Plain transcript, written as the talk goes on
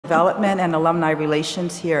Development and Alumni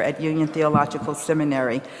Relations here at Union Theological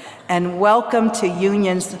Seminary. And welcome to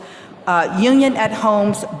Union's Union at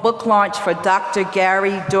Home's book launch for Dr.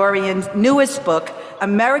 Gary Dorrien's newest book,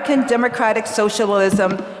 American Democratic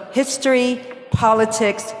Socialism, History,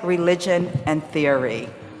 Politics, Religion, and Theory.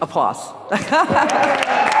 Applause.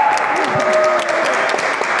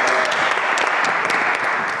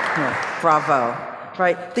 Bravo.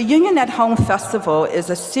 Right. The Union at Home Festival is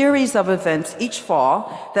a series of events each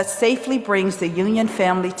fall that safely brings the Union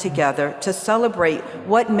family together to celebrate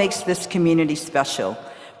what makes this community special.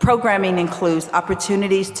 Programming includes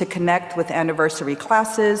opportunities to connect with anniversary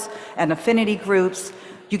classes and affinity groups.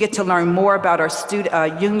 You get to learn more about our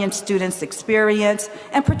Union students' experience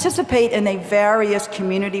and participate in various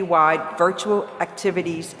community-wide virtual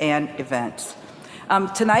activities and events.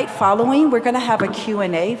 Tonight, we're going to have a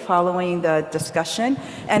Q&A following the discussion.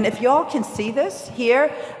 And if y'all can see this here,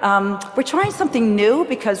 we're trying something new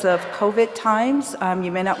because of COVID times. You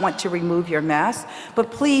may not want to remove your mask, but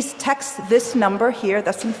please text this number here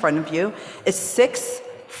that's in front of you. It's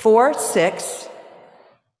 646,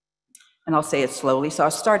 and I'll say it slowly, so I'll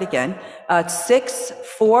start again.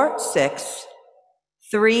 646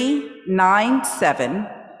 397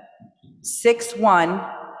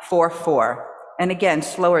 6144. And again,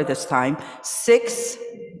 slower this time,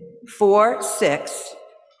 646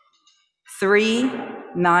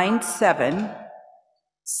 397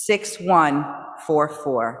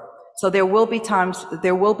 6144. So there will be time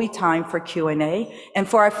for Q&A. And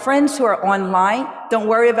for our friends who are online, don't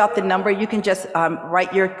worry about the number. You can just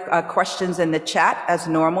write your questions in the chat as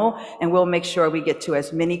normal, and we'll make sure we get to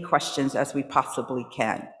as many questions as we possibly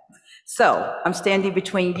can. So I'm standing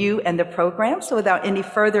between you and the program. So without any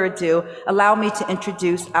further ado, allow me to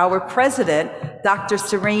introduce our president, Dr.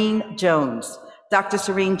 Serene Jones. Dr.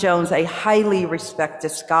 Serene Jones, a highly respected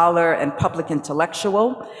scholar and public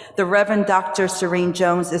intellectual. The Reverend Dr. Serene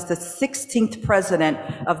Jones is the 16th president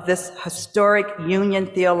of this historic Union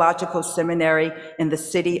Theological Seminary in the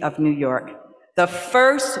city of New York. The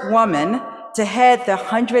first woman to head the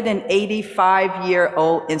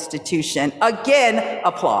 185-year-old institution. Again,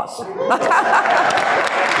 applause.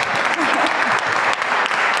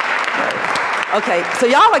 Okay, so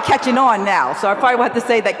y'all are catching on now, so I probably won't have to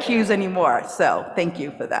say that cues anymore, so thank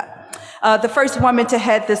you for that. The first woman to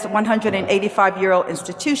head this 185-year-old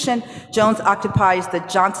institution, Jones occupies the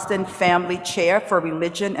Johnston Family Chair for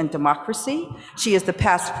Religion and Democracy. She is the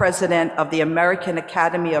past president of the American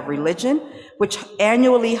Academy of Religion, which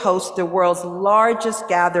annually hosts the world's largest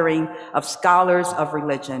gathering of scholars of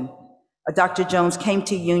religion. Dr. Jones came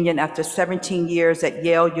to Union after 17 years at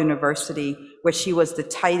Yale University, where she was the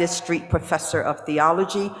Titus Street Professor of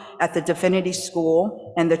Theology at the Divinity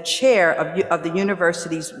School and the chair of the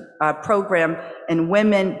university's program in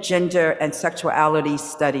Women, Gender, and Sexuality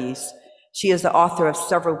Studies. She is the author of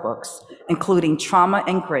several books, including Trauma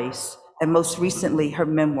and Grace, and most recently her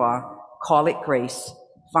memoir, Call It Grace: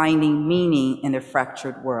 Finding Meaning in a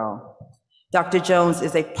Fractured World. Dr. Jones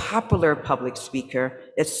is a popular public speaker.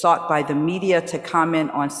 Is sought by the media to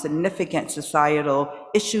comment on significant societal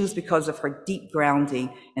issues because of her deep grounding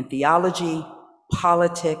in theology,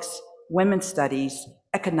 politics, women's studies,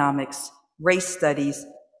 economics, race studies,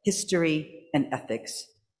 history, and ethics.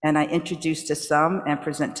 And I introduce to some and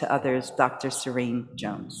present to others Dr. Serene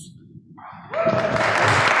Jones.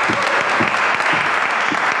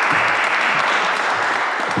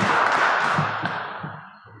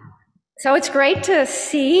 So it's great to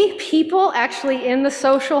see people actually in the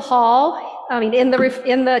social hall, in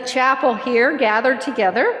the chapel here, gathered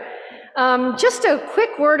together. Just a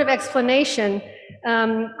quick word of explanation.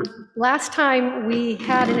 Last time we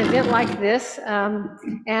had an event like this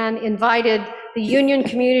and invited the Union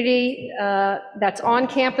community that's on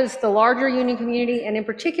campus, the larger Union community, and in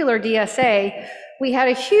particular DSA, we had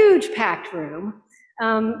a huge packed room.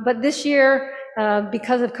 But this year,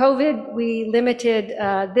 because of COVID, we limited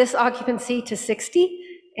this occupancy to 60,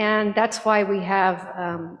 and that's why we have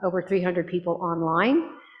over 300 people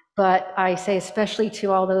online. But I say especially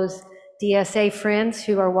to all those DSA friends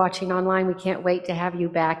who are watching online, we can't wait to have you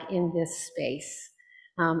back in this space.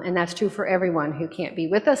 And that's true for everyone who can't be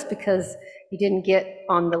with us because you didn't get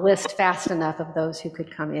on the list fast enough of those who could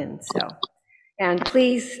come in. And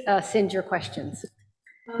please send your questions.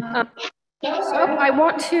 So I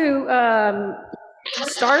want to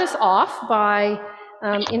start us off by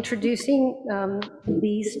introducing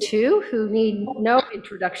these two who need no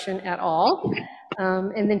introduction at all,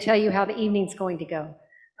 and then tell you how the evening's going to go.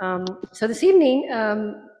 So this evening,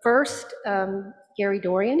 first, Gary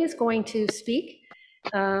Dorrien is going to speak.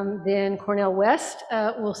 Then Cornel West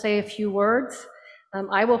will say a few words.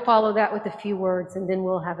 I will follow that with a few words, and then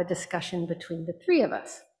we'll have a discussion between the three of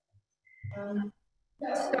us.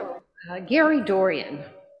 Gary Dorrien.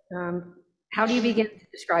 How do you begin to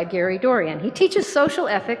describe Gary Dorrien? He teaches social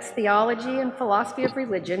ethics, theology, and philosophy of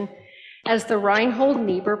religion as the Reinhold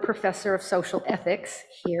Niebuhr Professor of Social Ethics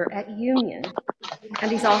here at Union.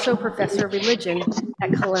 And he's also Professor of Religion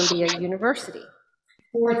at Columbia University.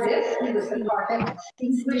 For this, he was a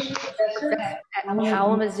distinguished professor at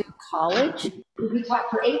Kalamazoo College. He taught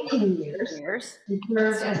for 18 years. He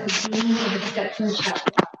served as the dean of the section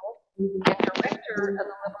chapel And director of the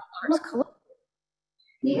Liberal Arts Collective.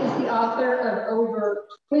 He is the author of over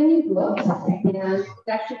 20 books, and it's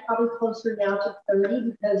actually probably closer now to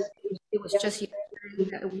 30 because it was just yesterday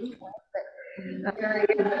that week. A very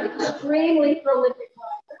extremely prolific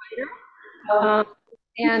writer.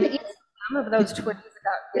 And some of those 20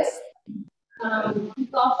 about this.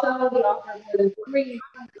 He's also the author of the 300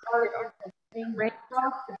 articles that range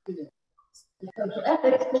across the field: social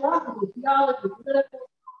ethics, philosophy, theology, political,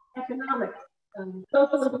 economics,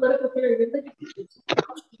 social and political theory, religion.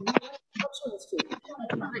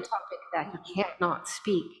 Another topic that he cannot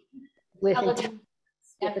speak with a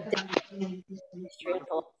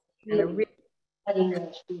real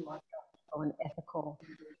an ethical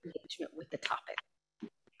engagement with the topic.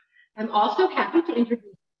 I'm also happy to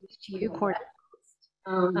introduce To you, Cornel.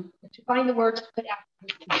 To find the words to put out.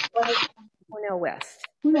 Cornel West.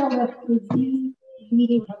 Cornel West is the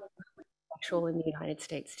leading Intellectual in the United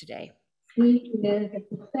States today. He is a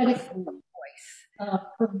prophetic voice,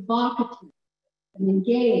 provocative, and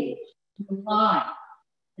engaged, and alive,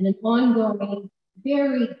 and an ongoing,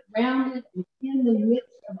 very grounded and in the midst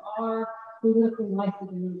of our political life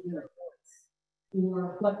within the earth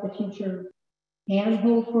for what the future can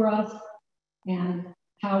hold for us and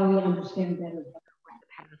how we understand better the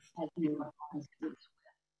path as we are.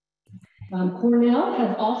 Cornel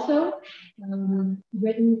has also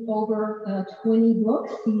written over 20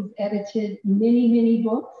 books. He's edited many, many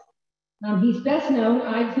books. He's best known,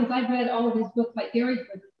 since I've read all of his books like Gary's book,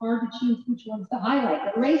 it's hard to choose which ones to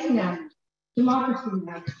highlight. The Race Matters, Democracy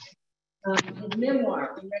Matters, his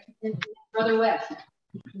memoir, Brother West,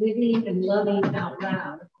 Living and Loving Out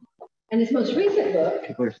Loud. And his most recent book,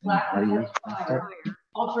 Black Fire,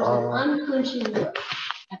 offers an unflinching look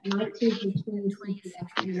at 19th and 20th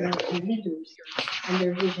century American leaders and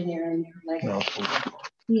their visionary legacy.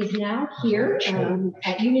 He is now here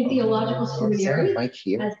at Union Theological Seminary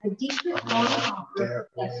as the Dietrich Bonhoeffer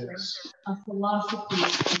Professor of Philosophy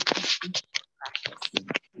and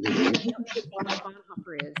Practice.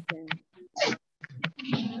 Bonhoeffer is then.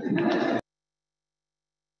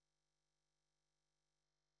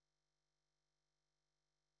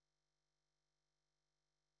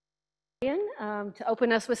 To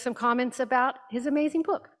open us with some comments about his amazing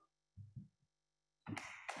book.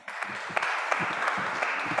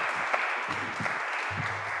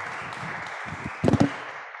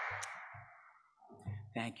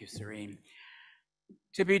 Thank you, Serene.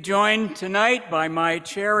 To be joined tonight by my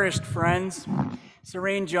cherished friends,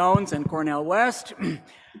 Serene Jones and Cornel West,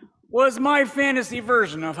 was my fantasy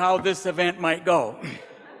version of how this event might go.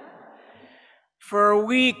 For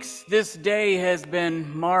weeks, this day has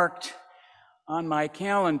been marked on my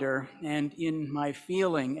calendar and in my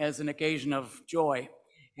feeling as an occasion of joy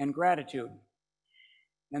and gratitude.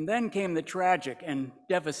 And then came the tragic and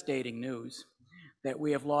devastating news that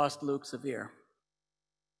we have lost Luc Severe.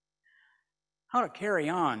 How to carry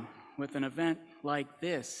on with an event like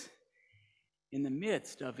this in the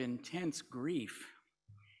midst of intense grief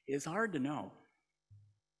is hard to know.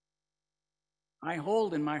 I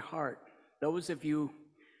hold in my heart those of you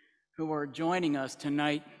who are joining us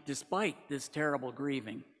tonight despite this terrible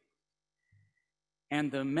grieving, and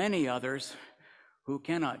the many others who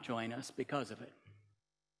cannot join us because of it.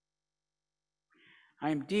 I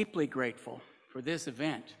am deeply grateful for this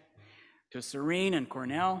event to Serene and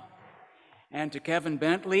Cornel, and to Kevin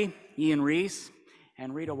Bentley, Ian Reese,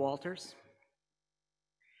 and Rita Walters.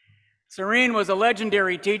 Serene was a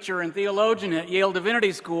legendary teacher and theologian at Yale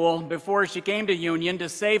Divinity School before she came to Union to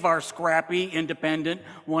save our scrappy, independent,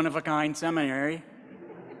 one-of-a-kind seminary.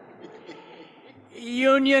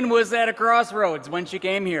 Union was at a crossroads when she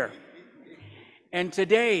came here. And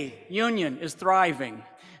today, Union is thriving,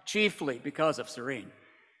 chiefly because of Serene.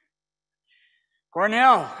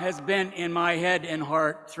 Cornel has been in my head and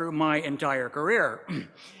heart through my entire career,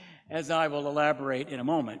 as I will elaborate in a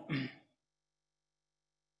moment.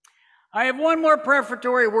 I have one more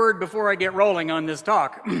prefatory word before I get rolling on this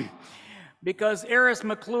talk, because Eris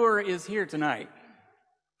McClure is here tonight.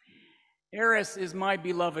 Eris is my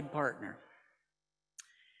beloved partner.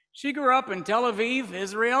 She grew up in Tel Aviv,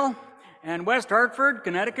 Israel, and West Hartford,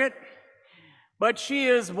 Connecticut, but she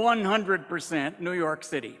is 100% New York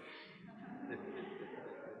City.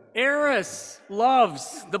 Eris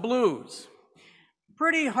loves the blues,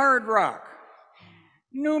 pretty hard rock,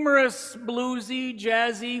 numerous bluesy,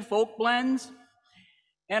 jazzy folk blends,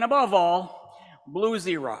 and above all,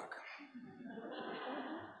 bluesy rock.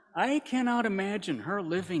 I cannot imagine her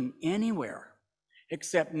living anywhere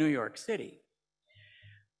except New York City.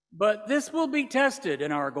 But this will be tested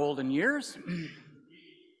in our golden years.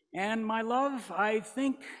 And my love, I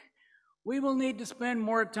think we will need to spend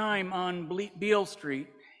more time on Beale Street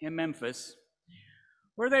in Memphis,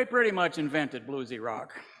 where they pretty much invented bluesy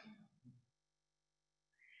rock.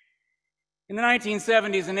 In the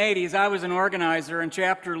 1970s and 80s, I was an organizer and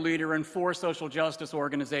chapter leader in 4 social justice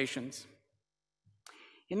organizations.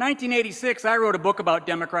 In 1986, I wrote a book about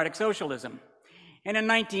democratic socialism. And in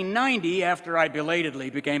 1990, after I belatedly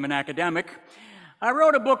became an academic, I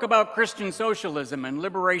wrote a book about Christian socialism and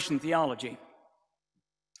liberation theology.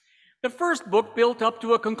 The first book built up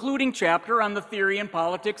to a concluding chapter on the theory and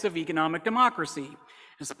politics of economic democracy,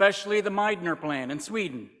 especially the Meidner Plan in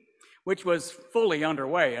Sweden, which was fully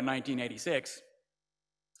underway in 1986.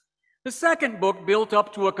 The second book built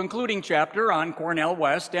up to a concluding chapter on Cornel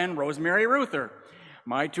West and Rosemary Ruther,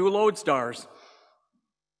 my 2 lodestars.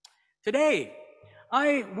 Today,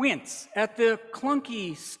 I wince at the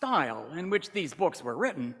clunky style in which these books were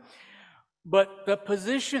written, but the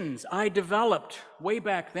positions I developed way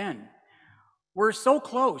back then were so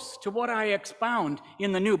close to what I expound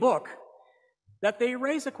in the new book that they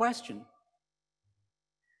raise a question.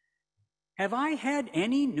 Have I had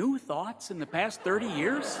any new thoughts in the past 30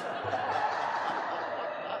 years?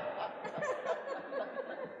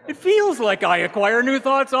 It feels like I acquire new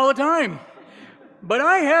thoughts all the time, but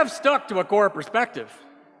I have stuck to a core perspective.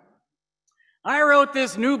 I wrote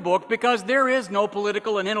this new book because there is no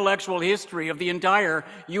political and intellectual history of the entire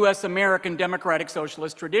U.S. American democratic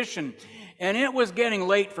socialist tradition, and it was getting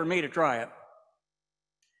late for me to try it.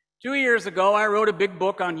 2 years ago, I wrote a big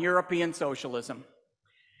book on European socialism.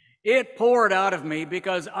 It poured out of me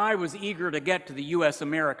because I was eager to get to the U.S.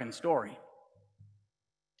 American story.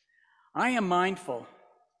 I am mindful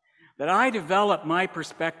that I developed my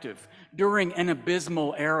perspective during an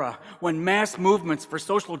abysmal era when mass movements for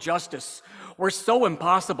social justice were so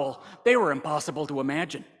impossible, they were impossible to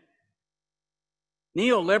imagine.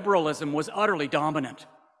 Neoliberalism was utterly dominant.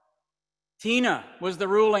 TINA was the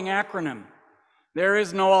ruling acronym. There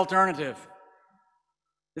is no alternative.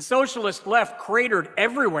 The socialist left cratered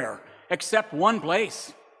everywhere except one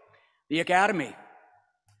place, the academy,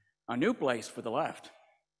 a new place for the left.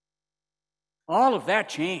 All of that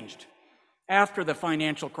changed after the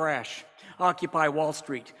financial crash, Occupy Wall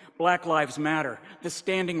Street, Black Lives Matter, the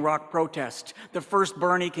Standing Rock protest, the first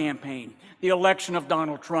Bernie campaign, the election of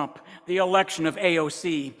Donald Trump, the election of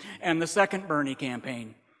AOC, and the second Bernie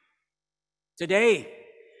campaign. Today,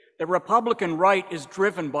 the Republican right is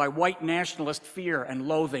driven by white nationalist fear and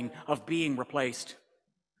loathing of being replaced.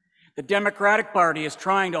 The Democratic Party is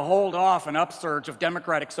trying to hold off an upsurge of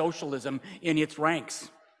democratic socialism in its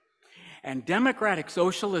ranks. And democratic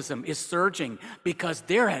socialism is surging because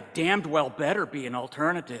there had damned well better be an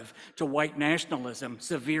alternative to white nationalism,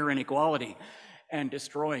 severe inequality, and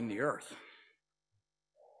destroying the earth.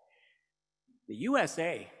 The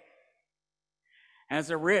USA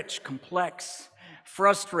has a rich, complex,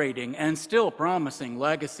 frustrating, and still promising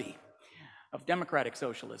legacy of democratic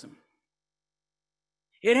socialism.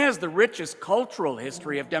 It has the richest cultural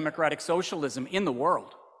history of democratic socialism in the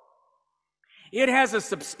world. It has a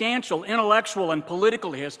substantial intellectual and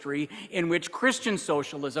political history in which Christian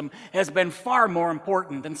socialism has been far more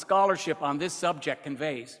important than scholarship on this subject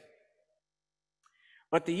conveys.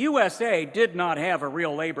 But the USA did not have a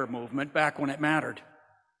real labor movement back when it mattered.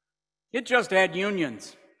 It just had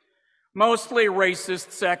unions, mostly racist,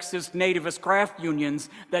 sexist, nativist craft unions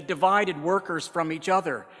that divided workers from each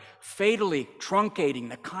other, fatally truncating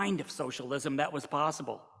the kind of socialism that was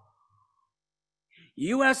possible.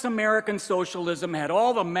 U.S. American socialism had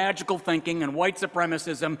all the magical thinking and white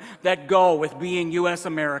supremacism that go with being U.S.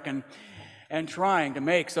 American and trying to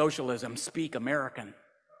make socialism speak American.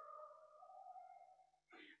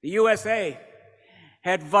 The USA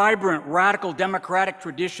had vibrant, radical democratic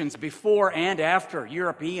traditions before and after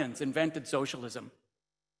Europeans invented socialism.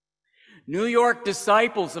 New York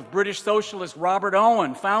disciples of British socialist Robert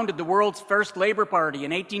Owen founded the world's first Labor Party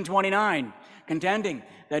in 1829, contending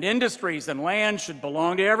that industries and land should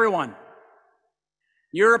belong to everyone.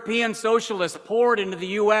 European socialists poured into the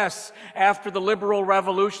U.S. after the liberal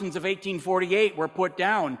revolutions of 1848 were put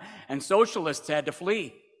down and socialists had to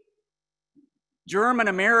flee.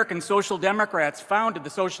 German-American Social Democrats founded the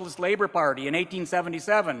Socialist Labor Party in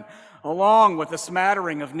 1877, along with a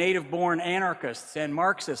smattering of native-born anarchists and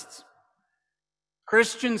Marxists.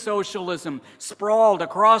 Christian socialism sprawled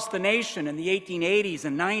across the nation in the 1880s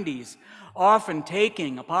and 90s, often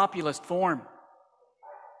taking a populist form.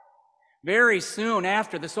 Very soon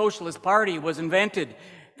after the Socialist Party was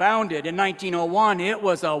founded in 1901, it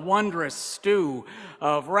was a wondrous stew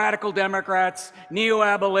of radical Democrats,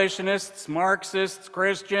 neo-abolitionists, Marxists,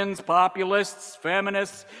 Christians, populists,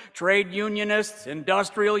 feminists, trade unionists,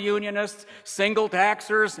 industrial unionists, single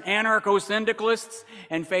taxers, anarcho-syndicalists,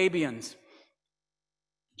 and Fabians.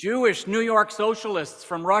 Jewish New York socialists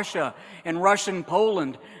from Russia and Russian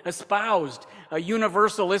Poland espoused a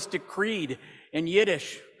universalistic creed in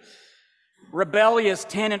Yiddish. Rebellious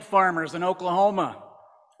tenant farmers in Oklahoma,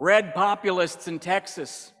 red populists in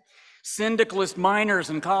Texas, syndicalist miners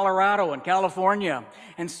in Colorado and California,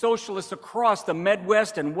 and socialists across the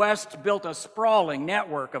Midwest and West built a sprawling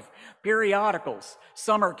network of periodicals,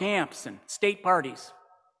 summer camps, and state parties.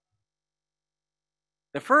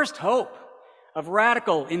 The first hope of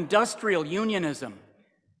radical industrial unionism,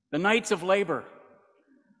 the Knights of Labor,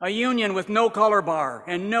 a union with no color bar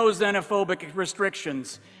and no xenophobic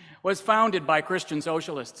restrictions, was founded by Christian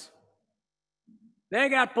socialists. They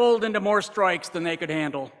got pulled into more strikes than they could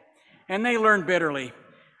handle, and they learned bitterly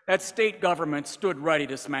that state government stood ready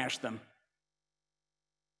to smash them.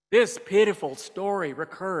 This pitiful story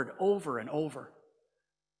recurred over and over.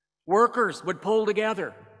 Workers would pull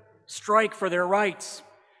together, strike for their rights,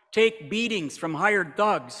 take beatings from hired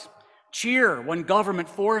thugs, cheer when government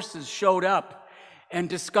forces showed up, and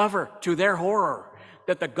discover, to their horror,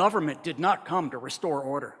 that the government did not come to restore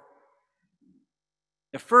order.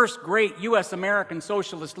 The first great U.S.-American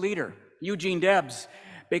socialist leader, Eugene Debs,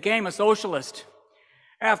 became a socialist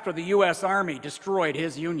after the U.S. Army destroyed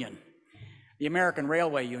his union, the American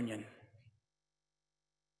Railway Union.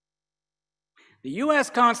 The U.S.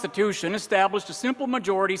 Constitution established a simple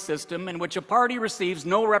majority system in which a party receives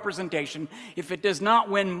no representation if it does not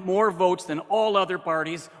win more votes than all other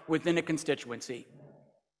parties within a constituency.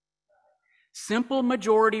 Simple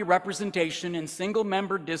majority representation in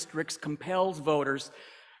single-member districts compels voters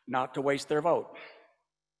not to waste their vote.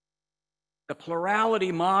 The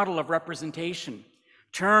plurality model of representation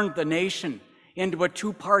turned the nation into a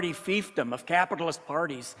two-party fiefdom of capitalist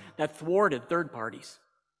parties that thwarted third parties.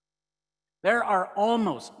 There are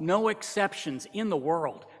almost no exceptions in the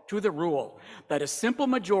world to the rule that a simple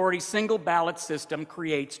majority single ballot system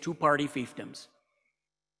creates two-party fiefdoms.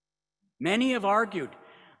 Many have argued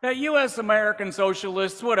that U.S. American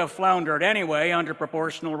socialists would have floundered anyway under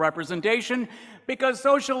proportional representation because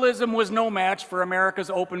socialism was no match for America's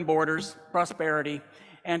open borders, prosperity,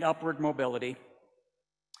 and upward mobility.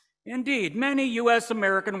 Indeed, many U.S.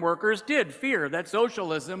 American workers did fear that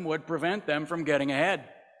socialism would prevent them from getting ahead.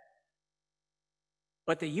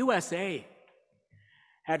 But the USA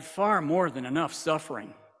had far more than enough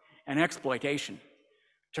suffering and exploitation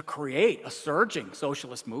to create a surging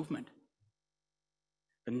socialist movement.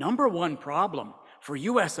 The number one problem for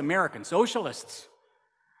U.S. American socialists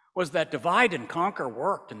was that divide and conquer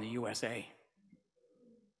worked in the USA.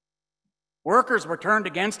 Workers were turned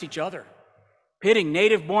against each other, pitting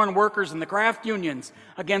native-born workers in the craft unions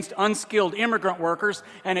against unskilled immigrant workers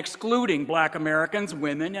and excluding Black Americans,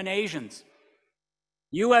 women, and Asians.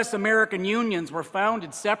 U.S. American unions were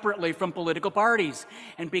founded separately from political parties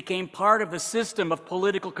and became part of the system of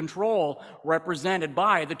political control represented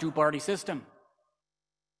by the two-party system.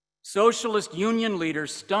 Socialist union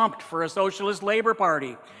leaders stumped for a socialist labor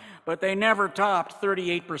party, but they never topped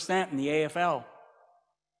 38% in the AFL.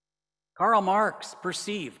 Karl Marx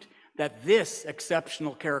perceived that this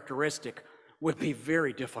exceptional characteristic would be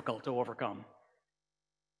very difficult to overcome.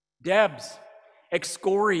 Debs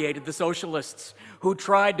excoriated the socialists who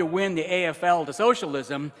tried to win the AFL to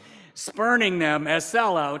socialism, spurning them as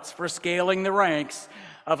sellouts for scaling the ranks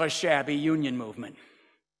of a shabby union movement.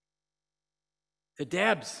 To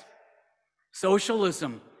Debs,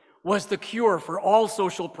 socialism was the cure for all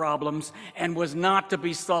social problems and was not to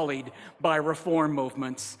be sullied by reform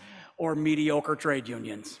movements or mediocre trade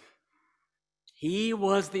unions. He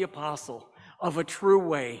was the apostle of a true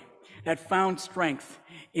way that found strength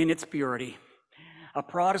in its purity, a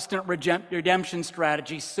Protestant redemption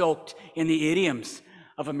strategy soaked in the idioms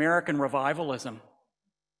of American revivalism.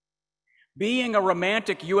 Being a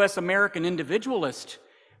romantic U.S. American individualist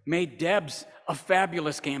made Debs a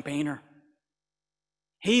fabulous campaigner.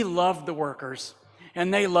 He loved the workers,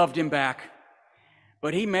 and they loved him back,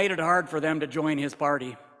 but he made it hard for them to join his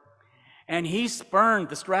party. And he spurned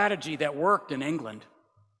the strategy that worked in England.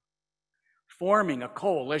 forming a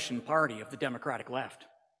coalition party of the Democratic left.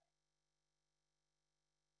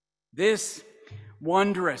 This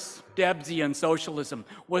wondrous Debsian socialism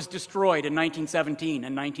was destroyed in 1917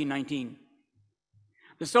 and 1919.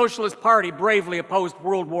 The Socialist Party bravely opposed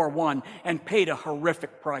World War I and paid a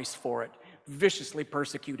horrific price for it, viciously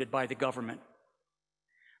persecuted by the government.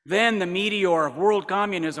 Then the meteor of world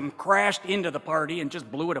communism crashed into the party and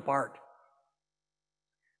just blew it apart.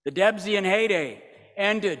 The Debsian heyday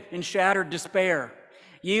ended in shattered despair,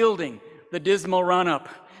 yielding the dismal run-up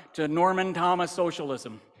to Norman Thomas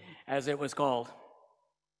socialism, as it was called.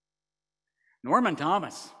 Norman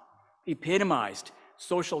Thomas epitomized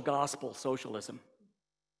social gospel socialism.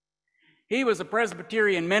 He was a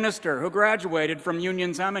Presbyterian minister who graduated from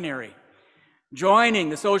Union Seminary, joining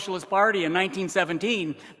the Socialist Party in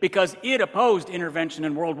 1917 because it opposed intervention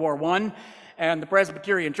in World War I, and the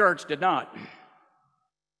Presbyterian Church did not.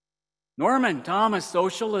 Norman Thomas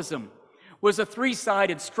socialism was a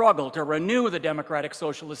three-sided struggle to renew the democratic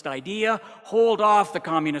socialist idea, hold off the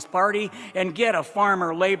Communist Party, and get a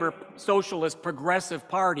farmer, labor, socialist, progressive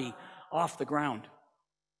party off the ground.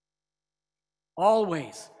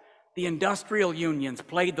 Always, the industrial unions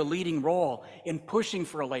played the leading role in pushing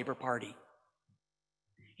for a labor party.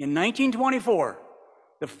 In 1924,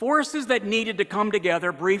 the forces that needed to come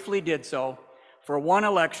together briefly did so for one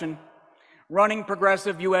election, running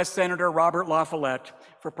progressive U.S. Senator Robert La Follette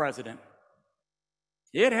for president.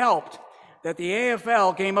 It helped that the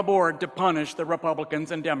AFL came aboard to punish the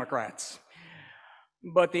Republicans and Democrats.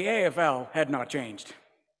 But the AFL had not changed.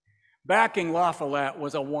 Backing La Follette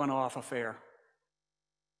was a one-off affair.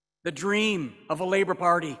 The dream of a labor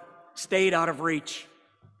party stayed out of reach,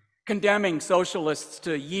 condemning socialists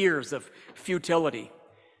to years of futility,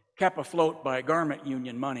 kept afloat by garment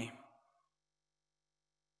union money.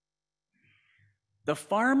 The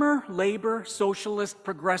Farmer Labor Socialist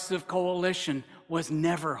Progressive Coalition was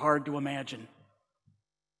never hard to imagine.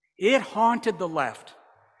 It haunted the left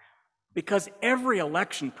because every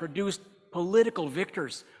election produced political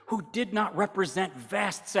victors who did not represent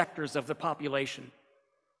vast sectors of the population.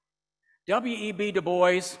 W.E.B. Du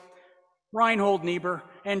Bois, Reinhold Niebuhr,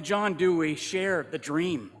 and John Dewey shared the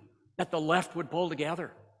dream that the left would pull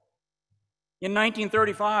together. In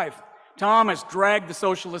 1935, Thomas dragged the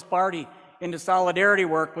Socialist Party into solidarity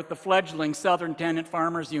work with the fledgling Southern Tenant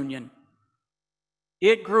Farmers Union.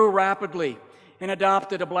 It grew rapidly and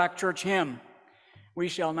adopted a black church hymn, "We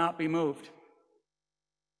Shall Not Be Moved."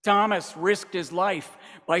 Thomas risked his life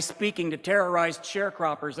by speaking to terrorized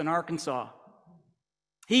sharecroppers in Arkansas.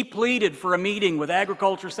 He pleaded for a meeting with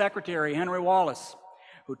Agriculture Secretary Henry Wallace,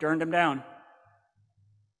 who turned him down.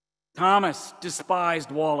 Thomas despised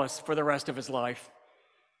Wallace for the rest of his life,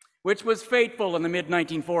 which was fateful in the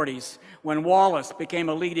mid-1940s when Wallace became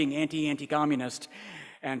a leading anti-communist,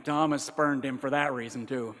 and Thomas spurned him for that reason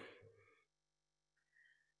too.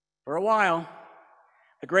 For a while,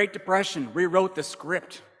 the Great Depression rewrote the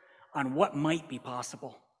script on what might be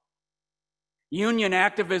possible. Union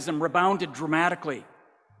activism rebounded dramatically.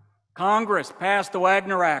 Congress passed the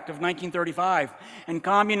Wagner Act of 1935, and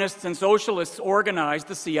communists and socialists organized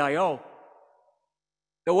the CIO.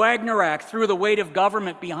 The Wagner Act threw the weight of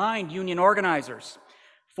government behind union organizers,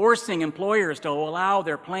 forcing employers to allow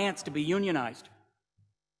their plants to be unionized.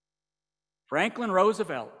 Franklin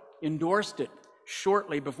Roosevelt endorsed it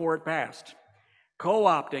shortly before it passed,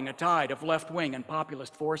 co-opting a tide of left-wing and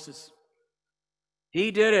populist forces.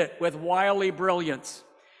 He did it with wily brilliance,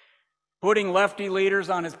 putting lefty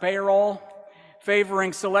leaders on his payroll,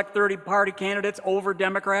 favoring select 30-party candidates over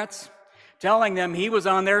Democrats, telling them he was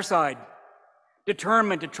on their side,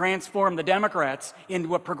 determined to transform the Democrats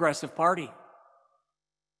into a progressive party.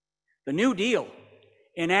 The New Deal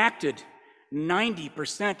enacted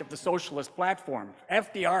 90% of the socialist platform.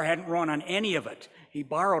 FDR hadn't run on any of it. He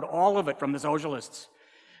borrowed all of it from the socialists.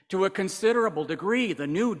 To a considerable degree, the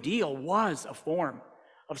New Deal was a form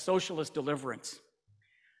of socialist deliverance,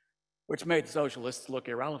 which made the socialists look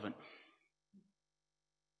irrelevant.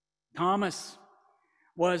 Thomas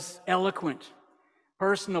was eloquent,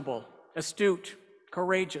 personable, astute,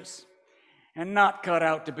 courageous, and not cut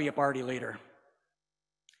out to be a party leader.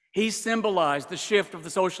 He symbolized the shift of the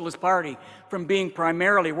Socialist Party from being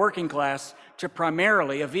primarily working class to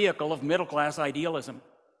primarily a vehicle of middle-class idealism.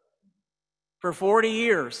 For 40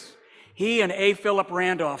 years, he and A. Philip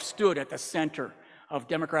Randolph stood at the center of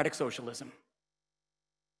democratic socialism.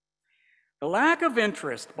 The lack of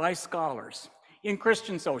interest by scholars in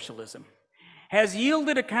Christian socialism has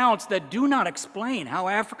yielded accounts that do not explain how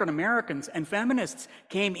African Americans and feminists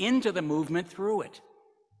came into the movement through it.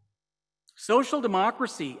 Social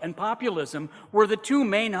democracy and populism were the two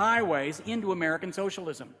main highways into American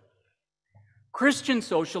socialism. Christian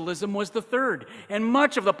socialism was the third, and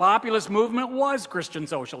much of the populist movement was Christian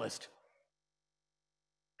socialist.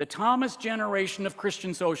 The Thomas generation of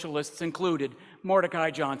Christian socialists included Mordecai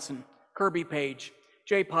Johnson, Kirby Page,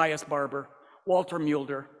 J. Pius Barber, Walter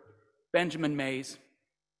Mueller, Benjamin Mays.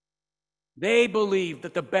 They believed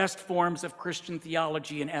that the best forms of Christian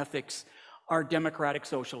theology and ethics are democratic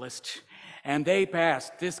socialist, and they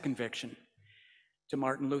passed this conviction to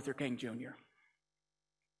Martin Luther King Jr.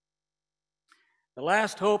 The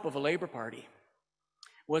last hope of a Labor Party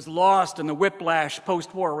was lost in the whiplash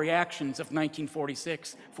post-war reactions of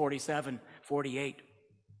 1946, 47, 48.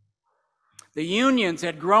 The unions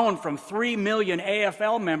had grown from 3 million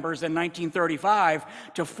AFL members in 1935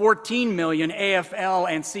 to 14 million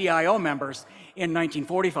AFL and CIO members in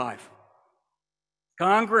 1945.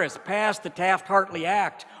 Congress passed the Taft-Hartley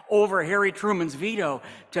Act over Harry Truman's veto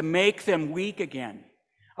to make them weak again,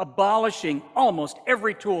 abolishing almost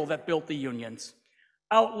every tool that built the unions,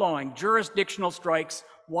 outlawing jurisdictional strikes,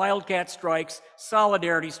 wildcat strikes,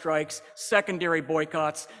 solidarity strikes, secondary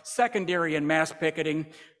boycotts, secondary and mass picketing,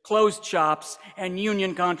 closed shops, and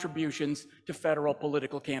union contributions to federal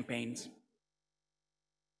political campaigns.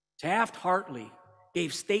 Taft-Hartley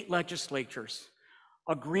gave state legislatures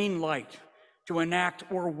a green light to enact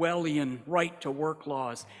Orwellian right-to-work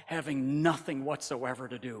laws having nothing whatsoever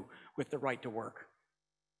to do with the right to work.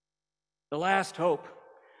 The last hope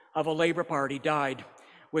of a Labor Party died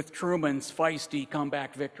with Truman's feisty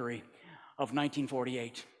comeback victory of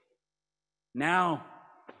 1948. Now,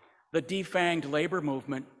 the defanged labor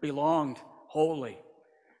movement belonged wholly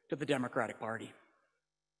to the Democratic Party.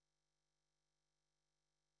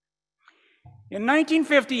 In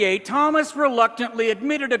 1958, Thomas reluctantly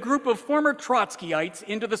admitted a group of former Trotskyites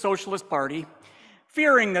into the Socialist Party,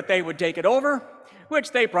 fearing that they would take it over,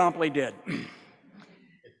 which they promptly did.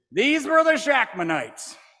 These were the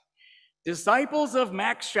Shachtmanites, disciples of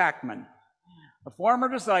Max Shachtman, a former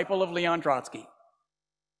disciple of Leon Trotsky.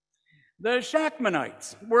 The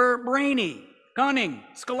Shachtmanites were brainy, cunning,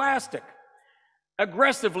 scholastic,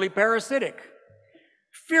 aggressively parasitic,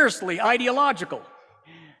 fiercely ideological,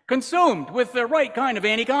 consumed with the right kind of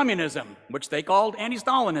anti-communism, which they called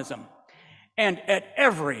anti-Stalinism, and at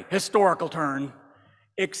every historical turn,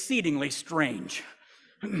 exceedingly strange.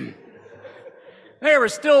 They were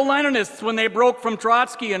still Leninists when they broke from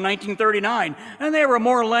Trotsky in 1939, and they were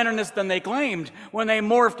more Leninist than they claimed when they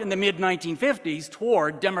morphed in the mid-1950s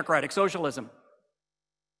toward democratic socialism.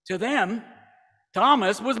 To them,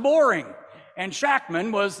 Thomas was boring, and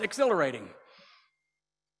Shachtman was exhilarating.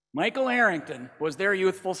 Michael Harrington was their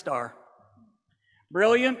youthful star.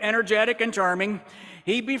 Brilliant, energetic, and charming,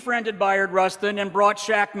 he befriended Bayard Rustin and brought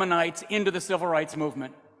Shachtmanites into the civil rights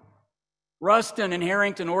movement. Rustin and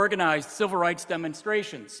Harrington organized civil rights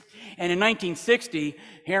demonstrations, and in 1960,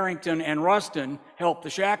 Harrington and Rustin helped the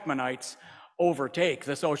Shachtmanites overtake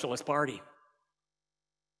the Socialist Party.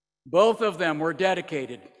 Both of them were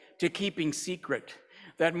dedicated to keeping secret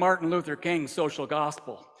that Martin Luther King's social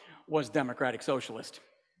gospel was democratic socialist.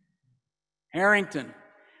 Harrington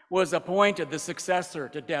was appointed the successor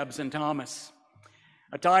to Debs and Thomas,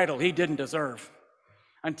 a title he didn't deserve,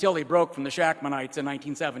 until he broke from the Shachtmanites in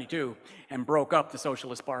 1972 and broke up the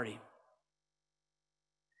Socialist Party.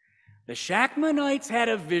 The Shachtmanites had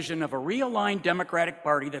a vision of a realigned Democratic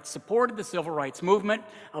Party that supported the civil rights movement,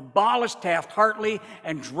 abolished Taft-Hartley,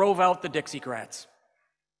 and drove out the Dixiecrats.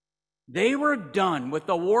 They were done with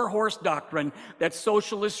the warhorse doctrine that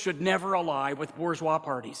socialists should never ally with bourgeois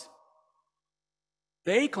parties.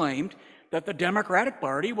 They claimed that the Democratic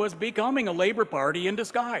Party was becoming a labor party in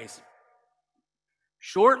disguise.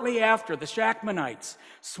 Shortly after, the Shachtmanites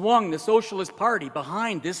swung the Socialist Party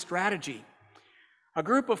behind this strategy. A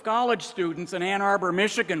group of college students in Ann Arbor,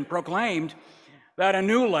 Michigan, proclaimed that a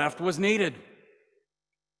new left was needed.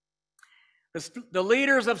 The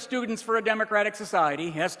leaders of Students for a Democratic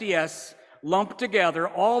Society, SDS, lumped together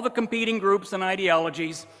all the competing groups and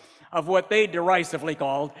ideologies of what they derisively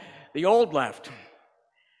called the old left.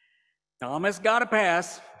 Thomas got a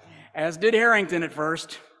pass, as did Harrington at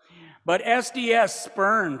first. But SDS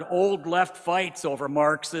spurned old left fights over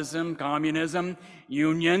Marxism, communism,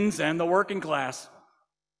 unions, and the working class.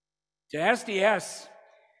 To SDS,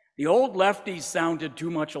 the old lefties sounded too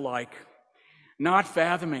much alike, not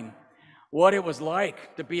fathoming what it was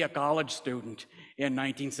like to be a college student in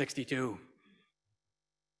 1962.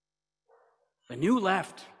 The new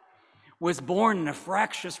left was born in a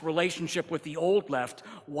fractious relationship with the old left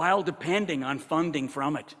while depending on funding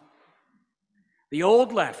from it. The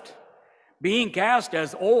old left, being cast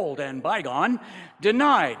as old and bygone,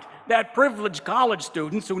 denied that privileged college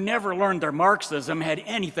students who never learned their Marxism had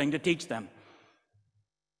anything to teach them.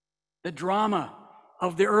 The drama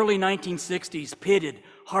of the early 1960s pitted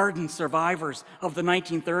hardened survivors of the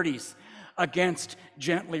 1930s against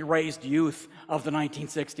gently raised youth of the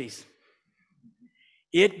 1960s.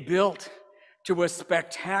 It built to a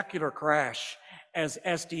spectacular crash as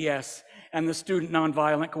SDS and the Student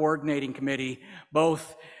Nonviolent Coordinating Committee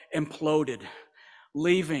both imploded,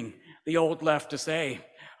 leaving the old left to say,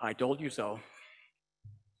 "I told you so."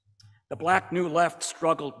 The Black New Left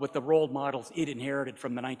struggled with the role models it inherited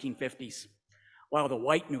from the 1950s, while the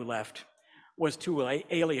white New Left was too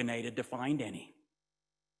alienated to find any.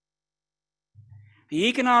 The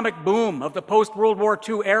economic boom of the post-World War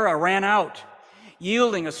II era ran out,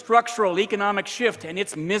 yielding a structural economic shift and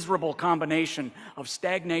its miserable combination of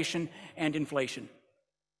stagnation and inflation.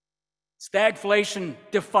 Stagflation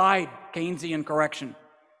defied Keynesian correction,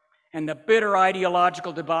 and the bitter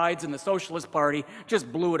ideological divides in the Socialist Party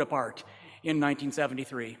just blew it apart in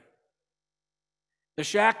 1973. The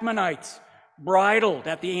Shachtmanites bridled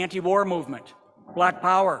at the anti-war movement, Black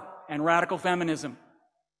Power, and radical feminism.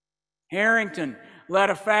 Harrington led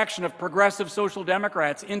a faction of progressive social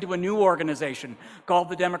democrats into a new organization called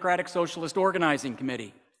the Democratic Socialist Organizing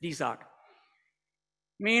Committee, DSOC.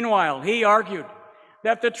 Meanwhile, he argued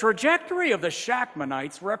that the trajectory of the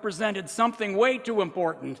Shachtmanites represented something way too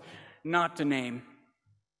important not to name.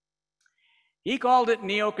 He called it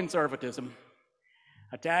neoconservatism,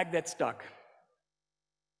 a tag that stuck.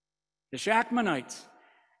 The Shachtmanites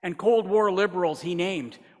and Cold War liberals he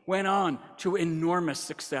named went on to enormous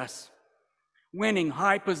success, winning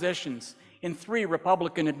high positions in 3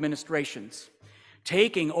 Republican administrations,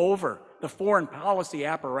 taking over the foreign policy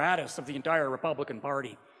apparatus of the entire Republican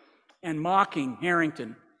Party, and mocking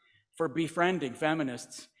Harrington for befriending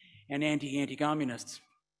feminists and anti-communists.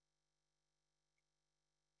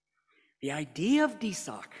 The idea of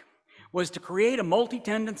DSOC was to create a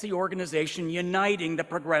multi-tendency organization uniting the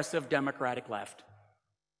progressive democratic left.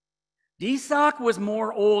 DSOC was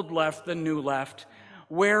more old left than new left,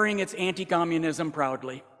 wearing its anti-communism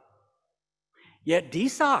proudly. Yet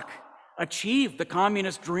DSOC achieved the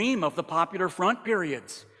communist dream of the Popular Front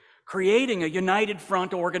periods, creating a united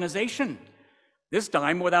front organization, this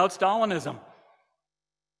time without Stalinism.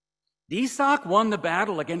 DSOC won the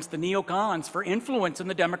battle against the neocons for influence in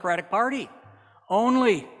the Democratic Party,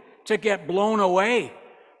 only to get blown away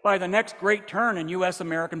by the next great turn in U.S.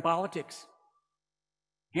 American politics.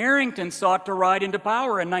 Harrington sought to ride into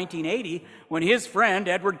power in 1980 when his friend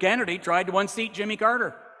Edward Kennedy tried to unseat Jimmy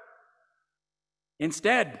Carter.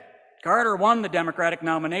 Instead, Carter won the Democratic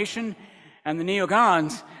nomination, and the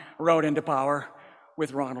neocons rode into power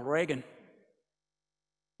with Ronald Reagan.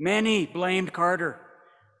 Many blamed Carter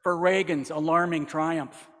for Reagan's alarming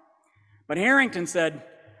triumph. But Harrington said,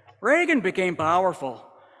 Reagan became powerful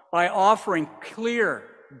by offering clear,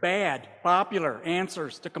 bad, popular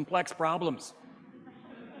answers to complex problems.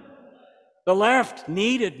 The left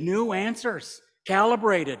needed new answers,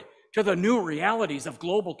 calibrated to the new realities of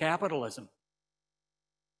global capitalism.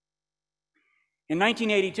 In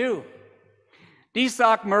 1982,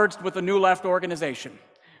 DSOC merged with the New Left organization,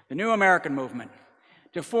 the New American Movement,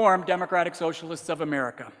 to form Democratic Socialists of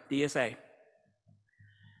America, DSA.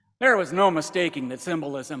 There was no mistaking the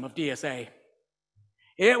symbolism of DSA.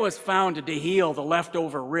 It was founded to heal the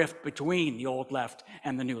leftover rift between the old left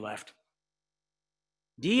and the new left.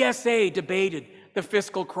 DSA debated the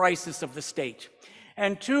fiscal crisis of the state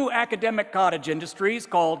and 2 academic cottage industries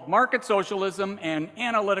called market socialism and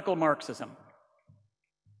analytical Marxism.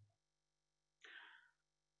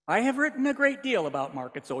 I have written a great deal about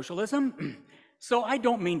market socialism, so I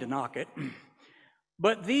don't mean to knock it,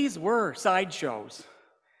 but these were sideshows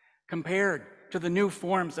compared to the new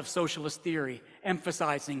forms of socialist theory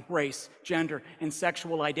emphasizing race, gender, and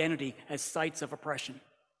sexual identity as sites of oppression.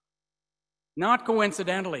 Not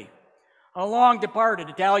coincidentally, a long-departed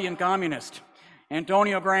Italian communist,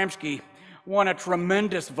 Antonio Gramsci, won a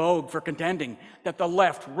tremendous vogue for contending that the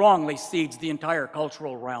left wrongly cedes the entire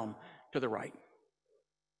cultural realm to the right.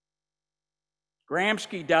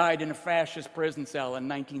 Gramsci died in a fascist prison cell in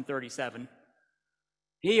 1937.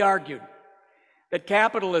 He argued that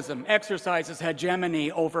capitalism exercises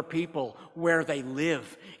hegemony over people where they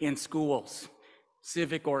live, in schools,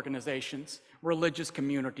 civic organizations, religious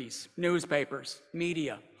communities, newspapers,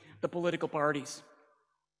 media, the political parties.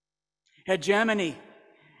 Hegemony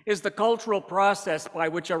is the cultural process by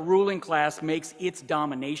which a ruling class makes its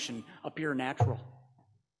domination appear natural.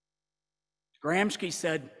 Gramsci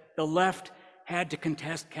said the left had to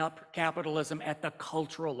contest capitalism at the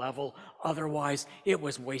cultural level, otherwise it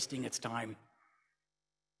was wasting its time.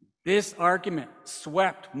 This argument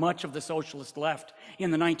swept much of the socialist left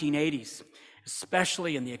in the 1980s,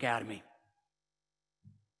 especially in the academy.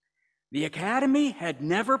 The academy had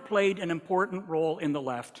never played an important role in the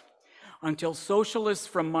left until socialists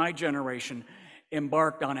from my generation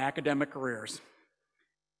embarked on academic careers.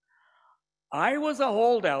 I was a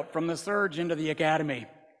holdout from the surge into the academy.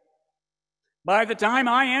 By the time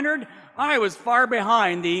I entered, I was far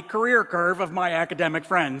behind the career curve of my academic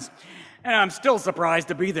friends, and I'm still surprised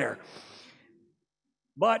to be there.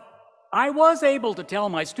 But I was able to tell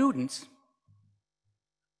my students,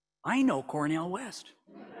 I know Cornel West.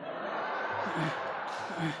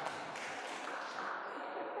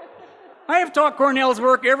 I have taught Cornel's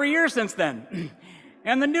work every year since then.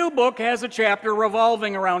 And the new book has a chapter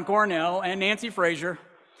revolving around Cornel and Nancy Fraser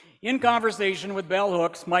in conversation with Bell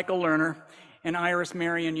Hooks, Michael Lerner, and Iris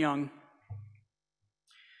Marion Young.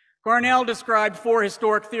 Cornel described 4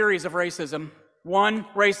 historic theories of racism. 1,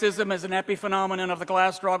 racism as an epiphenomenon of the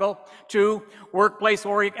class struggle. 2, workplace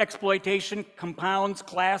exploitation compounds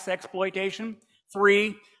class exploitation.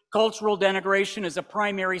 3, cultural denigration is a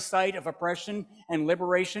primary site of oppression and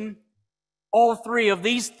liberation. All 3 of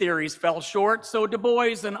these theories fell short, so Du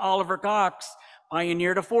Bois and Oliver Cox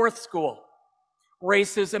pioneered a 4th school.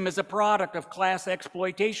 Racism is a product of class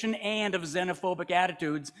exploitation and of xenophobic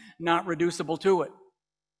attitudes not reducible to it.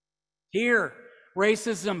 Here,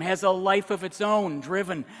 racism has a life of its own,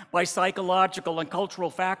 driven by psychological and cultural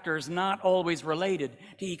factors not always related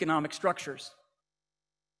to economic structures.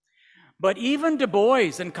 But even Du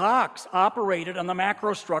Bois and Cox operated on the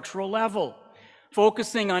macrostructural level,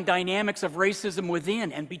 focusing on dynamics of racism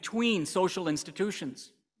within and between social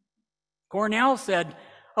institutions. Cornel said,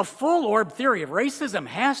 a full-orb theory of racism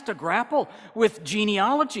has to grapple with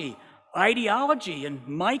genealogy, ideology, and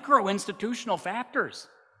micro-institutional factors.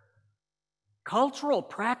 Cultural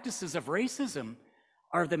practices of racism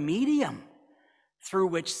are the medium through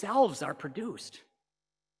which selves are produced.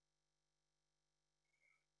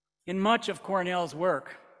 In much of Cornel's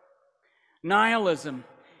work, nihilism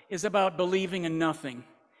is about believing in nothing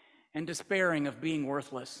and despairing of being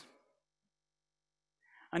worthless.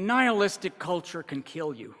 A nihilistic culture can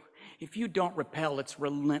kill you if you don't repel its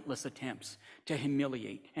relentless attempts to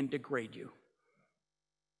humiliate and degrade you.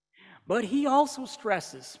 But he also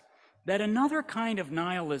stresses that another kind of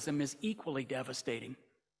nihilism is equally devastating.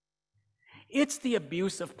 It's the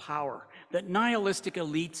abuse of power that nihilistic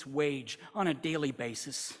elites wage on a daily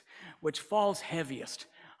basis, which falls heaviest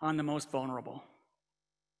on the most vulnerable.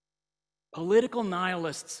 Political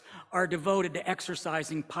nihilists are devoted to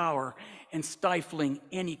exercising power and stifling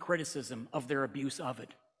any criticism of their abuse of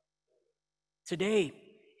it. Today,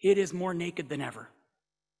 it is more naked than ever.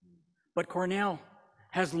 But Cornel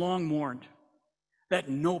has long warned that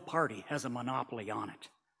no party has a monopoly on it.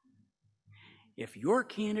 If your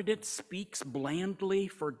candidate speaks blandly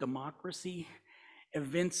for democracy,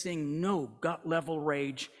 evincing no gut-level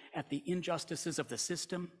rage at the injustices of the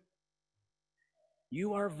system,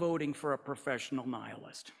 you are voting for a professional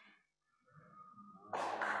nihilist.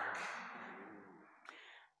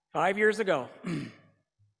 5 years ago,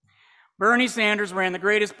 Bernie Sanders ran the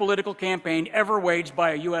greatest political campaign ever waged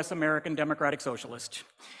by a U.S. American Democratic Socialist,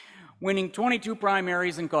 winning 22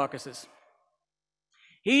 primaries and caucuses.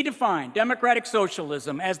 He defined Democratic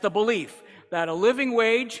Socialism as the belief that a living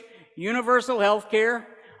wage, universal health care,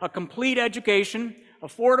 a complete education,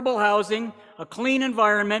 affordable housing, a clean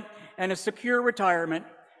environment, and a secure retirement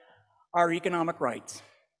are economic rights.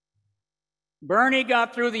 Bernie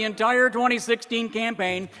got through the entire 2016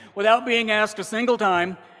 campaign without being asked a single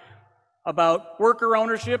time about worker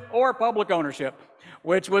ownership or public ownership,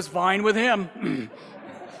 which was fine with him.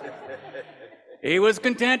 He was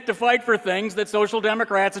content to fight for things that Social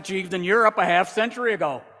Democrats achieved in Europe a half century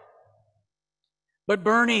ago. But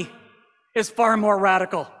Bernie is far more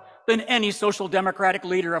radical than any Social Democratic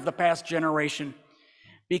leader of the past generation,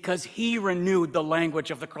 because he renewed the language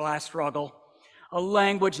of the class struggle, a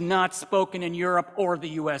language not spoken in Europe or the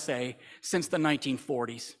USA since the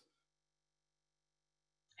 1940s.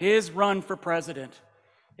 His run for president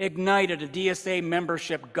ignited a DSA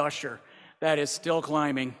membership gusher that is still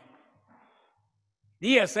climbing.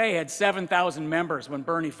 DSA had 7,000 members when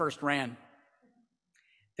Bernie first ran.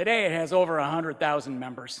 Today it has over 100,000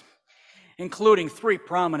 members, including 3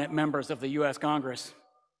 prominent members of the US Congress.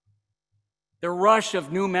 The rush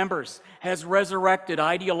of new members has resurrected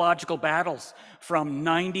ideological battles from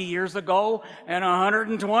 90 years ago and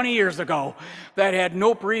 120 years ago that had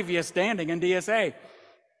no previous standing in DSA.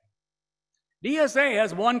 DSA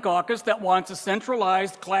has one caucus that wants a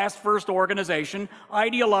centralized class-first organization,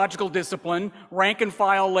 ideological discipline,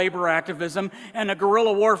 rank-and-file labor activism, and a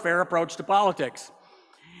guerrilla warfare approach to politics.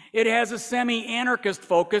 It has a semi-anarchist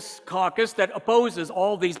caucus that opposes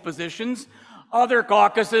all these positions, other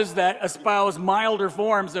caucuses that espouse milder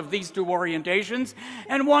forms of these two orientations,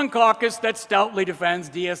 and one caucus that stoutly defends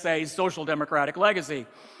DSA's social democratic legacy.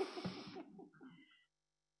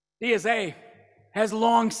 DSA has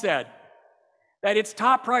long said that its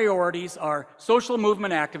top priorities are social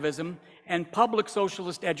movement activism and public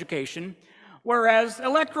socialist education, whereas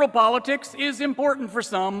electoral politics is important for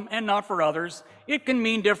some and not for others. It can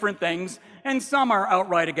mean different things, and some are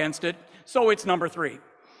outright against it, so it's number 3.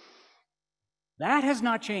 That has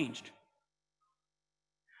not changed.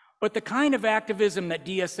 But the kind of activism that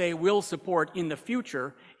DSA will support in the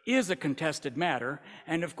future is a contested matter,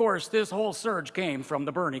 and of course, this whole surge came from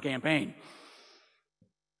the Bernie campaign.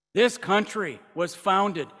 This country was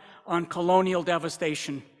founded on colonial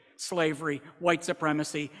devastation, slavery, white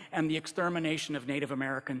supremacy, and the extermination of Native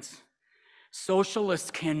Americans.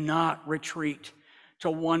 Socialists cannot retreat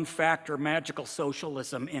to one-factor magical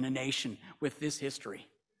socialism in a nation with this history.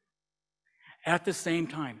 At the same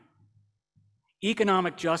time,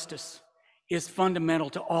 economic justice is fundamental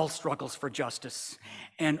to all struggles for justice,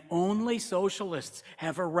 and only socialists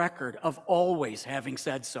have a record of always having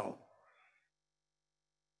said so.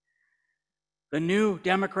 The new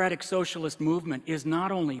democratic socialist movement is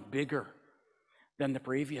not only bigger than the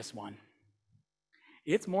previous one,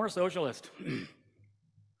 it's more socialist.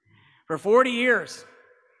 For 40 years,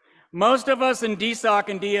 most of us in DSOC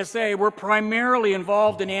and DSA were primarily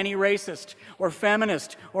involved in anti-racist or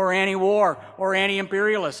feminist or anti-war or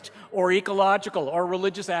anti-imperialist or ecological or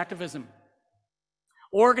religious activism.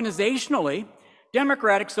 Organizationally,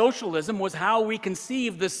 democratic socialism was how we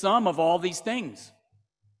conceived the sum of all these things.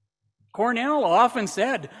 Cornel often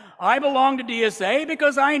said, "I belong to DSA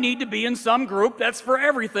because I need to be in some group that's for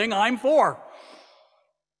everything I'm for."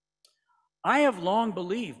 I have long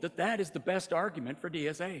believed that that is the best argument for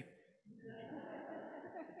DSA.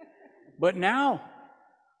 But now,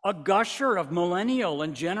 a gusher of millennial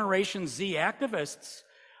and Generation Z activists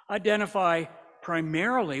identify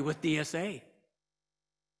primarily with DSA.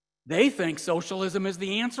 They think socialism is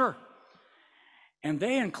the answer, and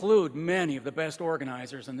they include many of the best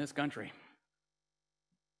organizers in this country.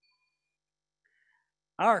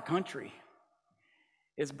 Our country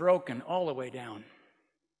is broken all the way down,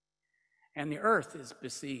 and the earth is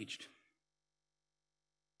besieged.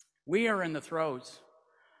 We are in the throes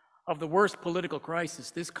of the worst political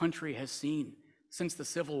crisis this country has seen since the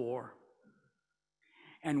Civil War.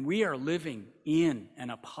 And we are living in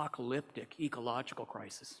an apocalyptic ecological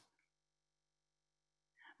crisis.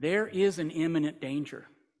 There is an imminent danger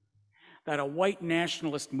that a white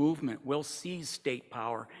nationalist movement will seize state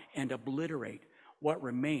power and obliterate what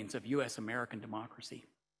remains of U.S. American democracy.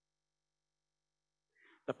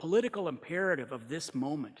 The political imperative of this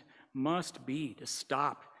moment must be to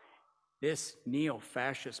stop this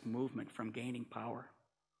neo-fascist movement from gaining power.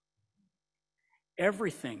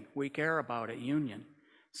 Everything we care about at Union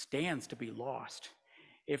stands to be lost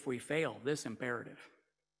if we fail this imperative.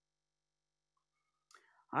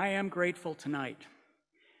 I am grateful tonight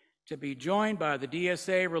to be joined by the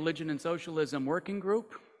DSA Religion and Socialism Working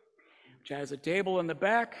Group, which has a table in the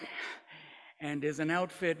back and is an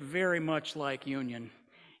outfit very much like Union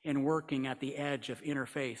in working at the edge of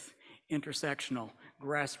interfaith, intersectional,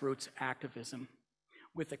 grassroots activism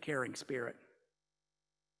with a caring spirit.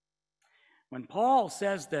 When Paul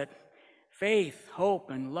says that faith, hope,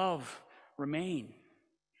 and love remain,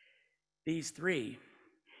 these three,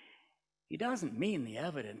 he doesn't mean the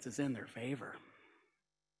evidence is in their favor.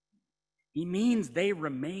 He means they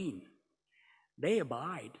remain, they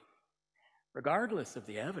abide, regardless of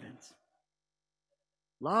the evidence.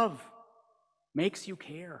 Love makes you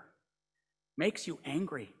care, makes you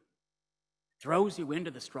angry, throws you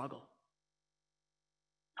into the struggle.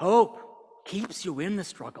 Hope keeps you in the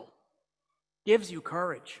struggle, gives you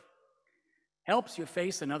courage, helps you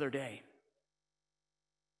face another day.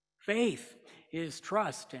 Faith is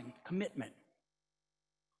trust and commitment.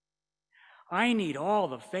 I need all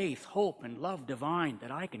the faith, hope, and love divine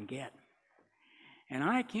that I can get, and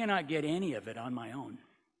I cannot get any of it on my own.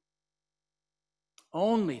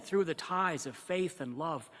 Only through the ties of faith and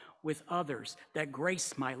love with others that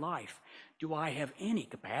grace my life do I have any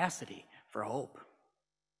capacity for hope.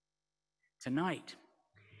 Tonight,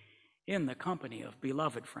 in the company of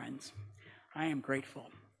beloved friends, I am grateful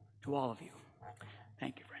to all of you.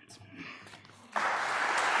 Thank you, friends.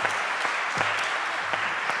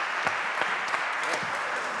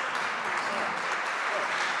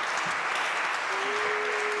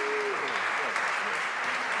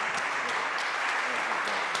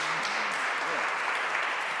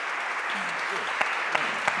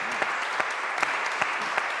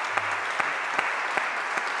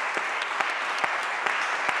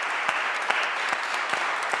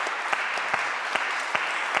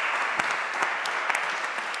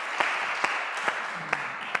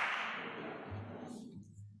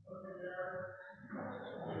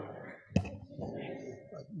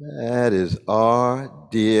 That is our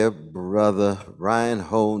dear brother,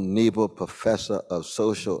 Reinhold Niebuhr, professor of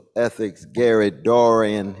social ethics, Gary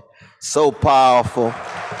Dorrien. So powerful,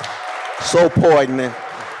 so poignant,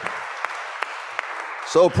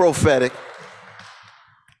 so prophetic,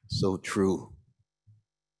 so true,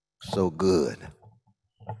 so good,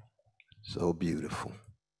 so beautiful.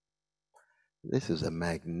 This is a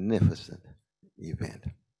magnificent event,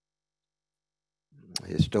 a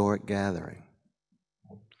historic gathering.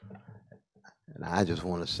 And I just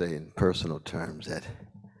want to say in personal terms that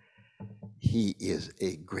he is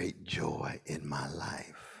a great joy in my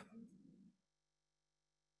life.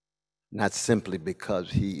 Not simply because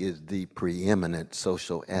he is the preeminent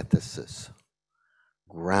social ethicist,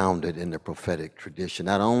 grounded in the prophetic tradition,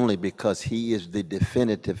 not only because he is the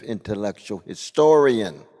definitive intellectual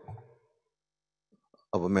historian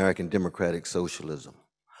of American democratic socialism,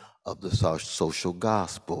 of the social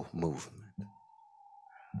gospel movement,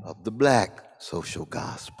 of the Black social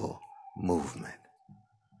gospel movement,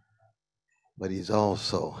 but he's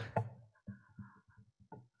also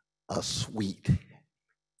a sweet,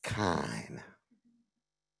 kind,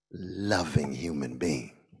 loving human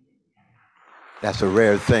being. That's a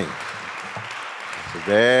rare thing. It's a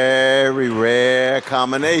very rare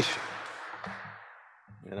combination.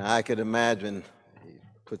 And I could imagine he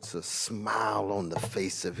puts a smile on the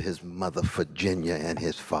face of his mother, Virginia, and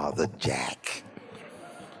his father, Jack,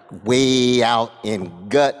 way out in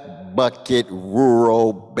gut bucket,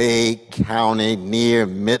 rural Bay County near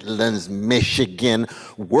Midlands, Michigan,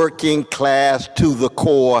 working class to the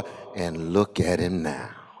core, and look at him now.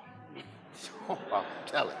 Oh, I'm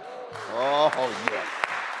telling you. Oh, yes.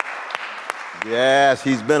 Yes,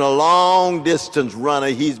 he's been a long distance runner.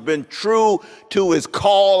 He's been true to his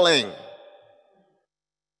calling,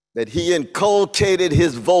 that he inculcated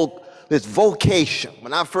his vocation.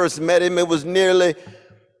 When I first met him, it was nearly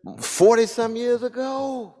 40-some years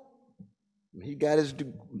ago. He got his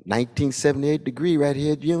 1978 degree right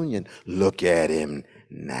here at Union. Look at him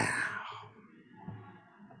now.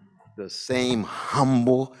 The same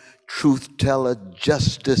humble truth teller,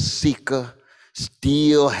 justice seeker,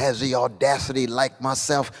 still has the audacity, like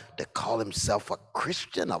myself, to call himself a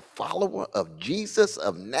Christian, a follower of Jesus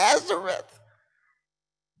of Nazareth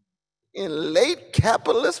in late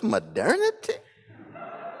capitalist modernity.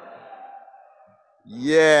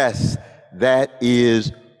 Yes, that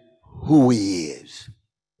is who he is.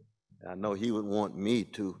 I know he would want me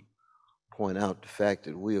to point out the fact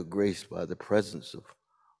that we are graced by the presence of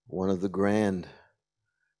one of the grand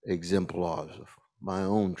exemplars of my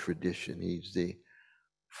own tradition. He's the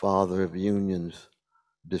father of Union's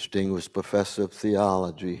distinguished professor of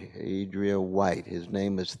theology, Adria White. His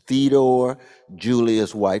name is Theodore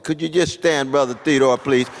Julius White. Could you just stand, Brother Theodore,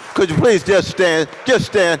 please? Could you please just stand? Just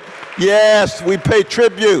stand. Yes, we pay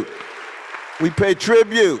tribute. We pay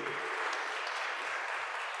tribute.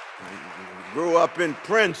 Grew up in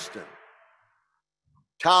Princeton.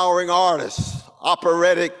 Towering artist,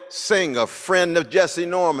 operatic singer, friend of Jesse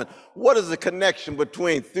Norman. What is the connection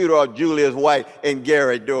between Theodore Julius White and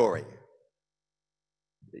Gary Dorrien?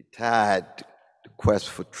 They tied the quest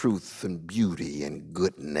for truth and beauty and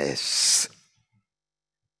goodness,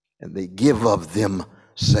 and they give of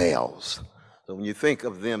themselves. So when you think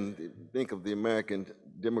of them, think of the American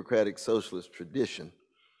democratic socialist tradition,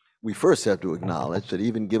 we first have to acknowledge that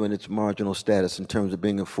even given its marginal status in terms of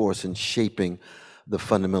being a force in shaping the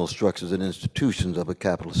fundamental structures and institutions of a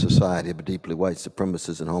capitalist society, of a deeply white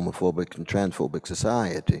supremacist and homophobic and transphobic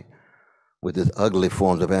society, with its ugly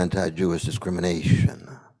forms of anti-Jewish discrimination,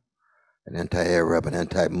 and anti-Arab and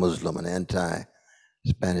anti-Muslim and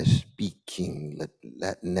anti-Spanish-speaking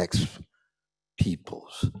Latinx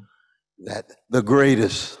peoples, that the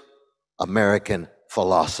greatest American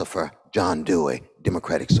philosopher, John Dewey,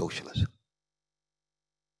 democratic socialist.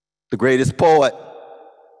 The greatest poet,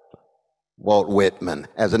 Walt Whitman.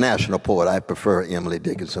 As a national poet, I prefer Emily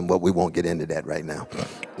Dickinson, but we won't get into that right now.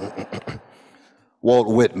 Walt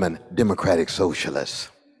Whitman, democratic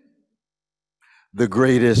socialist. The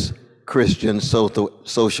greatest Christian social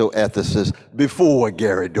ethicist before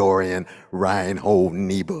Gary Dorrien, Reinhold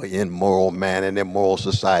Niebuhr in Moral Man and Immoral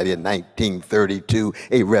Society in 1932,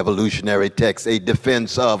 a revolutionary text, a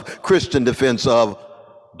defense of, Christian defense of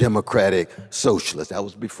democratic socialists. That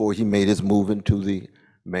was before he made his move into the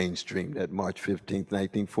mainstream. That March 15th,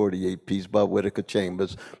 1948 piece by Whittaker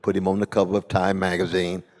Chambers put him on the cover of Time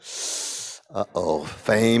magazine. Uh-oh,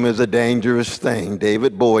 fame is a dangerous thing.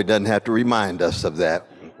 David Bowie doesn't have to remind us of that.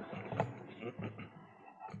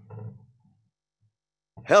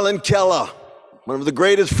 Helen Keller, one of the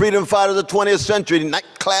greatest freedom fighters of the 20th century,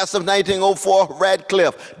 class of 1904,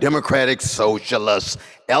 Radcliffe, Democratic Socialists.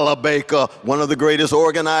 Ella Baker, one of the greatest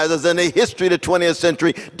organizers in the history of the 20th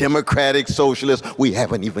century, Democratic Socialists. We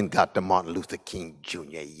haven't even got to Martin Luther King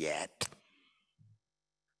Jr. yet.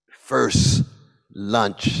 First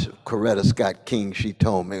lunch, Coretta Scott King, she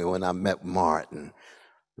told me when I met Martin,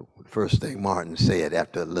 the first thing Martin said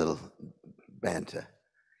after a little banter,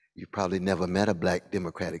 you probably never met a black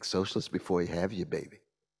Democratic Socialist before you have your baby.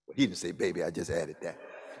 Well, he didn't say baby, I just added that.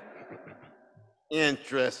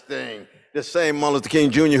 Interesting. The same Martin Luther King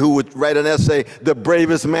Jr. who would write an essay, The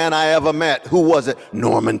Bravest Man I Ever Met. Who was it?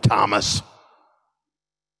 Norman Thomas.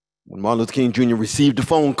 When Martin Luther King Jr. received a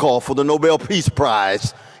phone call for the Nobel Peace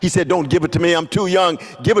Prize, he said, don't give it to me, I'm too young.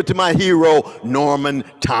 Give it to my hero, Norman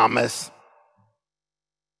Thomas.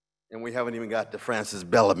 And we haven't even got to Francis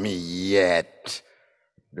Bellamy yet,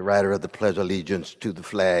 the writer of the Pledge of Allegiance to the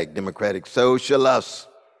Flag, Democratic Socialists.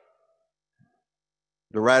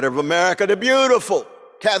 The writer of America the Beautiful,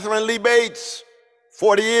 Catherine Lee Bates,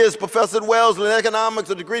 40 years, professor at Wellesley in economics,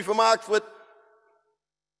 a degree from Oxford.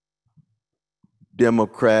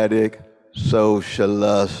 Democratic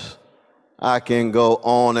Socialists. I can go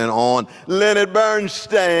on and on. Leonard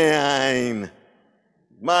Bernstein,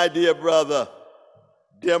 my dear brother,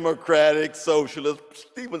 Democratic Socialist.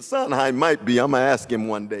 Stephen Sondheim might be, I'm gonna ask him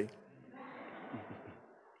one day.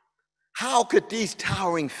 How could these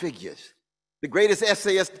towering figures, the greatest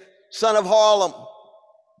essayist, son of Harlem,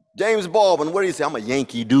 James Baldwin, what do you say? I'm a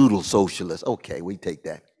Yankee Doodle socialist. Okay, we take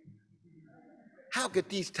that. How could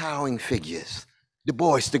these towering figures, Du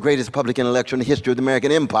Bois, the greatest public intellectual in the history of the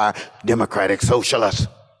American empire, Democratic Socialists,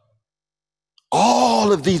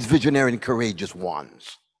 all of these visionary and courageous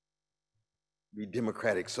ones, be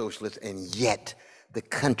Democratic Socialists, and yet the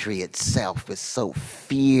country itself is so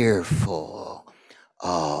fearful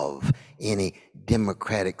of any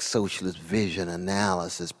democratic socialist vision,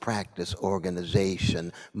 analysis, practice,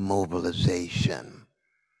 organization, mobilization.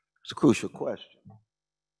 It's a crucial question,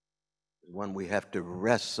 one we have to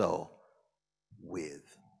wrestle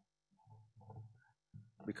with,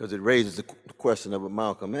 because it raises the question of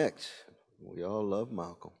Malcolm X. We all love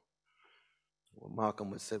Malcolm. Well, Malcolm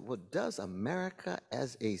would say, well, does America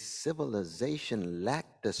as a civilization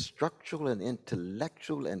lack the structural and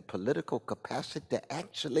intellectual and political capacity to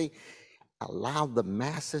actually allow the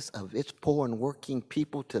masses of its poor and working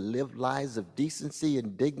people to live lives of decency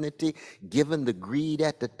and dignity, given the greed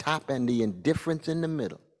at the top and the indifference in the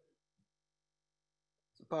middle?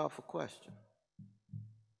 It's a powerful question.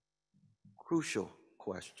 Crucial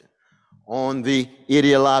question. On the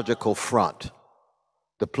ideological front,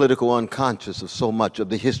 the political unconscious of so much of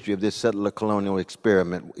the history of this settler colonial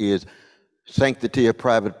experiment is sanctity of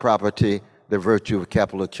private property, the virtue of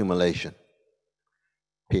capital accumulation.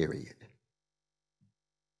 Period.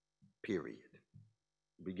 Period.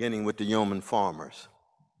 Beginning with the yeoman farmers,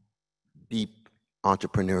 deep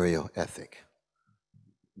entrepreneurial ethic,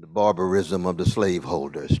 the barbarism of the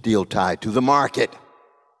slaveholders, still tied to the market,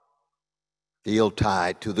 still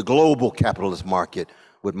tied to the global capitalist market,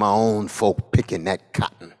 with my own folk picking that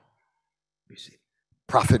cotton. You see,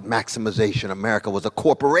 profit maximization. America was a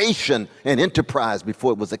corporation, an enterprise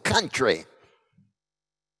before it was a country.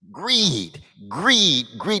 Greed, greed,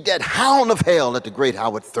 greed, that hound of hell that the great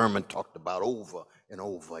Howard Thurman talked about over and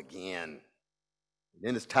over again. And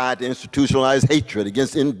then it's tied to institutionalized hatred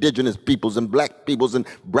against indigenous peoples and black peoples and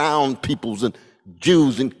brown peoples and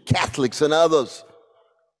Jews and Catholics and others.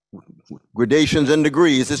 Gradations and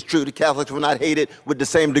degrees. It's true the Catholics were not hated with the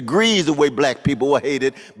same degrees the way black people were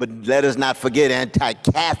hated, but let us not forget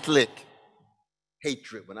anti-Catholic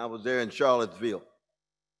hatred. When I was there in Charlottesville,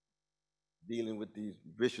 dealing with these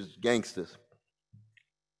vicious gangsters,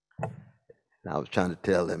 and I was trying to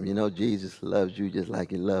tell them, you know, Jesus loves you just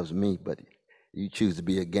like he loves me, but you choose to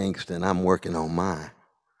be a gangster and I'm working on mine.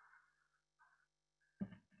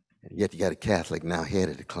 And yet you got a Catholic now head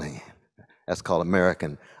of the Klan. That's called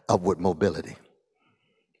American upward mobility.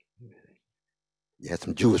 You had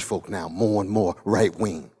some Jewish folk now, more and more right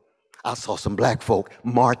wing. I saw some black folk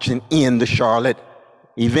marching in the Charlotte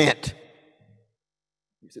event.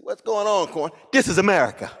 You say, what's going on, Corn? This is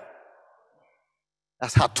America.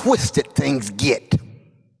 That's how twisted things get,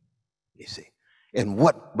 you see. And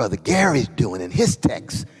what Brother Gary's doing in his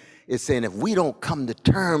text is saying if we don't come to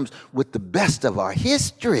terms with the best of our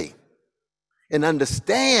history, and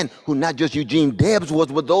understand who not just Eugene Debs was,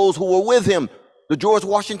 but those who were with him, the George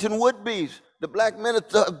Washington Woodbees, the black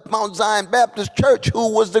minister of Mount Zion Baptist Church,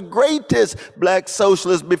 who was the greatest black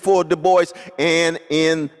socialist before Du Bois, and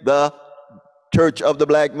in the Church of the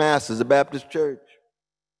Black Masses, the Baptist Church.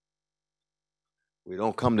 We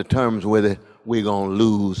don't come to terms with it, we're going to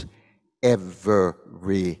lose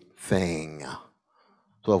everything.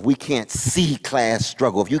 So if we can't see class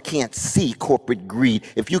struggle, if you can't see corporate greed,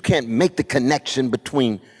 if you can't make the connection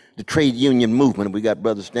between the trade union movement, we got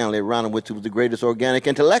Brother Stanley Aronowitz, who was the greatest organic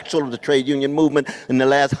intellectual of the trade union movement in the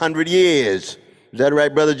last 100 years. Is that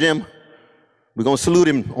right, Brother Jim? We're going to salute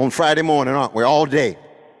him on Friday morning, aren't we? All day.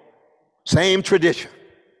 Same tradition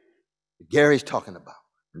that Gary's talking about.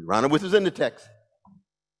 Aronowitz is in the text.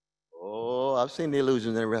 Oh, I've seen the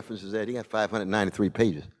allusions and references there. He got 593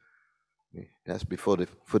 pages. That's before the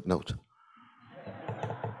footnotes.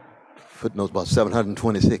 Footnotes about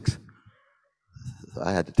 726. So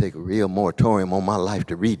I had to take a real moratorium on my life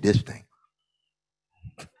to read this thing.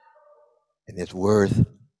 And it's worth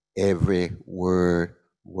every word,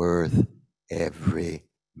 worth every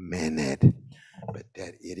minute. But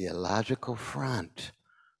that ideological front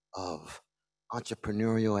of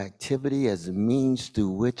entrepreneurial activity as a means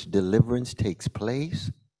through which deliverance takes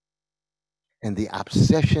place, and the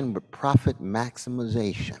obsession with profit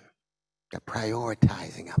maximization, the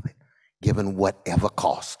prioritizing of it, given whatever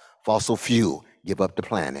cost. Fossil fuel, give up the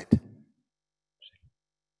planet.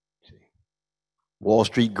 Wall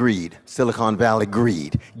Street greed, Silicon Valley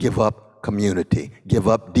greed, give up community, give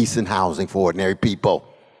up decent housing for ordinary people.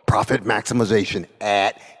 Profit maximization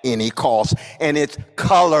at any cost. And it's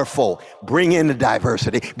colorful. Bring in the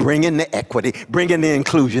diversity, bring in the equity, bring in the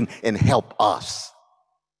inclusion, and help us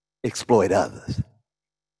exploit others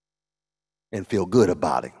and feel good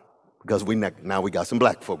about it, because now we got some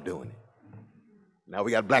black folk doing it. Now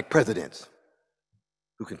we got black presidents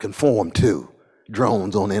who can conform to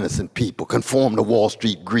drones on innocent people, conform to Wall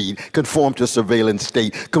Street greed, conform to a surveillance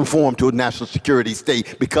state, conform to a national security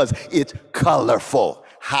state, because it's colorful.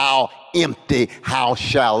 How empty, how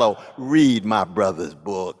shallow. Read my brother's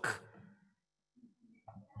book.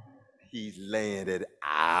 He's laying it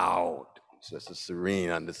out. Sister Serene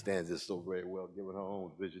understands this so very well, given her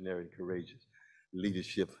own visionary and courageous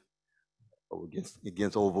leadership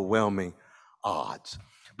against overwhelming odds.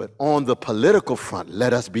 But on the political front,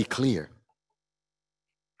 let us be clear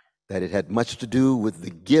that it had much to do with the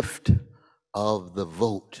gift of the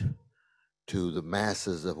vote to the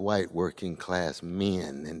masses of white working class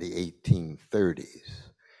men in the 1830s.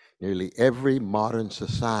 Nearly every modern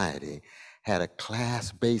society had a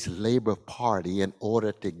class-based labor party in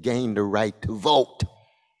order to gain the right to vote.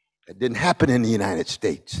 That didn't happen in the United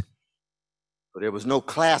States. So there was no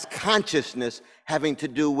class consciousness having to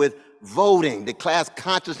do with voting. The class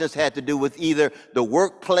consciousness had to do with either the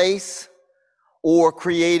workplace or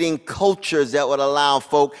creating cultures that would allow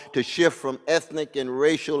folk to shift from ethnic and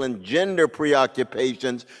racial and gender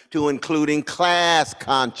preoccupations to including class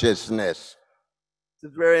consciousness. This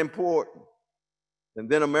is very important. And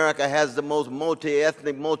then America has the most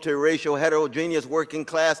multi-ethnic, multiracial, heterogeneous working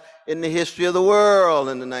class in the history of the world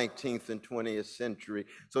in the 19th and 20th century.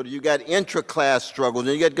 So you got intra-class struggles,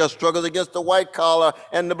 and you got struggles against the white collar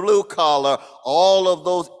and the blue collar, all of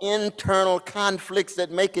those internal conflicts that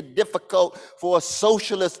make it difficult for a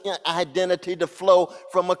socialist identity to flow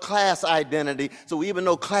from a class identity. So even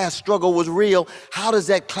though class struggle was real, how does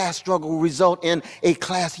that class struggle result in a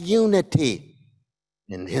class unity?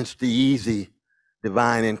 And hence the easy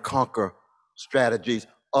divine and conquer strategies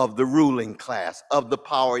of the ruling class, of the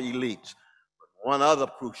power elites. But one other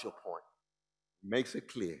crucial point makes it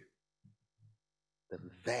clear: the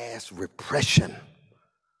vast repression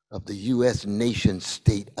of the U.S. nation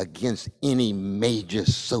state against any major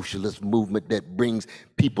socialist movement that brings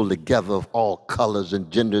people together of all colors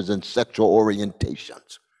and genders and sexual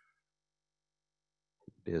orientations.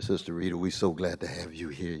 Dear Sister Rita, we're so glad to have you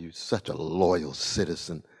here. You're such a loyal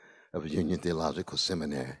citizen of Union Theological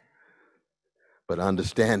Seminary. But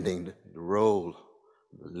understanding the role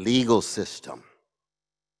of the legal system,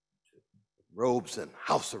 Robeson,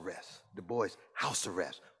 house arrest, Du Bois, house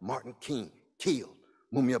arrest, Martin King, killed,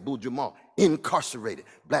 Mumia Abu-Jamal, incarcerated,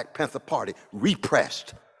 Black Panther Party,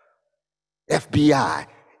 repressed, FBI,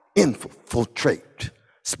 infiltrate,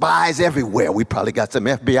 spies everywhere. We probably got some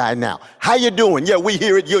FBI now. How you doing? Yeah, we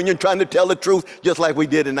here at Union trying to tell the truth, just like we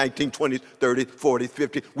did in 1920s, 30s, 40s,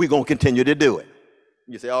 50s. We're going to continue to do it.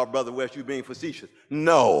 You say, oh, Brother West, you being facetious.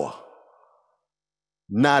 No,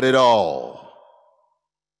 not at all.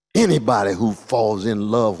 Anybody who falls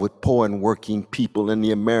in love with poor and working people in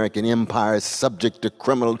the American empire is subject to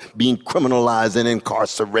being criminalized and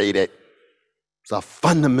incarcerated. It's a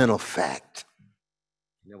fundamental fact.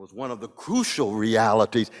 That was one of the crucial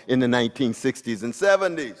realities in the 1960s and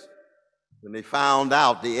 70s. When they found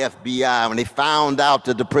out the FBI, when they found out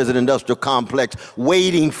that the prison industrial complex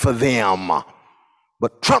waiting for them,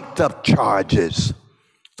 but trumped up charges.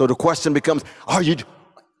 So the question becomes,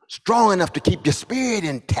 strong enough to keep your spirit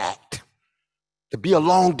intact, to be a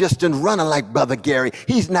long-distance runner like Brother Gary.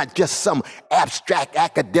 He's not just some abstract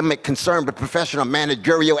academic concern, but professional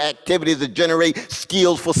managerial activities that generate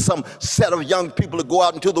skills for some set of young people to go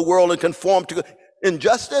out into the world and conform to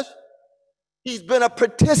injustice. He's been a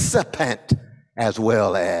participant as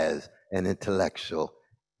well as an intellectual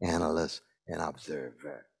analyst and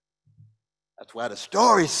observer. That's why the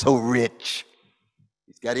story's so rich.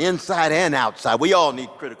 He's got inside and outside. We all need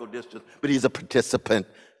critical distance, but he's a participant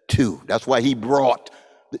too. That's why he brought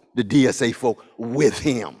the DSA folk with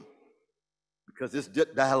him. Because this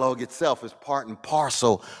dialogue itself is part and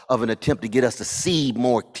parcel of an attempt to get us to see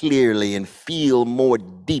more clearly and feel more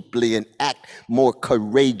deeply and act more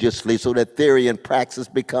courageously so that theory and praxis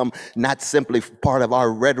become not simply part of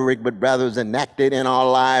our rhetoric, but rather is enacted in our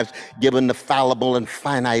lives, given the fallible and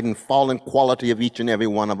finite and fallen quality of each and every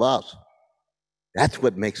one of us. That's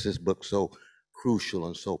what makes this book so crucial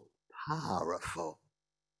and so powerful.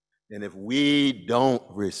 And if we don't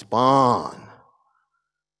respond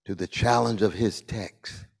to the challenge of his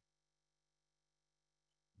text,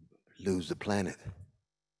 lose the planet,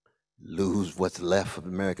 lose what's left of the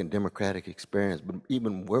American democratic experience, but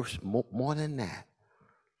even worse, more than that,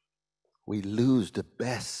 we lose the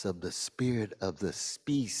best of the spirit of the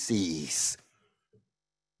species,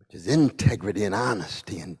 which is integrity and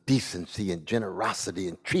honesty and decency and generosity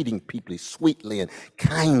and treating people sweetly and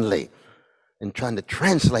kindly, and trying to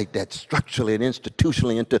translate that structurally and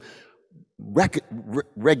institutionally into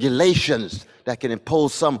regulations that can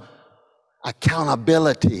impose some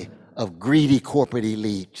accountability of greedy corporate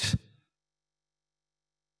elites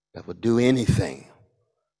that would do anything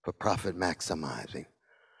for profit maximizing.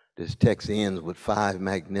 This text ends with 5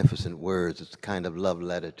 magnificent words. It's a kind of love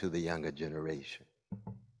letter to the younger generation.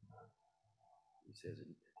 He says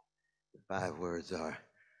the 5 words are,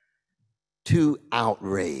 to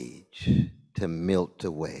outrage, to melt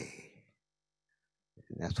away.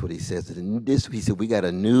 And that's what he says. And this, he said, we got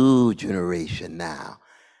a new generation now.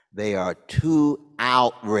 They are too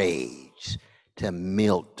outraged to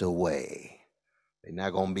melt away. They're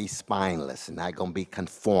not going to be spineless. They're not going to be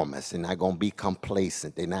conformist. They're not going to be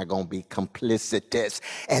complacent. They're not going to be complicitous.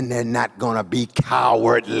 And they're not going to be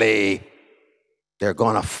cowardly. They're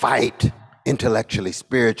going to fight intellectually,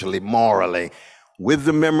 spiritually, morally, with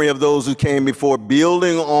the memory of those who came before,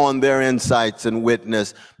 building on their insights and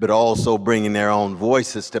witness, but also bringing their own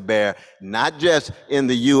voices to bear, not just in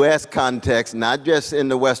the U.S. context, not just in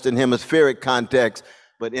the Western Hemispheric context,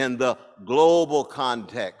 but in the global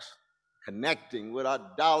context, connecting with our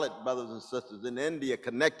Dalit brothers and sisters in India,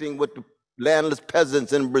 connecting with the landless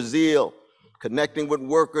peasants in Brazil, connecting with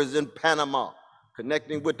workers in Panama,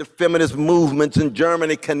 connecting with the feminist movements in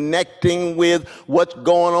Germany, connecting with what's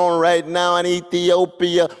going on right now in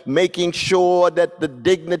Ethiopia, making sure that the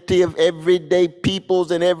dignity of everyday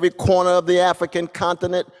peoples in every corner of the African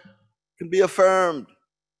continent can be affirmed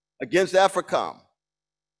against AFRICOM,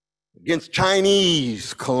 against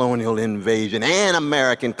Chinese colonial invasion and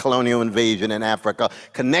American colonial invasion in Africa,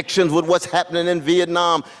 connections with what's happening in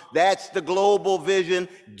Vietnam. That's the global vision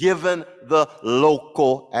given the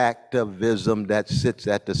local activism that sits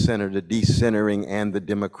at the center, the decentering and the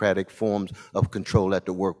democratic forms of control at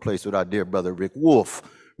the workplace, what our dear brother Rick Wolf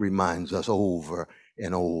reminds us over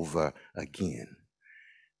and over again.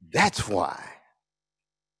 That's why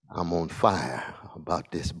I'm on fire about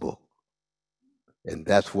this book. And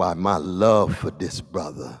that's why my love for this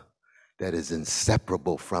brother that is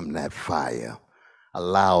inseparable from that fire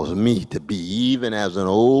allows me to be, even as an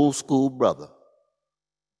old school brother,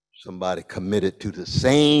 somebody committed to the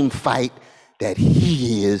same fight that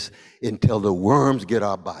he is until the worms get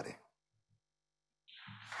our body.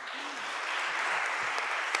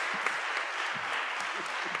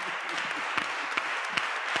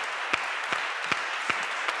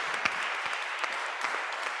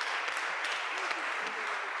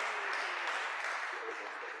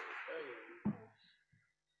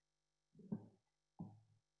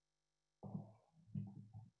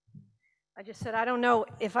 I just said, I don't know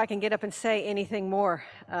if I can get up and say anything more.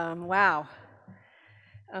 Wow.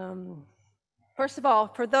 First of all,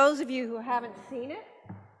 for those of you who haven't seen it,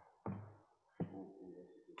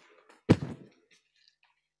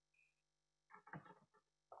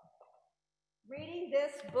 reading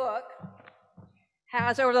this book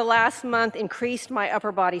has, over the last month, increased my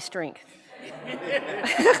upper body strength.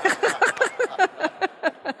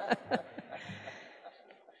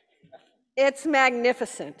 It's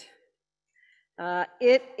magnificent.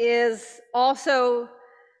 It is also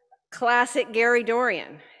classic Gary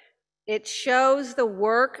Dorrien. It shows the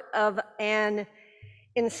work of an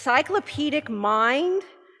encyclopedic mind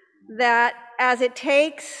that as it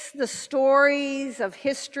takes the stories of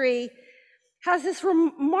history, has this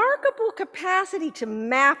remarkable capacity to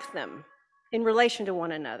map them in relation to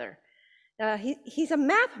one another. He's a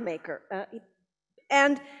map maker.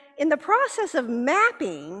 And in the process of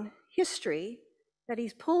mapping history that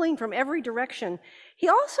he's pulling from every direction, he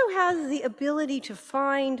also has the ability to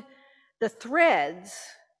find the threads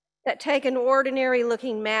that take an ordinary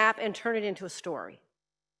looking map and turn it into a story,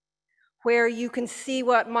 where you can see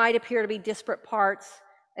what might appear to be disparate parts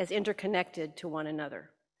as interconnected to one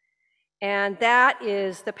another. And that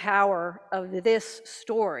is the power of this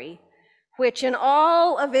story, which in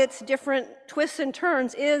all of its different twists and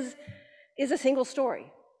turns is a single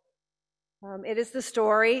story. It is the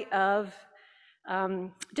story of,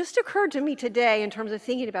 just occurred to me today in terms of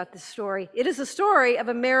thinking about this story, it is the story of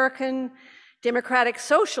American democratic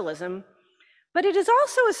socialism, but it is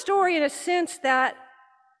also a story in a sense that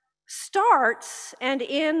starts and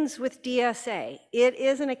ends with DSA. It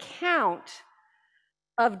is an account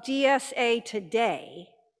of DSA today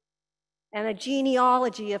and a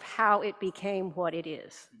genealogy of how it became what it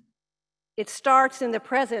is. It starts in the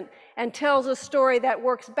present and tells a story that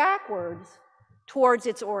works backwards towards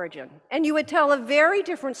its origin. And you would tell a very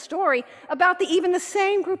different story about even the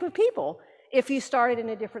same group of people if you started in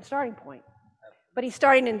a different starting point. But he's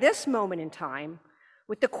starting in this moment in time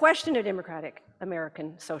with the question of democratic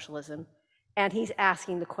American socialism, and he's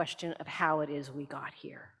asking the question of how it is we got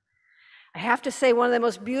here. I have to say, one of the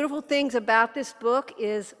most beautiful things about this book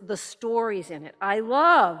is the stories in it. I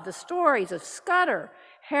love the stories of Scudder,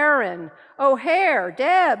 Heron, O'Hare,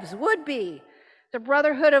 Debs, Woodby, the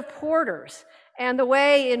Brotherhood of Porters, and the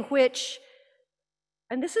way in which,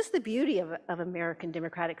 and this is the beauty of American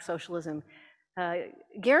democratic socialism,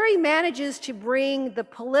 Gary manages to bring the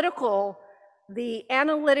political, the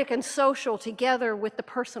analytic and social together with the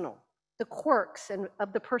personal, the quirks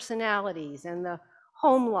of the personalities and the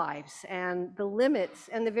home lives and the limits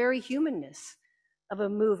and the very humanness of a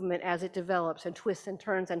movement as it develops and twists and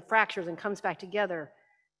turns and fractures and comes back together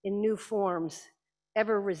in new forms,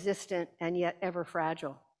 ever resistant and yet ever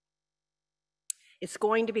fragile. It's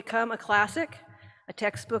going to become a classic, a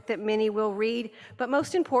textbook that many will read, but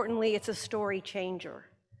most importantly, it's a story changer.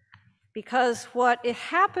 Because what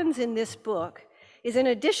happens in this book is, in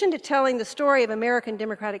addition to telling the story of American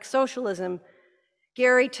democratic socialism,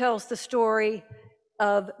 Gary tells the story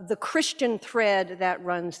of the Christian thread that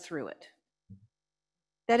runs through it.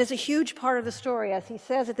 That is a huge part of the story, as he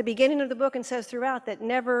says at the beginning of the book and says throughout, that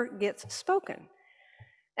never gets spoken.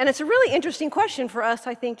 And it's a really interesting question for us,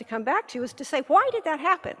 I think, to come back to, is to say, why did that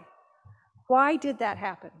happen? Why did that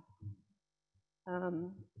happen?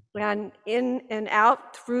 And in and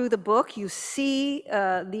out through the book, you see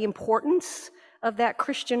the importance of that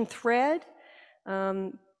Christian thread,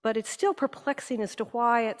 but it's still perplexing as to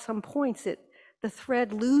why at some points the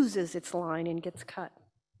thread loses its line and gets cut.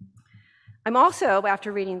 I'm also,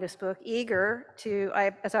 after reading this book, eager to,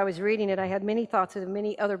 as I was reading it, I had many thoughts of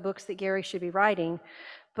many other books that Gary should be writing,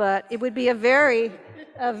 but it would be a very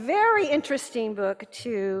interesting book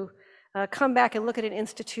to come back and look at an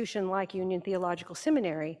institution like Union Theological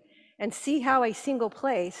Seminary and see how a single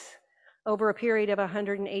place over a period of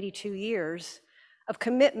 182 years of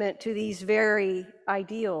commitment to these very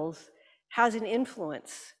ideals has an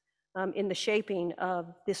influence in the shaping of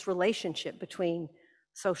this relationship between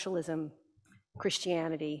socialism,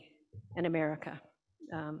 Christianity, and America.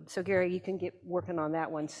 So Gary, you can get working on that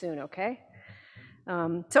one soon, okay?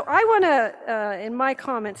 So I want to, in my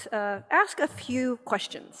comments, ask a few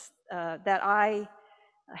questions that I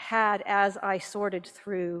had as I sorted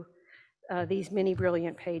through these many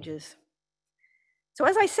brilliant pages. So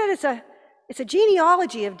as I said, it's a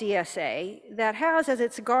genealogy of DSA that has as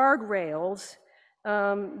its guardrails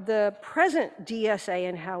the present DSA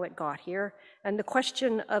and how it got here, and the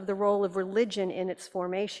question of the role of religion in its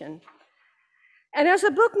formation. And as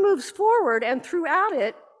the book moves forward and throughout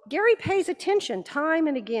it, Gary pays attention time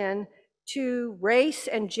and again to race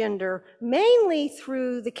and gender, mainly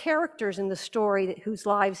through the characters in the story whose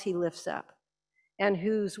lives he lifts up and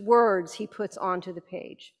whose words he puts onto the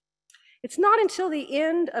page. It's not until the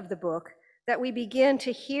end of the book that we begin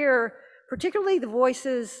to hear, particularly the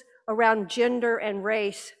voices around gender and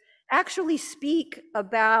race, actually speak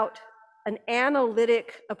about an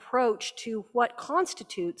analytic approach to what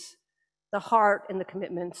constitutes the heart and the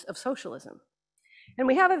commitments of socialism. And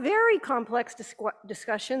we have a very complex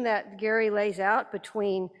discussion that Gary lays out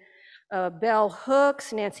between Bell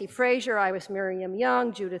Hooks, Nancy Fraser, Iris Merriam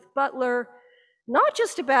Young, Judith Butler, not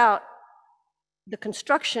just about the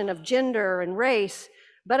construction of gender and race,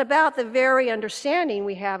 but about the very understanding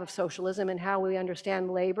we have of socialism and how we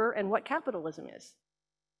understand labor and what capitalism is.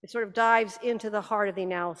 It sort of dives into the heart of the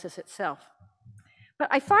analysis itself. But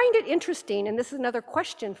I find it interesting, and this is another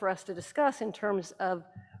question for us to discuss in terms of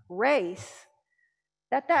race,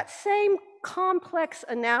 that that same complex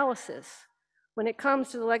analysis, when it comes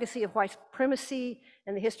to the legacy of white supremacy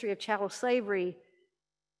and the history of chattel slavery,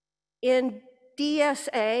 in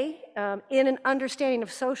DSA, in an understanding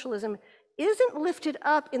of socialism, isn't lifted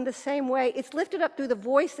up in the same way. It's lifted up through the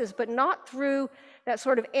voices, but not through that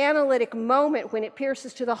sort of analytic moment when it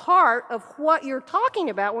pierces to the heart of what you're talking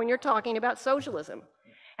about when you're talking about socialism.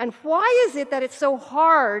 And why is it that it's so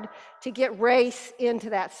hard to get race into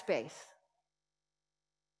that space?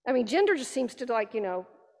 I mean, gender just seems to, like, you know,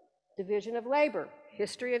 division of labor,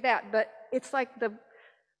 history of that, but it's like the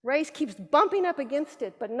race keeps bumping up against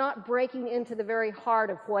it, but not breaking into the very heart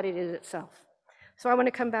of what it is itself. So I want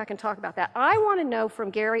to come back and talk about that. I want to know from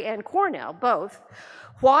Gary and Cornel, both,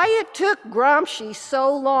 why it took Gramsci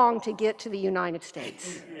so long to get to the United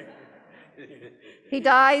States. He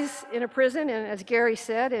dies in a prison, and as Gary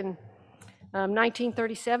said, in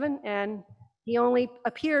 1937, and he only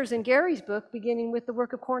appears in Gary's book beginning with the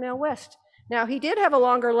work of Cornel West. Now, he did have a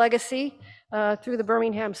longer legacy through the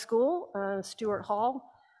Birmingham School, Stuart Hall,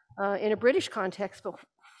 in a British context, but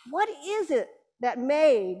what is it that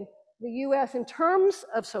made the US in terms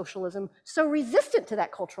of socialism so resistant to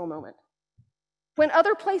that cultural moment when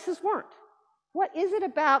other places weren't? What is it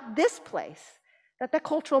about this place that the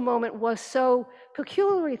cultural moment was so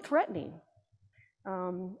peculiarly threatening?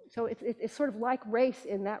 So it's sort of like race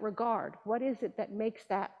in that regard. What is it that makes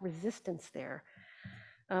that resistance there?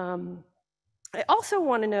 I also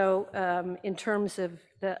want to know, in terms of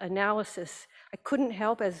the analysis, I couldn't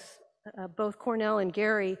help, as both Cornel and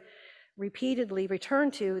Gary repeatedly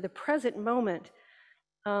return to, the present moment.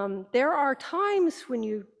 There are times when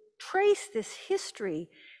you trace this history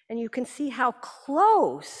and you can see how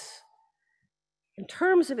close, in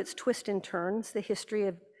terms of its twists and turns, the history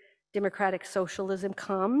of democratic socialism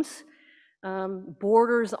comes,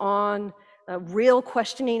 borders on real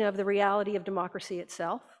questioning of the reality of democracy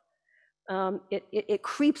itself. It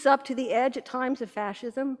creeps up to the edge at times of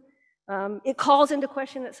fascism. It calls into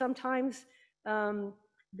question at sometimes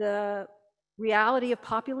the reality of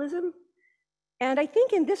populism. And I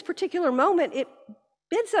think in this particular moment, it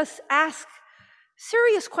bids us ask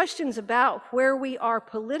serious questions about where we are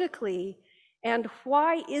politically and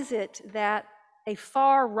why is it that a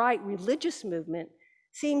far-right religious movement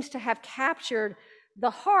seems to have captured the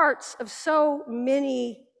hearts of so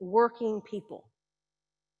many working people.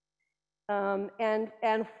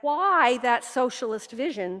 And why that socialist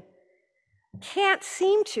vision can't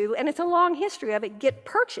seem to, and it's a long history of it, get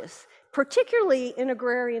purchased, particularly in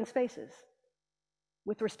agrarian spaces,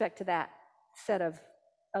 with respect to that set of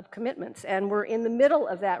commitments. And we're in the middle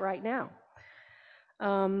of that right now.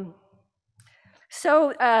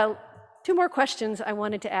 Two more questions I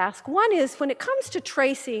wanted to ask. One is, when it comes to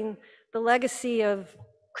tracing the legacy of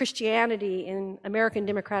Christianity in American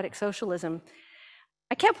democratic socialism,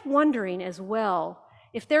 I kept wondering as well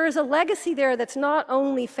if there is a legacy there that's not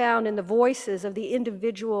only found in the voices of the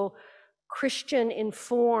individual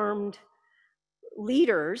Christian-informed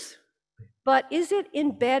leaders, but is it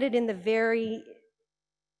embedded in the very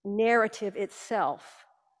narrative itself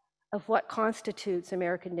of what constitutes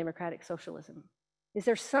American democratic socialism? Is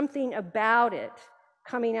there something about it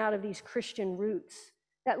coming out of these Christian roots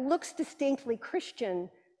that looks distinctly Christian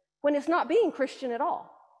when it's not being Christian at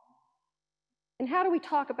all? And how do we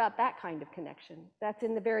talk about that kind of connection? That's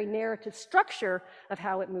in the very narrative structure of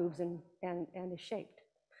how it moves and is shaped.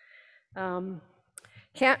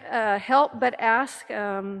 Can't help but ask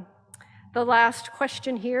the last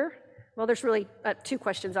question here. Well, there's really two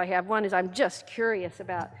questions I have. One is, I'm just curious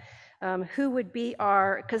about who would be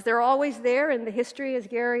our, because they're always there in the history as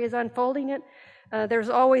Gary is unfolding it. There's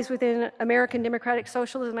always within American democratic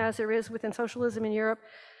socialism, as there is within socialism in Europe,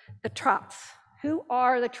 the trots. Who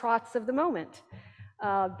are the trots of the moment?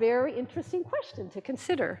 Very interesting question to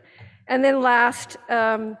consider. And then last,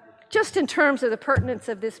 just in terms of the pertinence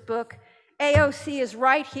of this book, AOC is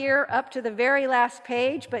right here up to the very last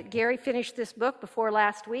page, but Gary finished this book before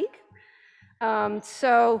last week.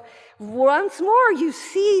 So once more, you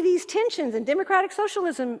see these tensions in democratic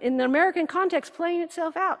socialism in the American context playing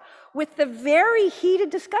itself out with the very heated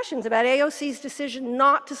discussions about AOC's decision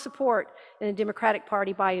not to support in a Democratic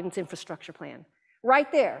Party Biden's infrastructure plan.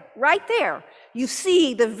 Right there, you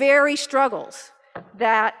see the very struggles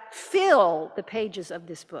that fill the pages of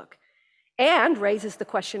this book and raises the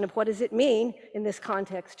question of what does it mean in this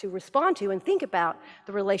context to respond to and think about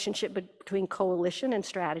the relationship between coalition and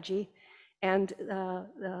strategy and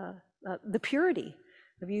the purity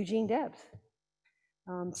of Eugene Debs.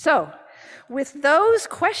 So with those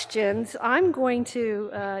questions, I'm going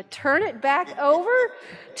to turn it back over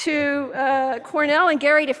to Cornel and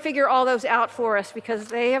Gary to figure all those out for us, because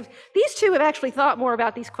these two have actually thought more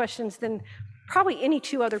about these questions than probably any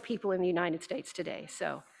two other people in the United States today.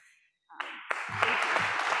 So.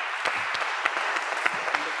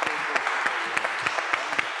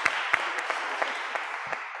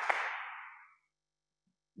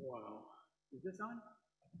 Wow. Is this on?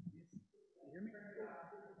 You hear me?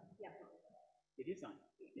 Yeah. It is on.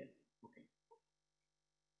 Yeah. Okay.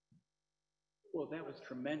 Well, that was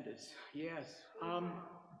tremendous. Yes.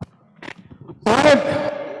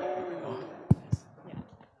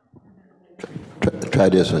 Try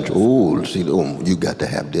this one. Oh, see, you got to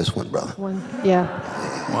have this one, brother. Yeah.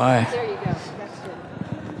 Why? There you go. That's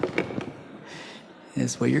good.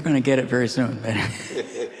 Yes, well, you're going to get it very soon.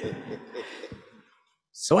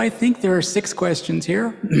 So I think there are 6 questions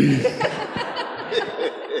here.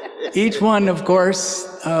 Each one, of course,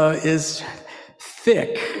 is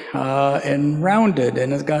thick and rounded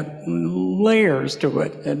and has got layers to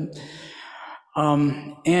it. And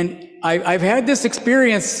I've had this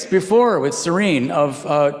experience before with Serene of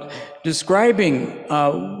describing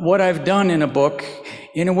what I've done in a book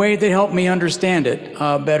in a way that helped me understand it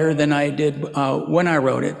better than I did when I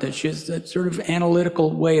wrote it. That's just that sort of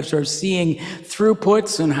analytical way of sort of seeing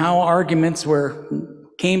throughputs and how arguments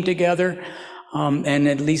came together, and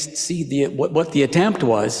at least see what the attempt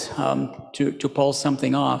was to pull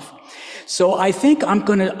something off. So I think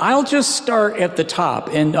I'll just start at the top.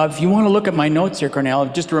 And if you want to look at my notes here, Cornel,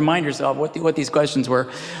 just to remind yourself what these questions were,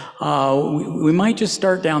 we might just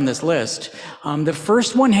start down this list. The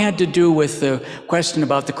first one had to do with the question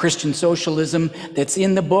about the Christian socialism that's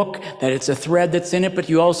in the book, that it's a thread that's in it, but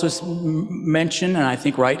you also mentioned, and I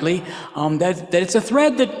think rightly, that it's a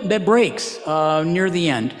thread that breaks near the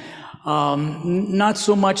end. Not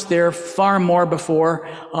so much there, far more before,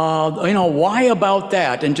 why about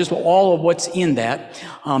that, and just all of what's in that,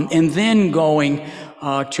 and then going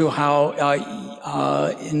to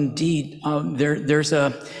how indeed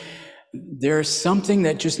there's something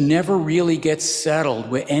that just never really gets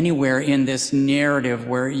settled anywhere in this narrative,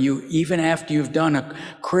 where even after you've done a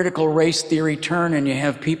critical race theory turn and you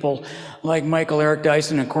have people like Michael Eric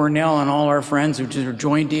Dyson and Cornel and all our friends who just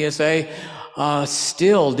joined DSA,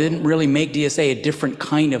 still didn't really make DSA a different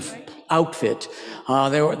kind of outfit.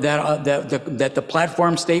 That the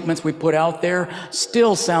platform statements we put out there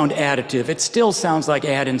still sound additive. It still sounds like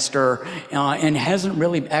add and stir, and hasn't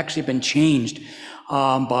really actually been changed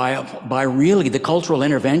by really the cultural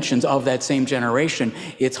interventions of that same generation.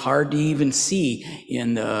 It's hard to even see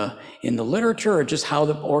in the literature, or just how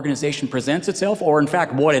the organization presents itself, or in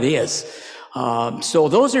fact what it is. So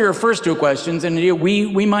those are your first 2 questions, and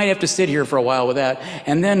we might have to sit here for a while with that.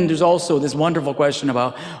 And then there's also this wonderful question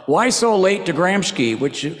about why so late to Gramsci,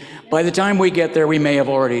 which by the time we get there, we may have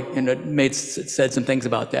already said some things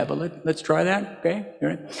about that, but let's try that, okay? All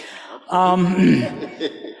right.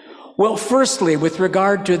 Well, firstly, with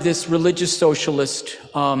regard to this religious socialist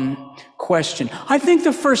question, I think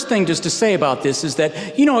the first thing just to say about this is that,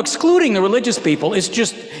 excluding the religious people is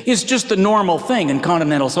just the normal thing in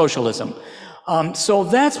continental socialism. So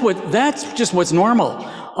that's just what's normal.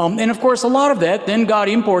 And of course, a lot of that then got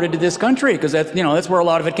imported to this country, because that's where a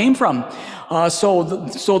lot of it came from. So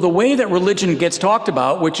the way that religion gets talked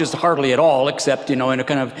about, which is hardly at all, except, in a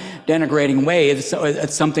kind of denigrating way,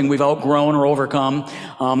 it's something we've outgrown or overcome,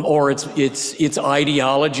 or it's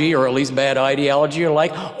ideology, or at least bad ideology, or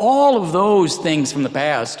like all of those things from the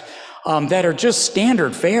past, that are just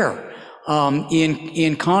standard fare.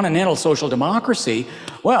 In continental social democracy,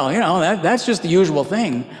 well, that's just the usual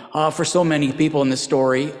thing for so many people in this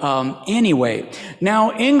story anyway.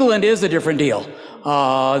 Now, England is a different deal.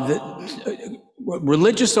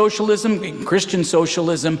 Religious socialism, Christian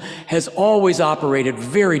socialism has always operated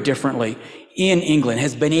very differently in England,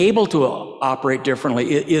 has been able to operate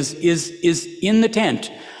differently, is in the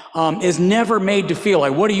tent. Is never made to feel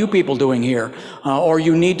like, what are you people doing here? Or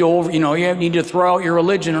you need to throw out your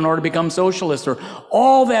religion in order to become socialist, or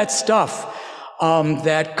all that stuff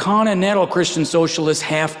that continental Christian socialists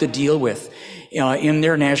have to deal with in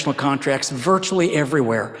their national contracts virtually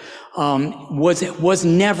everywhere, was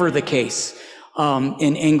never the case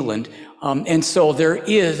in England. And so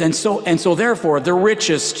therefore the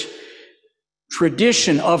richest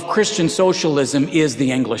tradition of Christian socialism is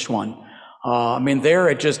the English one. There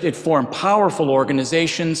it formed powerful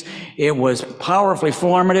organizations. It was powerfully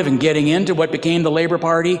formative in getting into what became the Labour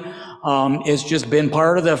Party. It's just been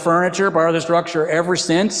part of the furniture, part of the structure ever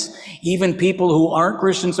since. Even people who aren't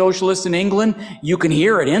Christian socialists in England, you can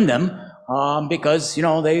hear it in them. because,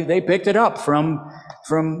 they picked it up from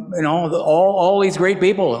all these great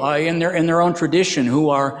people in their own tradition who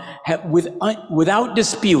are, without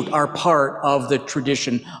dispute, are part of the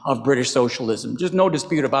tradition of British socialism. Just no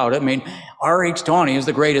dispute about it. I mean, R.H. Tawney is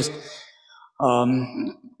the greatest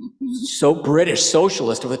British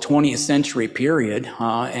socialist of the 20th century period,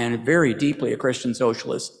 and very deeply a Christian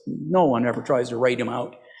socialist. No one ever tries to write him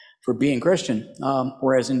out for being Christian,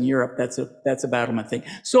 whereas in Europe, that's a battlement thing.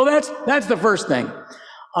 So that's the first thing.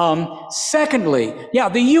 Secondly,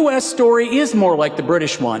 the U.S. story is more like the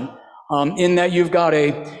British one, in that you've got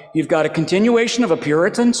a continuation of a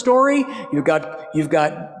Puritan story. You've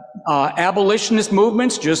got abolitionist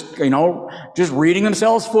movements just reading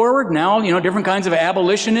themselves forward. Now, different kinds of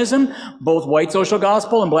abolitionism, both white social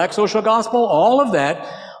gospel and black social gospel, all of that.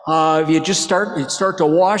 If you just start to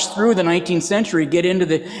wash through the 19th century, get into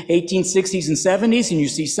the 1860s and 70s, and you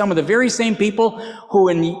see some of the very same people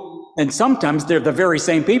and sometimes they're the very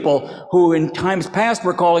same people who in times past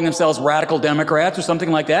were calling themselves radical Democrats or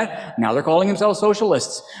something like that. Now they're calling themselves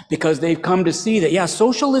socialists because they've come to see that,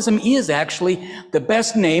 socialism is actually the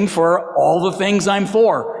best name for all the things I'm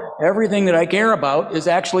for. Everything that I care about is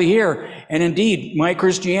actually here. And indeed, my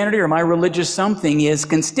Christianity or my religious something is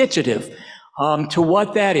constitutive to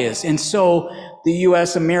what that is. And so the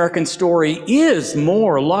U.S. American story is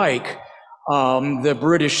more like the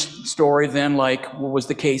British story than like what was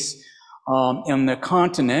the case in the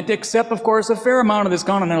continent, except, of course, a fair amount of this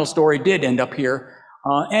continental story did end up here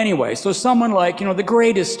anyway. So someone like, the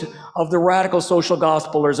greatest of the radical social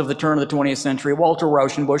gospelers of the turn of the 20th century, Walter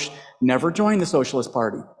Rauschenbusch, never joined the Socialist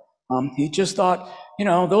Party. He just thought,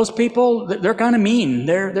 those people, they're kind of mean.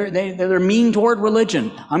 They're mean toward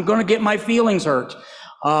religion. I'm going to get my feelings hurt.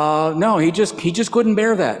 No, he just couldn't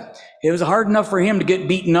bear that. It was hard enough for him to get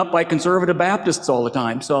beaten up by conservative Baptists all the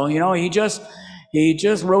time. So, he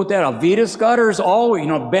just wrote that out. Vita Scudder's always,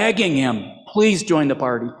 begging him, please join the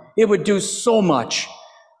party. It would do so much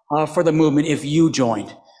for the movement if you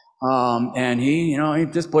joined. And he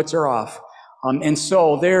just puts her off. And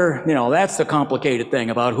so that's the complicated thing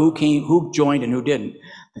about who joined and who didn't.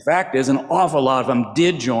 The fact is, an awful lot of them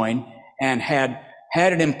did join and had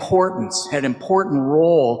an important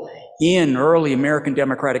role in early American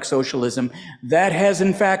democratic socialism that has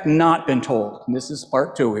in fact not been told. And this is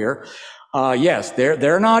part 2 here. Yes,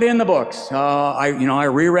 they're not in the books. I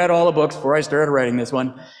reread all the books before I started writing this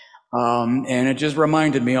one. And it just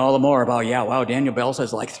reminded me all the more about, Daniel Bell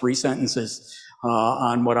says like 3 sentences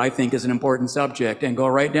on what I think is an important subject, and go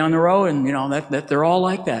right down the road, and that they're all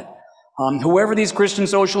like that. Whoever these Christian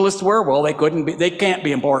socialists were, well, they can't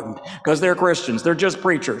be important because they're Christians. They're just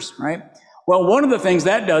preachers, right? Well, one of the things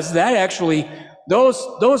that does is that actually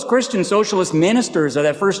those Christian socialist ministers of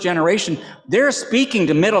that first generation, they're speaking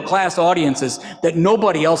to middle class audiences that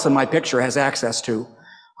nobody else in my picture has access to.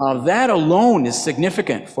 That alone is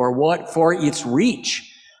significant for its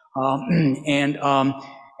reach. And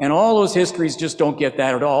all those histories just don't get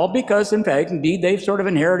that at all, because in fact, indeed, they've sort of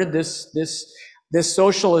inherited this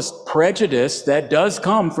socialist prejudice that does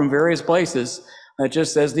come from various places. That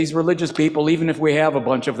just says these religious people, even if we have a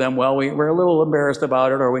bunch of them, well, we're a little embarrassed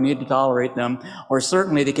about it, or we need to tolerate them, or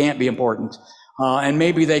certainly they can't be important. And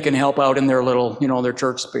maybe they can help out in their little, their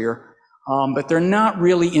church sphere. But they're not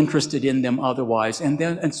really interested in them otherwise.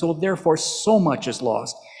 And so therefore, so much is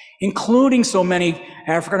lost, including so many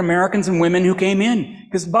African Americans and women who came in.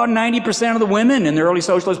 Because about 90% of the women in the early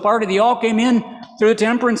Socialist Party, they all came in through the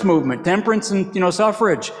temperance movement, temperance and,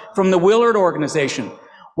 suffrage from the Willard organization,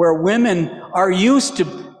 where women are used to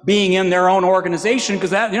being in their own organization, because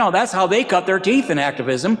that's how they cut their teeth in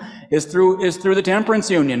activism, is through the temperance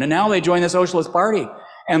union. And now they join the Socialist Party,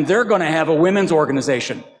 and they're going to have a women's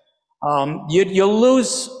organization. You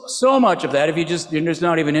lose so much of that if you're just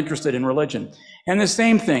not even interested in religion. And the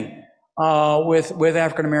same thing with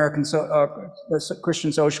African American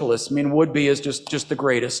Christian socialists. I mean, Woodby is just the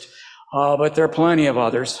greatest, but there are plenty of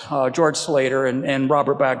others. George Slater and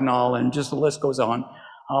Robert Bagnall, and just the list goes on.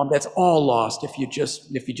 That's all lost if you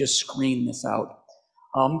just screen this out.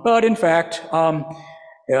 But in fact,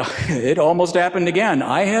 it almost happened again.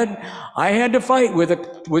 I had to fight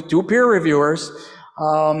with 2 peer reviewers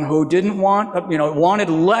who didn't wanted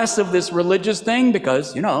less of this religious thing,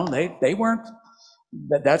 because they weren't.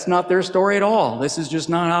 That's not their story at all. This is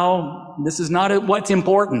not what's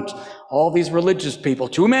important. All these religious people,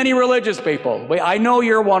 too many religious people. I know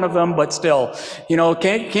you're one of them, but still,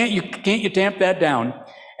 can't you tamp that down?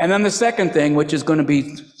 And then the second thing, which is going to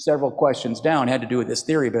be several questions down, had to do with this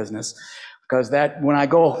theory business, because that when I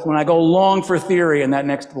go long for theory in that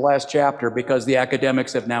last chapter, because the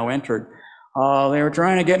academics have now entered, they were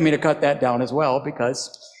trying to get me to cut that down as well,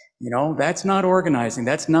 because You know, that's not organizing.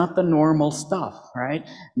 That's not the normal stuff, right?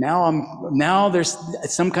 Now there's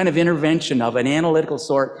some kind of intervention of an analytical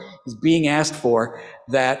sort is being asked for,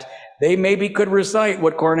 that they maybe could recite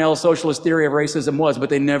what Cornell's socialist theory of racism was,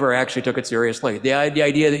 but they never actually took it seriously. The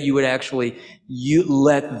idea that you would actually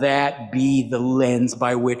let that be the lens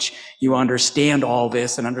by which you understand all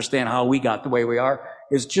this and understand how we got the way we are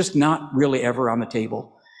is just not really ever on the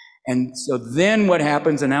table. And so then what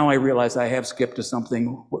happens, and now I realize I have skipped to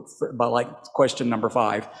something about like question number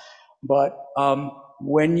 5, but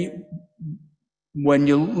when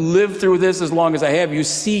you live through this as long as I have, you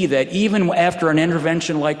see that even after an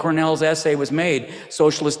intervention like Cornell's essay was made,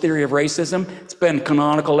 Socialist Theory of Racism, it's been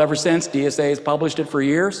canonical ever since. DSA has published it for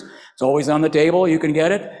years. It's always on the table, you can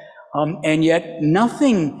get it. And yet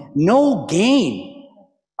no game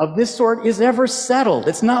of this sort is ever settled.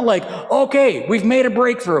 It's not like, okay, we've made a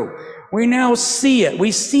breakthrough. We now see it.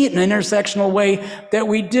 We see it in an intersectional way that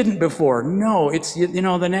we didn't before. No, it's, you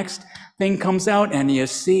know, the next thing comes out and you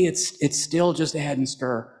see it's still just a head and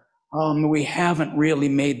stir. We haven't really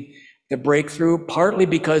made the breakthrough, partly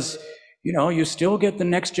because, you know, you still get the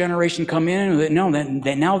next generation come in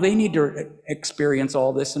and now they need to experience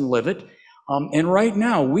all this and live it. And right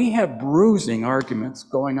now, we have bruising arguments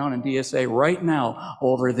going on in DSA right now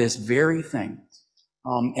over this very thing.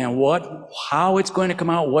 And how it's going to come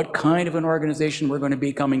out, what kind of an organization we're going to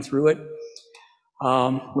be coming through it,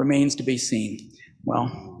 remains to be seen.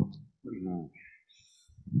 Well,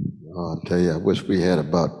 I'll tell you, I wish we had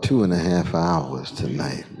about 2.5 hours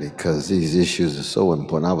tonight because these issues are so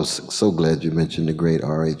important. I was so glad you mentioned the great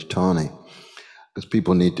R.H. Tawney, because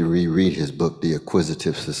people need to reread his book, The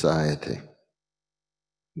Acquisitive Society.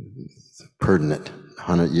 It's pertinent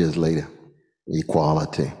 100 years later.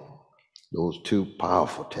 Equality. Those two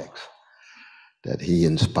powerful texts that he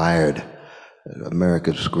inspired.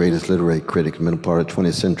 America's greatest literary critic in the middle part of the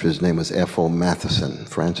 20th century, his name was F.O. Matheson,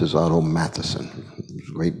 Francis Otto Matheson. It was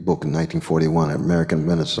a great book in 1941, American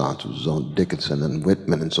Renaissance. It was on Dickinson and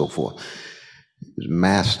Whitman and so forth. He was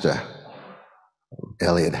master of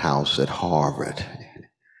Eliot House at Harvard.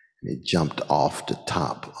 He jumped off the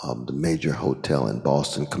top of the major hotel in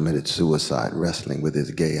Boston, committed suicide, wrestling with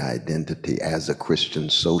his gay identity as a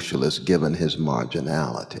Christian socialist, given his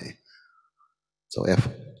marginality. So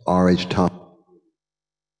R.H. Tawney.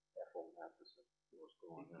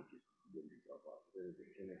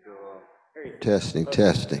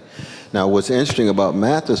 Testing. Now, what's interesting about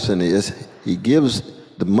Matheson is he gives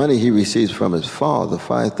the money he receives from his father,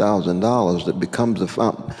 $5,000, that becomes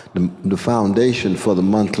the foundation for the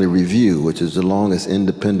Monthly Review, which is the longest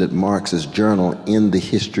independent Marxist journal in the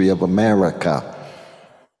history of America,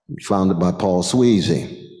 founded by Paul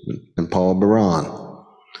Sweezy and Paul Baran.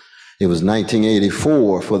 It was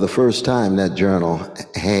 1984, for the first time, that journal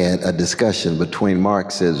had a discussion between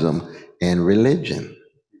Marxism and religion.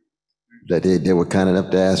 That they were kind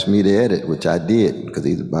enough to ask me to edit, which I did, because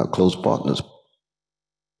these are about close partners.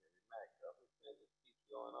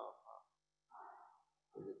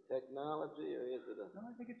 Is it technology or is it a... No,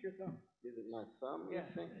 I think it's your thumb. Is it my thumb, yeah.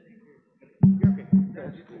 You think? You're okay.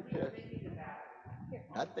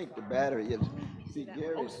 I think the battery is... See,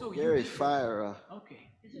 Gary's fire...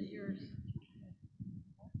 Okay. This is yours.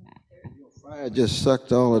 Fire just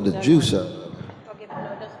sucked all of the juice up.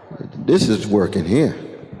 This is working here.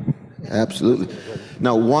 Absolutely.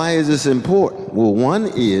 Now, why is this important? Well, one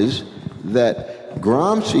is that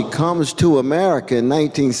Gramsci comes to America in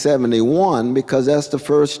 1971 because that's the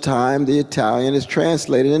first time the Italian is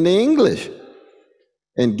translated into English.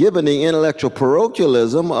 And given the intellectual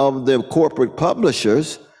parochialism of the corporate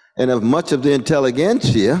publishers and of much of the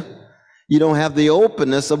intelligentsia, you don't have the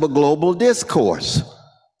openness of a global discourse.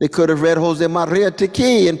 They could have read Jose Maria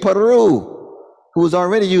Tiki in Peru, who was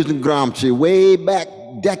already using Gramsci way back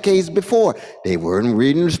decades before. They weren't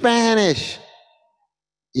reading Spanish,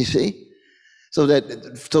 you see? So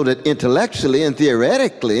that intellectually and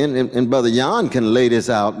theoretically, and Brother Jan can lay this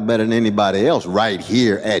out better than anybody else right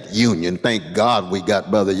here at Union. Thank God we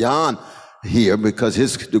got Brother Jan here, because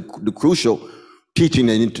the crucial teaching,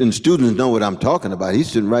 and students know what I'm talking about.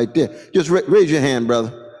 He's sitting right there. Just raise your hand,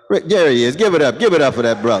 brother. There he is. Give it up for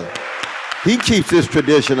that brother. He keeps this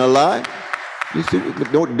tradition alive. You see,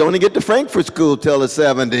 don't get to Frankfurt School till the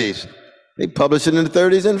 70s. They published it in the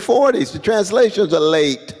 30s and 40s. The translations are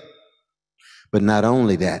late. But not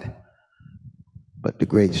only that, but the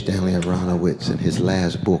great Stanley Aronowitz in his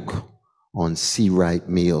last book on C. Wright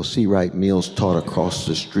Mills. C. Wright Mills taught across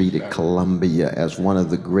the street at Columbia as one of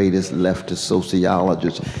the greatest leftist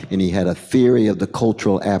sociologists, and he had a theory of the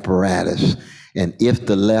cultural apparatus. And if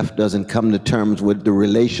the left doesn't come to terms with the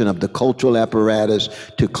relation of the cultural apparatus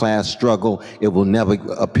to class struggle, it will never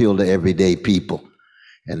appeal to everyday people.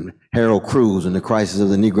 And Harold Cruz in The Crisis of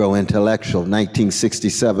the Negro Intellectual,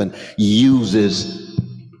 1967, uses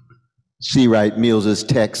C. Wright Mills's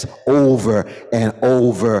text over and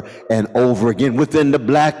over and over again within the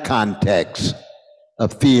black context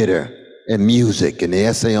of theater and music, and the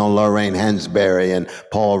essay on Lorraine Hansberry and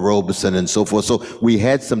Paul Robeson and so forth. So we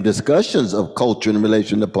had some discussions of culture in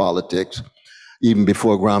relation to politics, even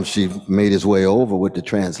before Gramsci made his way over with the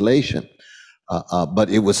translation.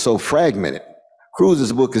 But it was so fragmented.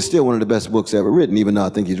 Cruz's book is still one of the best books ever written, even though I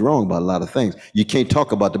think he's wrong about a lot of things. You can't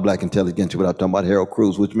talk about the black intelligentsia without talking about Harold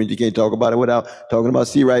Cruz, which means you can't talk about it without talking about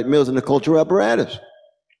C. Wright Mills and the cultural apparatus.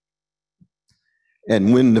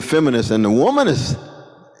 And when the feminist and the womanist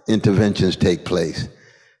interventions take place,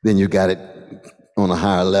 then you got it on a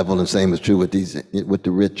higher level, and the same is true with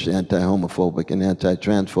the rich anti-homophobic and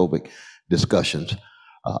anti-transphobic discussions.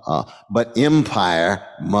 But empire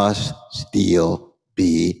must still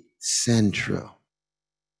be central,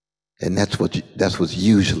 and that's what's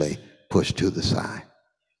usually pushed to the side.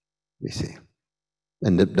 You see,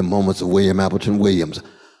 and the moments of William Appleton Williams.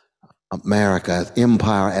 America as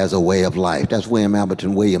empire as a way of life. That's William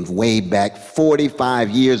Appleton Williams way back 45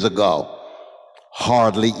 years ago.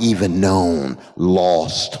 Hardly even known,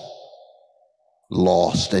 lost.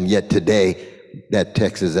 And yet today, that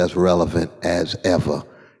text is as relevant as ever,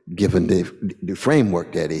 given the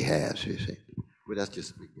framework that he has, you see. But that's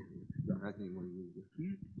just the beginning.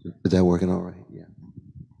 Is that working all right? Yeah.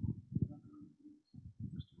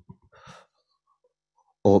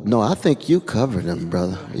 Oh, no, I think you covered them,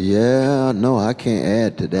 brother. Yeah, no, I can't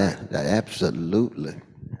add to that. Absolutely.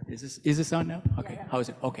 Is this on now? Okay, how is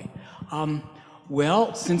it? Okay.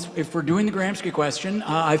 Well, if we're doing the Gramsci question,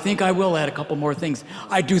 I think I will add a couple more things.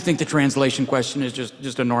 I do think the translation question is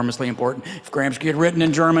just enormously important. If Gramsci had written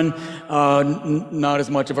in German, not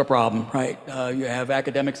as much of a problem, right? You have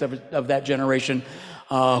academics of that generation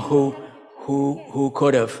who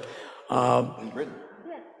could have. In Britain,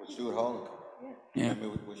 with Stuart Hall. Yeah.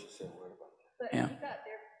 Yeah.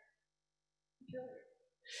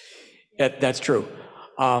 That's true.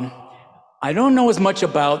 I don't know as much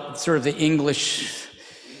about sort of the English.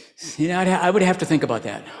 I would have to think about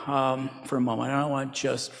that for a moment. I don't want to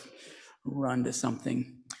just run to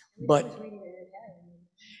something. But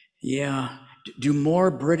yeah, do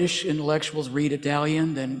more British intellectuals read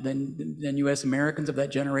Italian than U.S. Americans of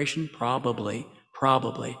that generation? Probably,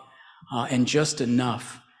 and just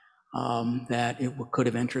enough. That it could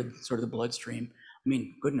have entered sort of the bloodstream. I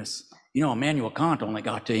mean, goodness, Immanuel Kant only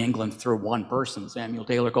got to England through one person, Samuel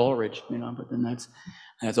Taylor Coleridge, but then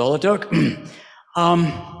that's all it took.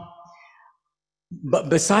 But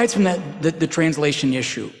besides from that, the translation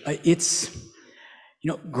issue,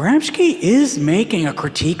 Gramsci is making a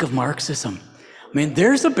critique of Marxism. I mean,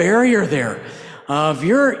 there's a barrier there.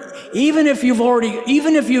 Even if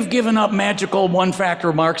you've given up magical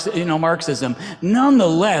one-factor Marxism,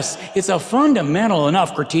 nonetheless, it's a fundamental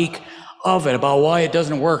enough critique of it about why it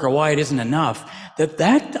doesn't work or why it isn't enough.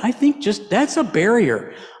 That I think that's a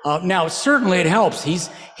barrier. Now, certainly it helps. He's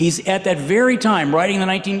at that very time writing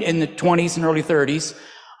in the 20s and early 30s,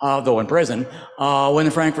 though in prison, when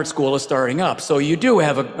the Frankfurt School is starting up. So you do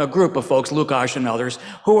have a group of folks, Lukács and others,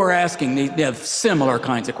 who are asking they have similar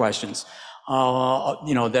kinds of questions.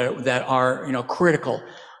 That are critical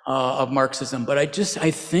of Marxism. But I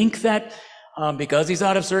think that because he's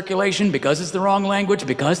out of circulation, because it's the wrong language,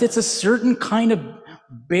 because it's a certain kind of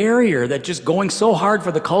barrier that just going so hard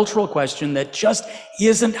for the cultural question that just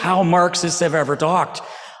isn't how Marxists have ever talked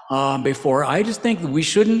before. I just think that we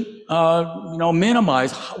shouldn't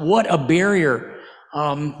minimize what a barrier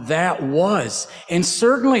that was. And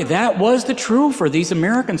certainly that was the true for these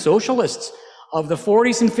American socialists of the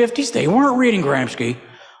 40s and 50s. They weren't reading Gramsci.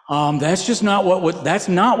 That's just not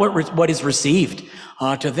what is received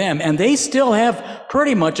to them. And they still have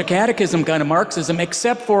pretty much a catechism kind of Marxism,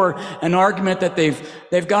 except for an argument that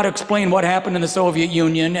they've got to explain what happened in the Soviet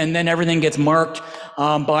Union, and then everything gets marked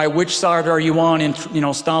by which side are you on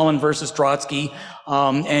in Stalin versus Trotsky,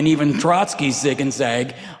 and even Trotsky's zig and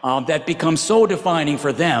zag. That becomes so defining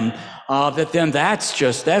for them that then that's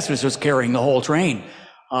just carrying the whole train.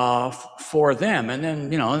 For them, and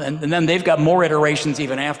then and then they've got more iterations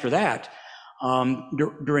even after that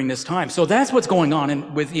during this time. So that's what's going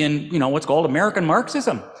on within what's called American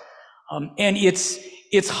Marxism, and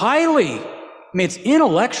it's highly, it's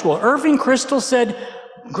intellectual. Irving Kristol said,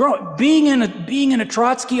 being in a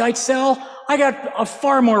Trotskyite cell, I got a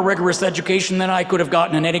far more rigorous education than I could have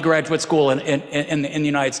gotten in any graduate school in the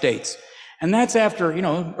United States. And that's after, you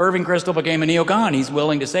know, Irving Kristol became a neocon. He's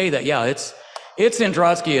willing to say that, yeah, it's in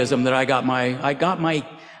Trotskyism that I got my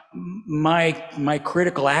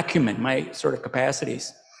critical acumen, my sort of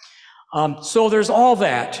capacities. So there's all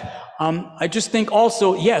that. I just think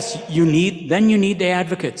also, yes, you need the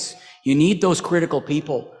advocates. You need those critical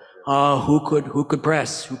people who could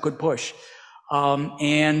press, who could push.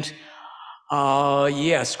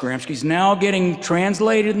 Yes, Gramsci's now getting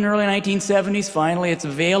translated in the early 1970s. Finally, it's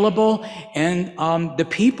available. And the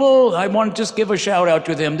people, I want to just give a shout out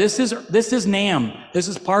to them. This is NAM. This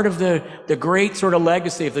is part of the great sort of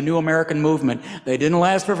legacy of the New American movement. They didn't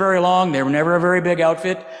last for very long. They were never a very big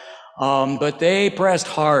outfit. But they pressed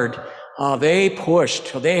hard. They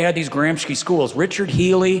pushed. They had these Gramsci schools. Richard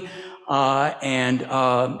Healy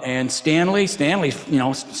and Stanley, you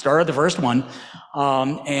know, started the first one.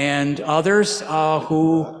 And others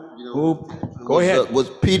who go ahead. Was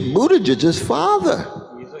Pete Buttigieg's father.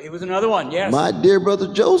 He was another one, yes. My dear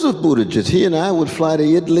brother Joseph Buttigieg. He and I would fly to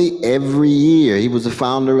Italy every year. He was the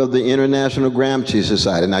founder of the International Gramsci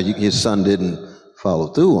Society. Now, his son didn't follow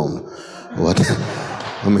through on what.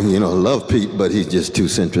 I mean, you know, I love Pete, but he's just too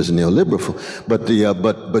centrist and neoliberal. But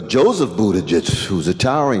Joseph Buttigieg, who's a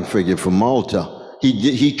towering figure from Malta,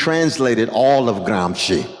 he translated all of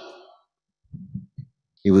Gramsci.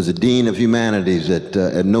 He was the Dean of Humanities at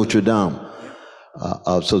Notre Dame.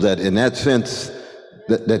 So that in that sense,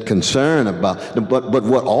 that concern about, but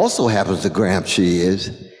what also happens to Gramsci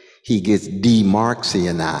is he gets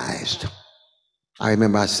de-Marxianized. I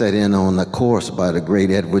remember I sat in on a course by the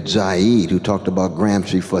great Edward Said, who talked about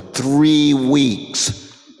Gramsci for 3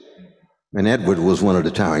 weeks. And Edward was one of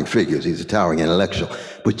the towering figures. He's a towering intellectual.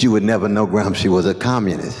 But you would never know Gramsci was a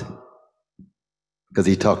communist, because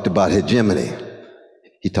he talked about hegemony.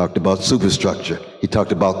 He talked about superstructure. He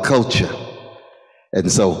talked about culture.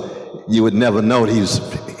 And so you would never know that he was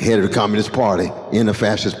head of the Communist Party, in a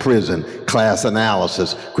fascist prison, class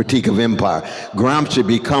analysis, critique of empire. Gramsci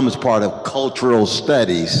becomes part of cultural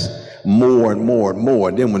studies more and more and more.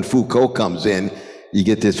 And then when Foucault comes in, you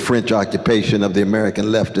get this French occupation of the American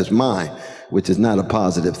leftist mind, which is not a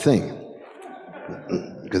positive thing,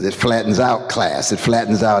 because it flattens out class, it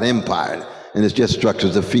flattens out empire. And it's just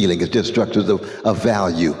structures of feeling, it's just structures of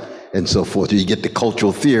value, and so forth. You get the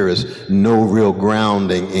cultural theorists, no real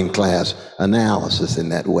grounding in class analysis in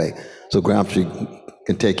that way. So Gramsci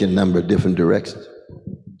can take in a number of different directions.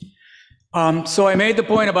 So I made the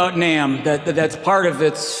point about NAM, that's part of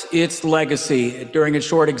its legacy during its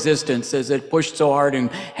short existence, as it pushed so hard and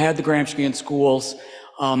had the Gramscian schools,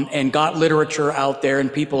 and got literature out there,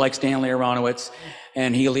 and people like Stanley Aronowitz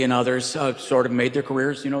and Healy and others sort of made their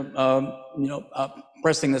careers,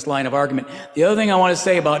 pressing this line of argument. The other thing I want to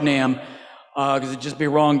say about NAM, because it'd just be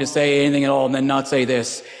wrong to say anything at all and then not say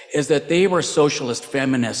this, is that they were socialist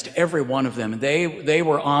feminist, every one of them. They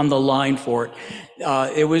were on the line for it.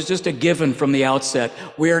 It was just a given from the outset.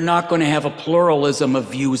 We are not going to have a pluralism of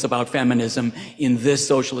views about feminism in this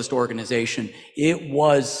socialist organization. It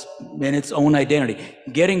was in its own identity.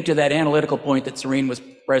 Getting to that analytical point that Serene was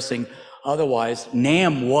pressing, otherwise,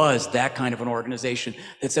 NAM was that kind of an organization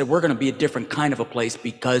that said, we're going to be a different kind of a place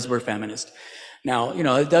because we're feminist. Now,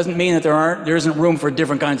 it doesn't mean that there isn't room for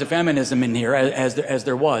different kinds of feminism in here, as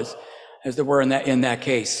there were in that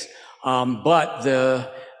case. But the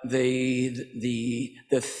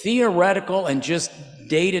theoretical and just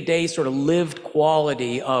day-to-day sort of lived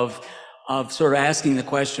quality of sort of asking the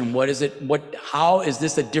question, how is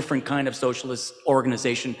this a different kind of socialist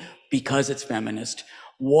organization because it's feminist,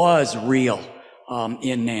 was real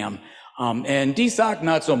in NAM. And DSOC,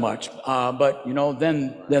 not so much, but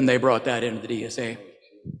then they brought that into the DSA.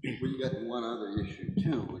 We got one other issue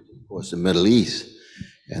too, which is, of course, the Middle East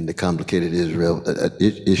and the complicated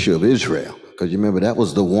issue of Israel. Because you remember that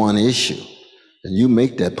was the one issue, and you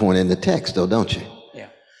make that point in the text, though, don't you? Yeah.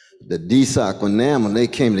 The DSOC and NAM, when they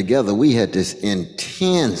came together, we had this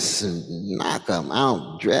intense knock them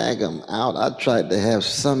out, drag them out. I tried to have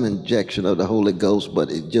some injection of the Holy Ghost,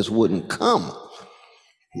 but it just wouldn't come.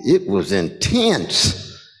 It was intense.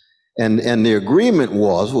 And the agreement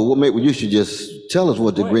was, you should just tell us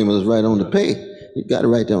what the agreement is right on the page. You got it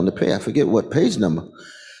right there on the page. I forget what page number.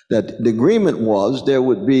 That the agreement was there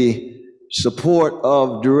would be support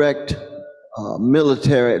of direct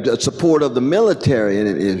military, support of the military in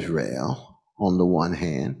Israel on the one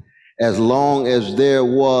hand, as long as there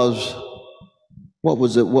was, what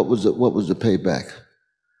was the payback?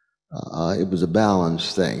 It was a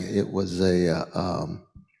balance thing. It was a,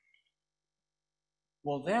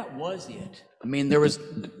 well, that was it.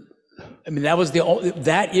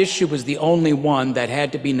 That issue was the only one that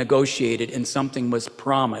had to be negotiated and something was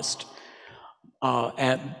promised.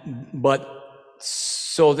 But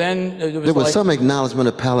so then there was some acknowledgement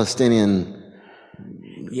of Palestinian.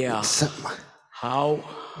 Yeah. How?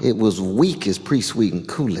 It was weak as pre-sweetened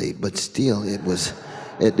Kool-Aid, but still it was.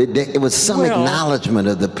 It was some acknowledgement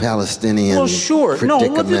of the Palestinian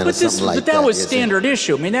predicament or something like that. But that was standard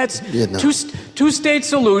issue. I mean, that's two-state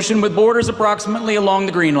solution with borders approximately along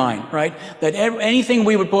the Green Line, right? That anything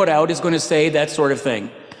we would put out is going to say that sort of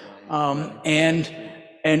thing, and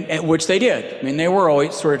which they did. I mean, they were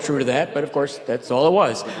always sort of true to that, but of course that's all it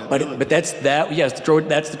was. But that's that. Yes,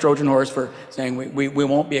 that's the Trojan horse for saying we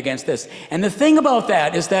won't be against this. And the thing about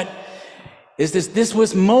that is this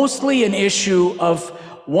was mostly an issue of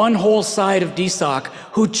one whole side of DSOC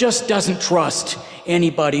who just doesn't trust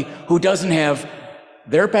anybody who doesn't have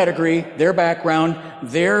their pedigree, their background,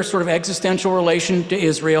 their sort of existential relation to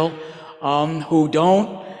Israel, who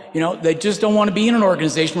don't, they just don't want to be in an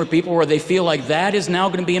organization where they feel like that is now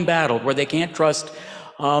going to be embattled, where they can't trust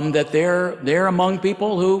that they're among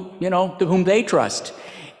people who, to whom they trust.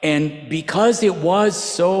 And because it was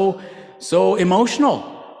so emotional,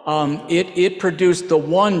 it produced the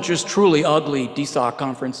one just truly ugly DSOC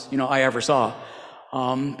conference, I ever saw.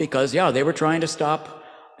 Because, they were trying to stop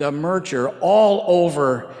the merger all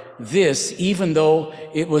over this, even though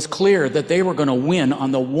it was clear that they were going to win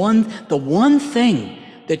on the one thing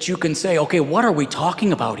that you can say, okay, what are we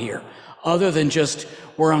talking about here? Other than just,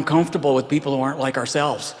 we're uncomfortable with people who aren't like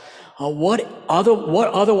ourselves. What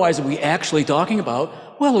otherwise are we actually talking about?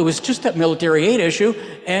 Well, it was just that military aid issue,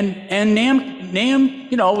 and NAM,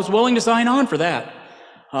 was willing to sign on for that.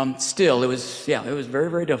 Still, it was very,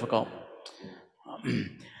 very difficult.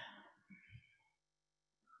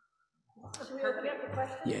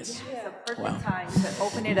 Yes. Perfect time to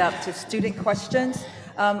open it up to student questions.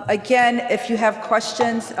 Again, if you have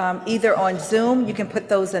questions, either on Zoom, you can put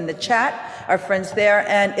those in the chat, our friends there,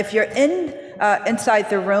 and if you're inside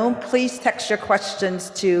the room, please text your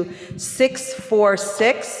questions to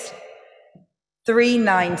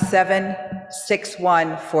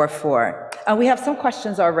 646-397-6144. We have some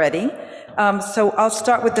questions already, so I'll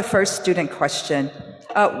start with the first student question.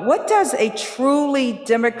 What does a truly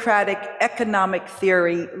democratic economic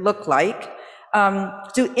theory look like?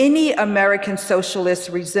 Do any American socialists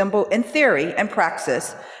resemble in theory and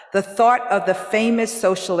praxis the thought of the famous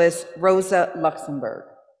socialist Rosa Luxemburg?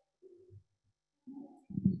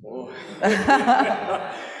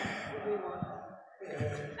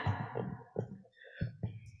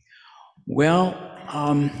 Well,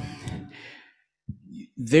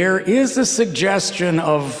 there is a suggestion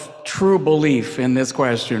of true belief in this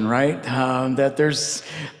question, right? That there's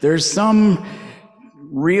some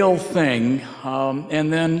real thing,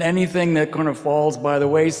 and then anything that kind of falls by the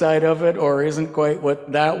wayside of it or isn't quite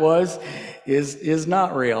what that was is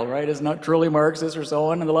not real, right? Is not truly Marxist or so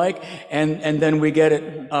on and the like. And then we get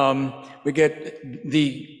it, we get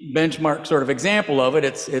the benchmark sort of example of it.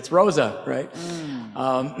 It's Rosa, right?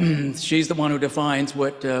 She's the one who defines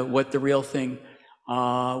what the real thing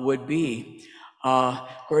would be.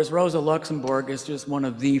 Whereas Rosa Luxemburg is just one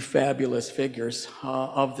of the fabulous figures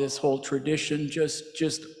of this whole tradition,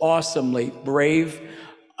 just awesomely brave,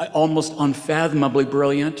 almost unfathomably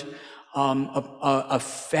brilliant, a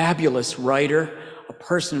fabulous writer, a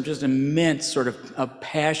person of just immense sort of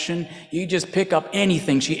passion. You just pick up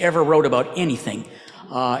anything she ever wrote about anything,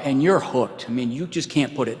 and you're hooked. I mean, you just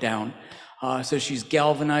can't put it down. So she's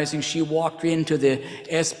galvanizing. She walked into the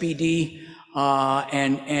SPD,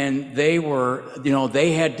 and they were,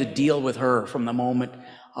 they had to deal with her from the moment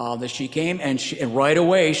that she came, and right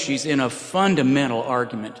away she's in a fundamental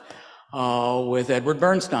argument with Edward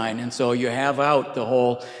Bernstein, and so you have out the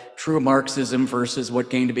whole true Marxism versus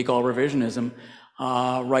what came to be called revisionism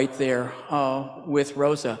right there with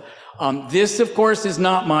Rosa. This, of course, is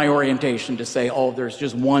not my orientation to say, oh,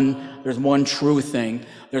 there's one true thing.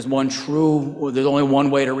 There's only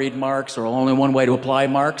one way to read Marx or only one way to apply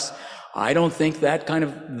Marx. I don't think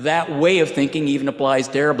that way of thinking even applies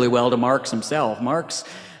terribly well to Marx himself. Marx,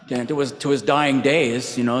 to his dying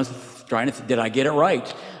days, trying to, did I get it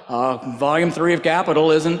right? Volume 3 of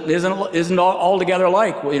Capital isn't altogether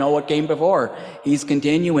like, what came before. He's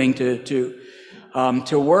continuing to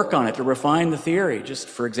work on it, to refine the theory. Just,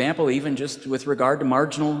 for example, even just with regard to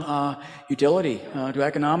marginal utility, to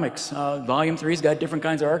economics. Volume 3's got different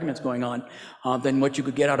kinds of arguments going on than what you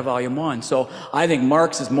could get out of Volume 1. So I think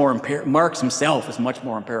Marx himself is much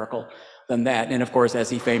more empirical than that. And of course, as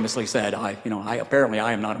he famously said, I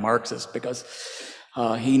am not a Marxist, because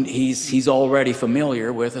he's already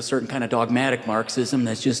familiar with a certain kind of dogmatic Marxism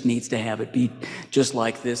that just needs to have it be just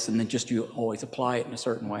like this, and then just you always apply it in a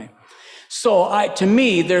certain way. So to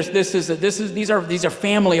me, these are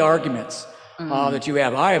family arguments that you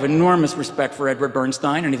have. I have enormous respect for Edward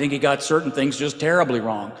Bernstein, and I think he got certain things just terribly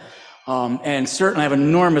wrong. And certainly I have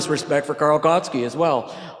enormous respect for Karl Kautsky as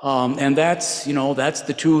well. And that's, you know, that's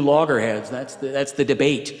the two loggerheads. That's the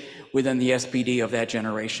debate within the SPD of that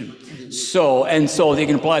generation. So they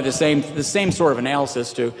can apply the same sort of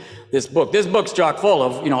analysis to this book. This book's chock full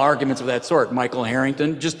of, you know, arguments of that sort. Michael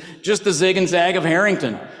Harrington, just the zig and zag of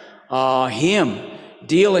Harrington. Him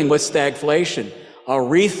dealing with stagflation,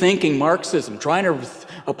 rethinking Marxism, trying to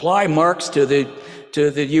apply Marx to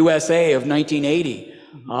the USA of 1980.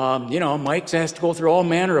 You know, Mike has to go through all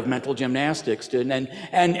manner of mental gymnastics, and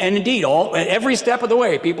indeed, every step of the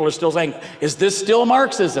way, people are still saying, "Is this still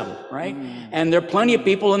Marxism?" Right? And there are plenty of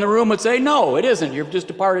people in the room would say, "No, it isn't. You've just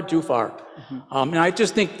departed too far." And I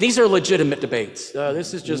just think these are legitimate debates.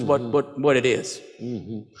 This is just what it is.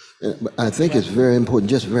 I think it's very important,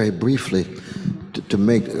 just very briefly, to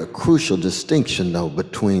make a crucial distinction, though,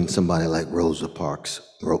 between somebody like Rosa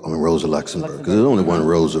Luxemburg, because there's only one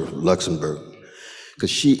Rosa Luxemburg. Because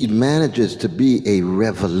she manages to be a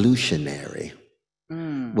revolutionary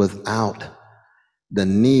without the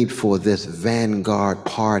need for this vanguard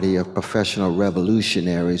party of professional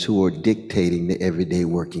revolutionaries who are dictating the everyday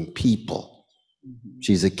working people.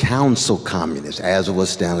 She's a council communist, as was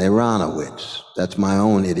Stanley Aronowitz. That's my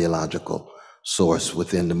own ideological source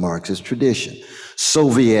within the Marxist tradition.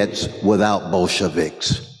 Soviets without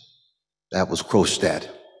Bolsheviks. That was Krostadt.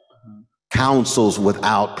 Councils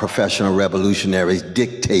without professional revolutionaries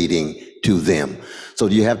dictating to them. So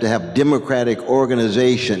you have to have democratic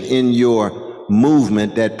organization in your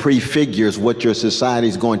movement that prefigures what your society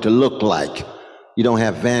is going to look like. You don't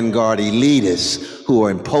have vanguard elitists who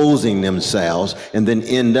are imposing themselves and then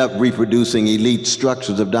end up reproducing elite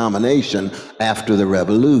structures of domination after the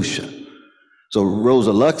revolution. So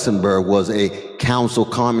Rosa Luxemburg was a council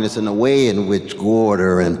communist in a way in which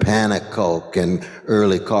Gorder and Pannekoek and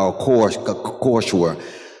early Karl Korsch were.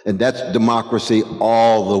 And that's democracy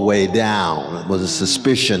all the way down. It was a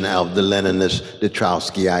suspicion of the Leninists, the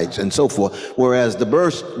Trotskyites, and so forth. Whereas the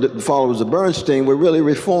followers of Bernstein were really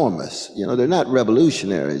reformists. You know, they're not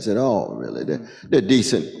revolutionaries at all, really. They're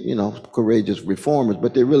decent, you know, courageous reformers,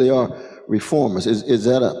 but they really are reformers. Is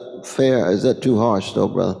that fair? Is that too harsh, though,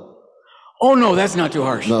 brother? Oh, no, that's not too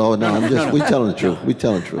harsh. No, we telling the truth. We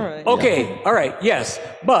telling the truth. Right. Okay, yeah. All right, yes,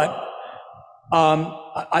 but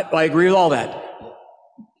I agree with all that.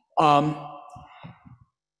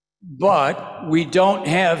 But we don't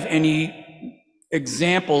have any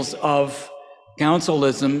examples of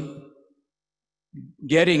councilism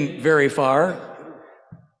getting very far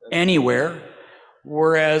anywhere,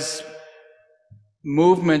 whereas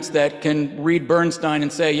movements that can read Bernstein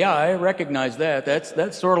and say, yeah, I recognize that.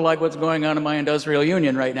 That's sort of like what's going on in my industrial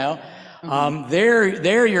union right now.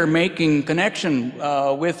 There you're making connection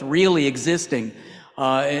with really existing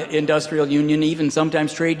industrial union, even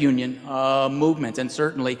sometimes trade union movements, and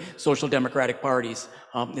certainly social democratic parties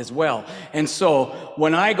as well. And so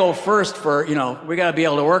when I go first for, you know, we got to be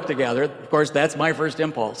able to work together, of course, that's my first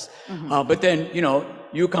impulse. But then, you know,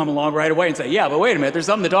 you come along right away and say, yeah, but wait a minute, there's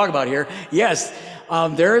something to talk about here. Yes,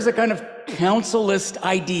 there is a kind of councilist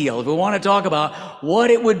ideal. If we want to talk about what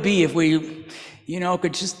it would be if we, you know,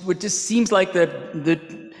 it just seems like the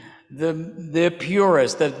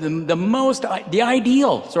purest, the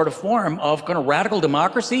ideal sort of form of kind of radical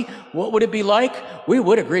democracy. What would it be like? We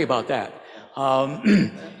would agree about that.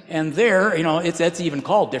 And there, you know, that's even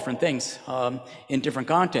called different things in different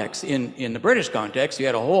contexts. In the British context, you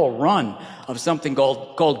had a whole run of something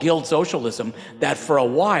called guild socialism that for a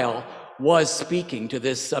while was speaking to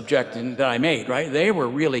this subject that I made, right? They were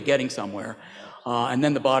really getting somewhere. And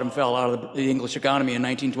then the bottom fell out of the English economy in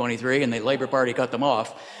 1923, and the Labour Party cut them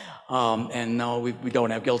off. And no, we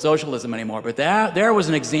don't have guild socialism anymore. But there was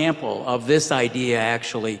an example of this idea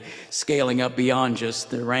actually scaling up beyond just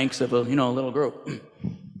the ranks of a little group. You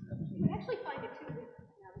actually find it too.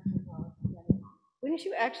 Wouldn't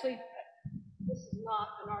you actually? This is not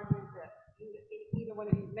an argument that either one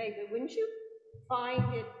of you made, but wouldn't you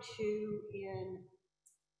find it too in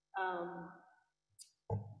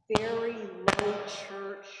very low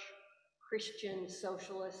church Christian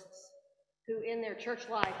socialists who in their church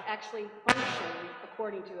life actually function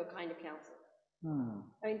according to a kind of council?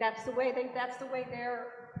 I mean, that's the way they're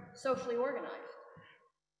socially organized.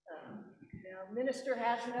 Minister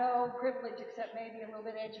has no privilege except maybe a little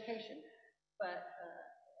bit of education, but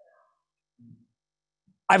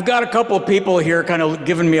I've got a couple of people here kind of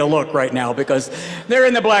giving me a look right now because they're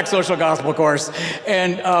in the Black Social Gospel course,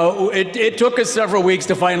 and it took us several weeks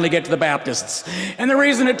to finally get to the Baptists. And the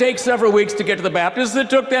reason it takes several weeks to get to the Baptists is it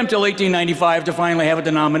took them till 1895 to finally have a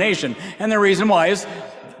denomination. And the reason why is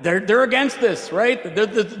they're against this, right?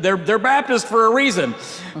 They're Baptist for a reason.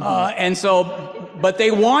 And so, but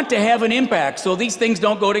they want to have an impact. So these things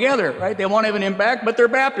don't go together, right? They want to have an impact, but they're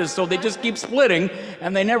Baptist. So they just keep splitting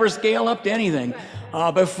and they never scale up to anything.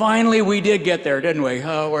 But finally we did get there, didn't we?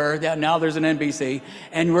 Where now there's an NBC,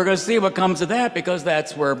 and we're going to see what comes of that, because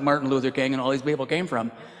that's where Martin Luther King and all these people came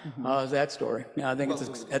from. That story. Yeah, I think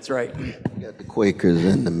that's right. We got the Quakers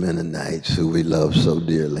and the Mennonites, who we love so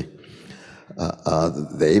dearly.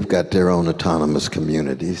 They've got their own autonomous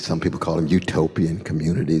communities. Some people call them utopian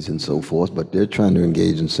communities and so forth, but they're trying to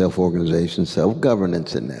engage in self-organization,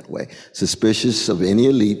 self-governance in that way. Suspicious of any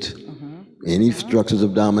elite, any structures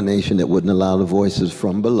of domination that wouldn't allow the voices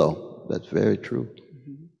from below. That's very true.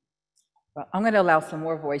 Well, I'm going to allow some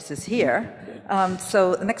more voices here.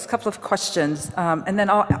 So the next couple of questions, and then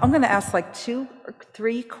I'm going to ask like 2 or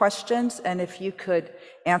 3 questions, and if you could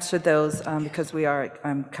answer those, because we are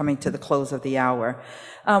coming to the close of the hour.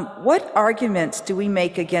 What arguments do we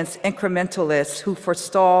make against incrementalists who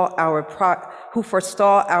forestall our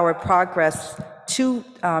progress to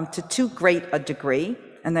too great a degree?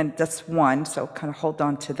 And then that's one, so kind of hold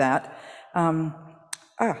on to that.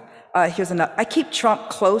 Here's another. I keep Trump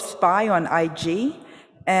close by on IG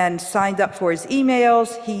and signed up for his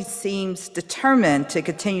emails. He seems determined to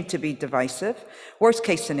continue to be divisive. Worst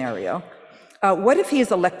case scenario. What if he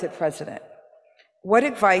is elected president? What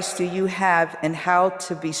advice do you have in how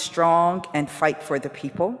to be strong and fight for the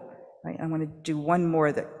people? Right, I want to do one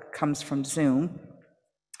more that comes from Zoom.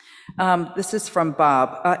 This is from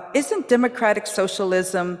Bob. Isn't democratic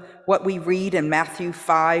socialism what we read in Matthew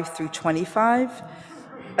 5 through 25?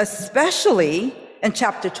 Especially in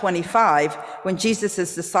chapter 25, when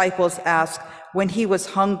Jesus' disciples asked when he was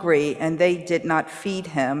hungry and they did not feed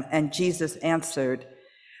him, and Jesus answered,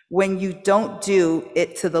 when you don't do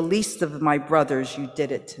it to the least of my brothers, you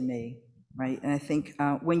did it to me, right? And I think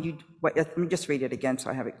let me just read it again so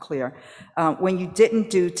I have it clear. When you didn't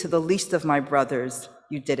do to the least of my brothers,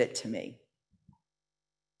 you did it to me.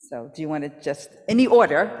 So do you want to just, any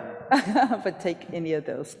order, but take any of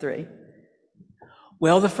those 3?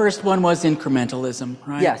 Well, the first one was incrementalism,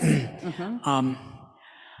 right? Yes.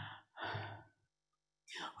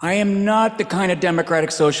 I am not the kind of democratic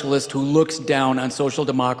socialist who looks down on social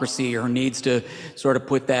democracy or needs to sort of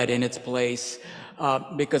put that in its place,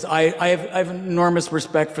 because I have enormous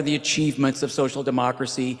respect for the achievements of social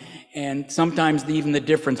democracy, and sometimes even the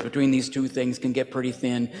difference between these two things can get pretty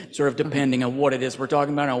thin, sort of depending on what it is we're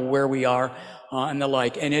talking about and where we are. And the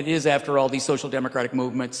like. And it is, after all, these social democratic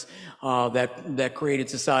movements that created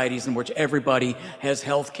societies in which everybody has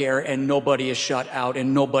health care and nobody is shut out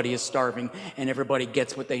and nobody is starving and everybody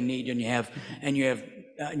gets what they need, and you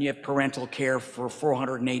have parental care for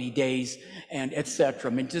 480 days and etc.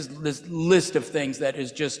 I mean, just this list of things that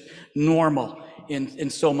is just normal in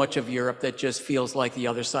so much of Europe that just feels like the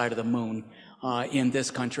other side of the moon. In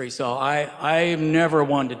this country. So I never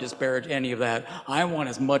one to disparage any of that. I want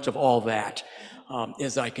as much of all that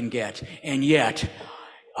as I can get. And yet,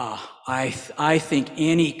 I think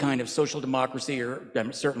any kind of social democracy, or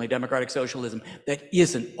certainly democratic socialism, that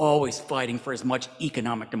isn't always fighting for as much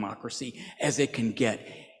economic democracy as it can get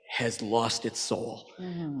has lost its soul.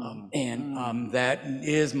 That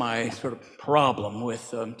is my sort of problem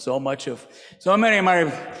with so many of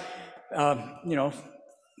my,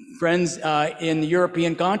 friends in the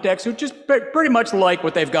European context who just pretty much like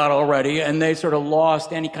what they've got already, and they sort of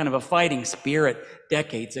lost any kind of a fighting spirit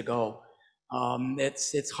decades ago.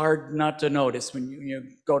 It's hard not to notice when you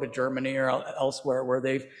go to Germany or elsewhere where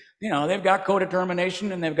they've got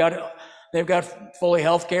co-determination and they've got fully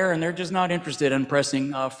health care, and they're just not interested in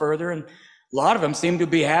pressing further. And a lot of them seem to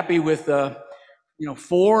be happy with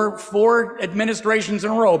four administrations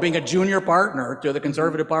in a row being a junior partner to the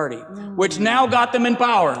Conservative Party, which now got them in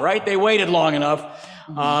power, right? They waited long enough,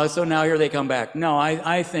 so now here they come back. No,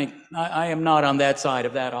 I think I am not on that side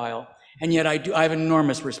of that aisle, and yet I have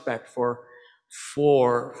enormous respect for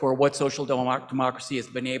what social democracy has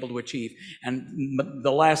been able to achieve. And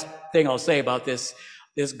the last thing I'll say about this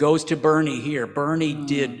goes to Bernie here. Bernie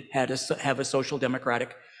did have a social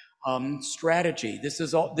democratic strategy. This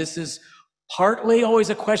is partly always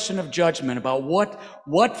a question of judgment about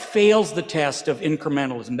what fails the test of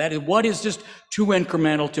incrementalism. That is, what is just too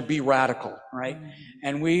incremental to be radical, right?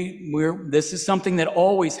 And this is something that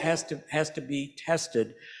always has to be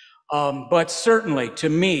tested. But certainly to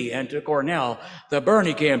me and to Cornel, the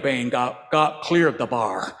Bernie campaign cleared the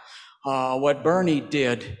bar. What Bernie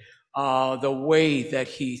did, the way that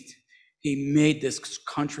he made this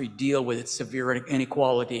country deal with its severe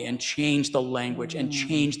inequality and changed the language and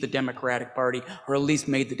changed the Democratic Party, or at least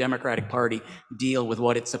made the Democratic Party deal with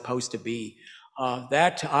what it's supposed to be.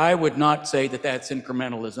 That I would not say that that's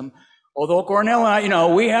incrementalism. Although Cornel and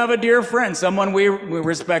I, we have a dear friend, someone we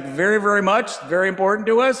respect very, very much, very important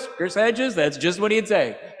to us, Chris Hedges. That's just what he'd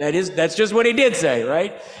say. That's just what he did say,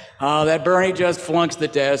 right? That Bernie just flunks the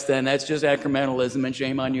test, and that's just incrementalism, and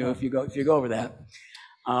shame on you if you go over that.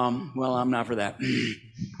 Well, I'm not for that.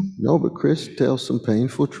 No, but Chris tells some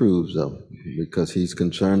painful truths, though, because he's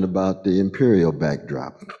concerned about the imperial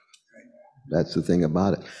backdrop. That's the thing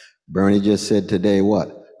about it. Bernie just said today,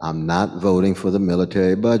 what? I'm not voting for the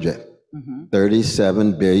military budget.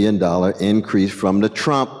 $37 billion increase from the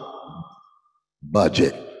Trump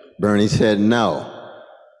budget. Bernie said no.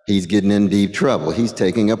 He's getting in deep trouble. He's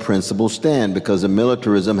taking a principled stand because the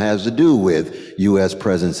militarism has to do with U.S.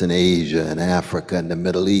 presence in Asia and Africa and the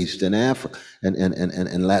Middle East and Africa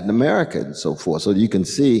and Latin America and so forth. So you can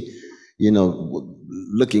see,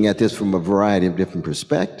 looking at this from a variety of different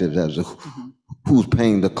perspectives as to who's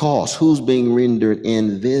paying the cost, who's being rendered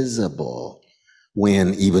invisible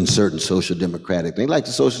when even certain social democratic things, like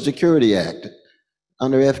the Social Security Act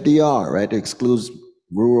under FDR, right, excludes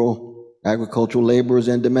rural agricultural laborers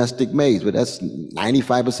and domestic maids, but that's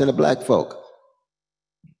 95% of black folk.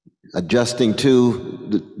 Adjusting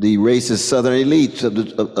to the racist southern elites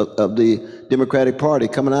of the Democratic Party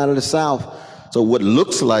coming out of the South. So what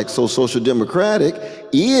looks like so social democratic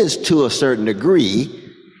is, to a certain degree,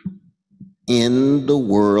 in the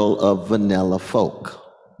world of vanilla folk.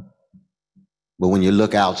 But when you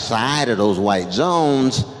look outside of those white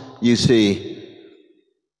zones, you see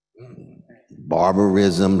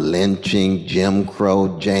barbarism, lynching, Jim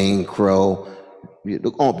Crow, Jane Crow,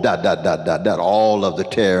 all of the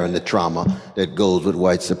terror and the trauma that goes with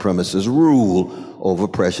white supremacist rule over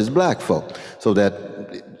precious black folk. So that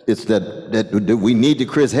we need to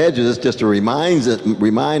Chris Hedges just to remind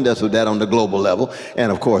us of that on the global level.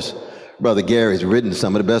 And of course, Brother Gary's written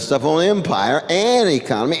some of the best stuff on empire and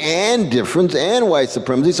economy and difference and white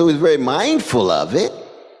supremacy, so he's very mindful of it.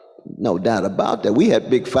 No doubt about that. We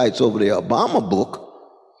had big fights over the Obama book.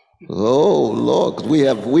 Oh, Lord, 'cause we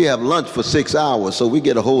have lunch for 6 hours, so we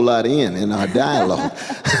get a whole lot in our dialogue.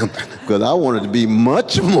 Because I wanted to be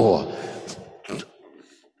much more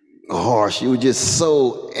harsh. You were just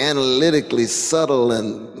so analytically subtle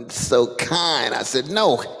and so kind. I said,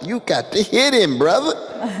 no, you got to hit him, brother.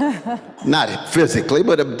 Not physically,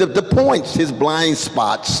 but the points, his blind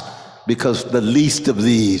spots, because the least of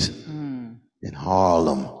these in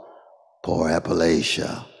Harlem, poor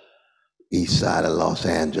Appalachia, east side of Los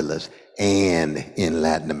Angeles, and in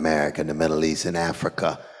Latin America, the Middle East, and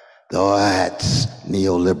Africa, that's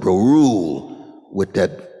neoliberal rule with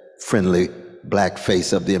that friendly black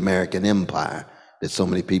face of the American empire that so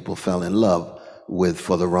many people fell in love with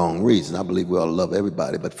for the wrong reason. I believe we all love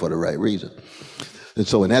everybody, but for the right reason. And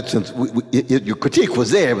so in that sense, your critique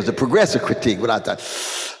was there. It was a progressive critique, but I thought,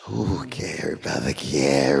 oh, Gary, Brother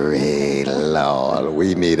Gary, Lord,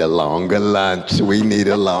 we need a longer lunch. We need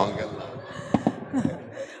a longer lunch.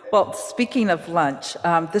 Well, speaking of lunch,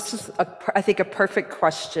 this is, I think, a perfect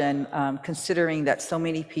question, considering that so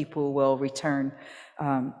many people will return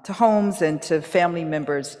to homes and to family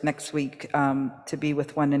members next week to be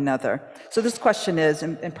with one another. So this question is,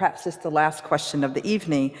 and perhaps it's the last question of the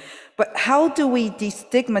evening, but how do we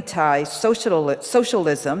destigmatize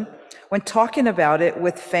socialism when talking about it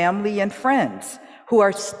with family and friends who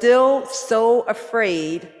are still so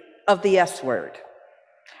afraid of the S word?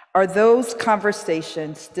 Are those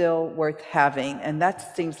conversations still worth having? And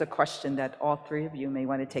that seems a question that all three of you may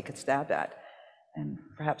want to take a stab at, and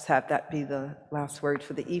perhaps have that be the last word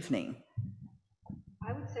for the evening.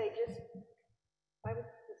 I would say this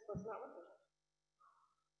was not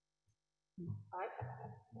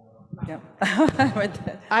Yeah.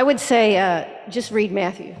 I would say just read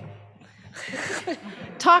Matthew.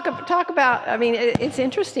 Talk about, I mean, it's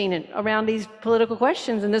interesting around these political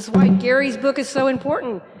questions, and this is why Gary's book is so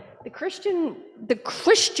important. The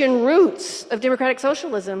Christian roots of democratic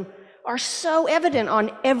socialism are so evident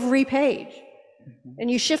on every page. And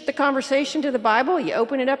you shift the conversation to the Bible, you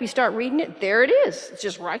open it up, you start reading it, there it is. It's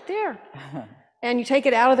just right there. And you take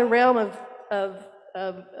it out of the realm of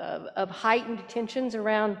heightened tensions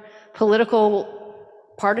around political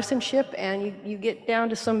partisanship, and you get down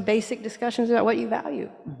to some basic discussions about what you value.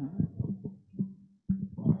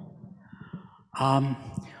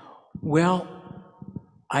 Well,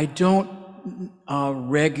 I don't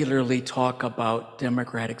regularly talk about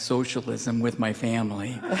democratic socialism with my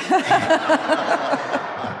family.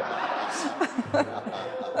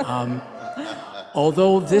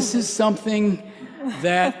 Although this is something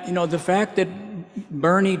that, the fact that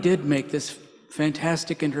Bernie did make this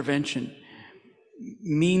fantastic intervention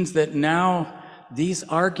means that now these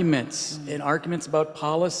arguments and arguments about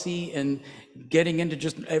policy and getting into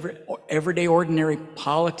just everyday ordinary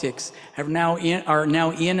politics are now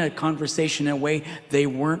in a conversation in a way they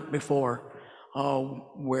weren't before,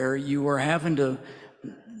 where you were having to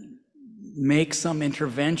make some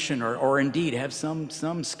intervention or indeed have some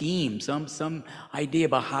scheme, some idea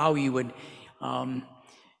about how you would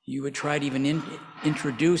try to even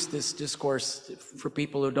introduce this discourse for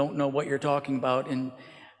people who don't know what you're talking about.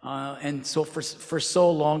 And so for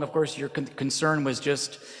so long, of course, your concern was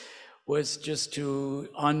just to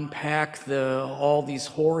unpack all these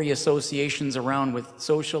hoary associations around with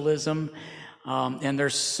socialism. And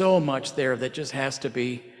there's so much there that just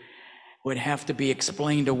would have to be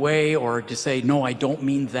explained away, or to say, no, I don't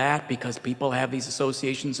mean that, because people have these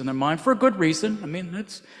associations in their mind for a good reason. I mean,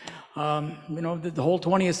 that's, the whole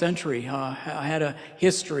 20th century had a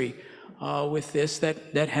history with this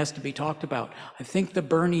that has to be talked about. I think the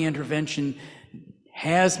Bernie intervention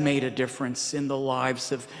has made a difference in the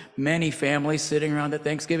lives of many families sitting around the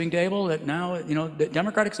Thanksgiving table, that now, that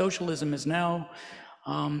democratic socialism is now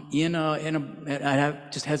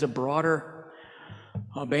just has a broader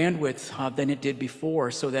bandwidth than it did before,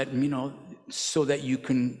 so that you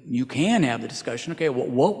can have the discussion. Okay,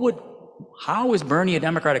 well, how is Bernie a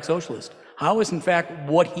democratic socialist? How is, in fact,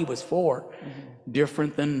 what he was for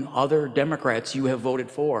different than other Democrats you have voted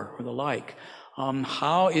for, or the like?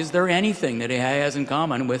 How is there anything that he has in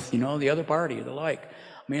common with the other party, or the like?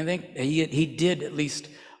 I mean, I think he did at least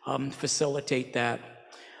facilitate that.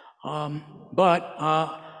 But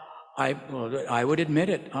I would admit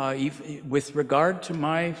it, with regard to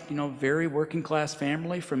my very working class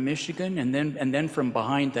family from Michigan, and then from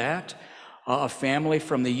behind that, a family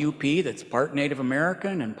from the UP that's part Native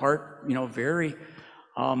American and part very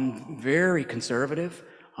conservative,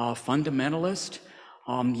 fundamentalist.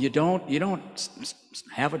 You don't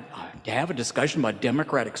have a discussion about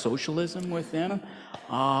democratic socialism with them.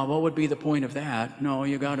 What would be the point of that? No,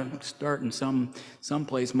 you got to start in some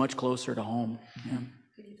place much closer to home. Yeah.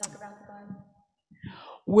 Talk about the Bible?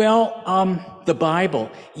 Well, the Bible,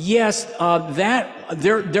 yes, that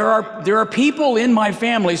there are people in my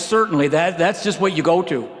family, certainly, that's just what you go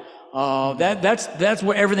to. That's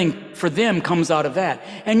where everything for them comes out of that.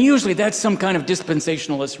 And usually that's some kind of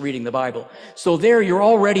dispensationalist reading the Bible. So there you're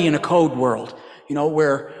already in a code world,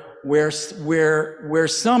 where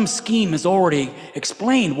some scheme has already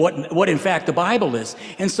explained what in fact the Bible is.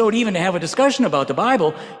 And so to have a discussion about the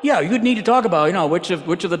Bible, yeah, you'd need to talk about, which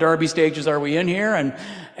of the Darby stages are we in here,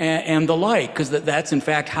 and the like, because that's in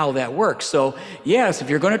fact how that works. So yes, if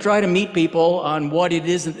you're going to try to meet people on what it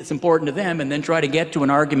is that's important to them, and then try to get to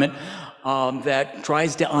an argument that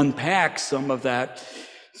tries to unpack some of that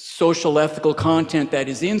social ethical content that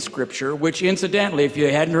is in Scripture, which incidentally, if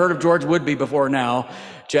you hadn't heard of George Woodby before now,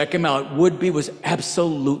 check him out. Woodby was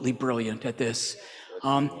absolutely brilliant at this.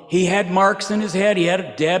 He had Marx in his head, he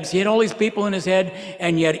had Debs, he had all these people in his head,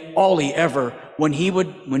 and yet when he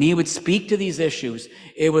would speak to these issues,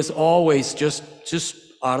 it was always just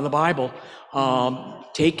out of the Bible,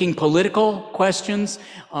 taking political questions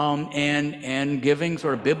and giving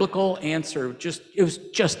sort of biblical answer. It was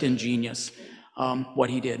just ingenious what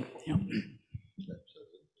he did. Yeah.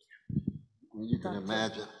 You can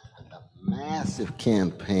imagine massive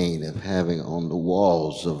campaign of having on the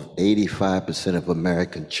walls of 85% of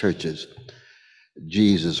American churches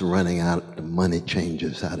Jesus running out the money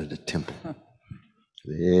changers out of the temple.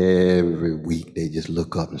 Every week they just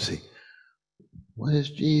look up and say, what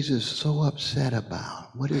is Jesus so upset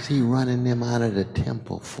about? What is he running them out of the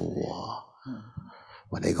temple for?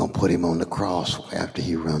 Well, they're going to put him on the cross after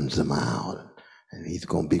he runs them out, and he's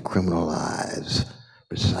going to be criminalized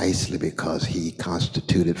precisely because he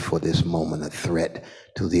constituted for this moment a threat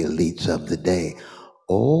to the elites of the day.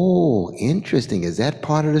 Oh, interesting. Is that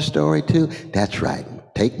part of the story too? That's right.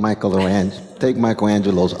 Take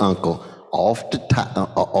Michelangelo's uncle off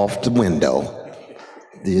the window,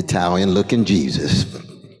 the Italian-looking Jesus.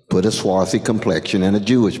 Put a swarthy complexion and a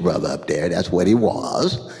Jewish brother up there. That's what he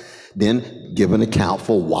was. Then give an account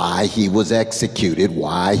for why he was executed,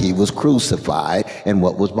 why he was crucified, and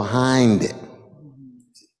what was behind it.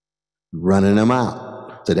 Running them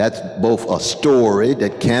out. So that's both a story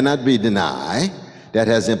that cannot be denied, that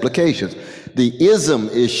has implications. The ism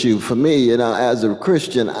issue for me, as a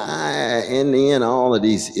Christian, in the end, all of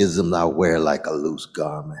these isms I wear like a loose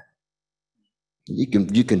garment. You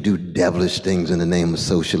can do devilish things in the name of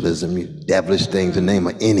socialism, devilish things in the name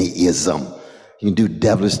of any ism. You can do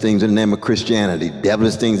devilish things in the name of Christianity,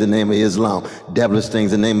 devilish things in the name of Islam, devilish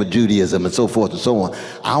things in the name of Judaism, and so forth and so on.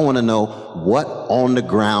 I want to know what on the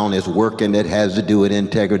ground is working that has to do with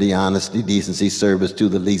integrity, honesty, decency, service to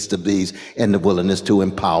the least of these, and the willingness to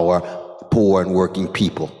empower poor and working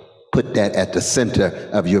people. Put that at the center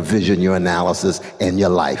of your vision, your analysis, and your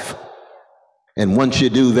life. And once you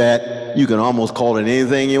do that, you can almost call it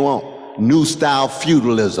anything you want. New style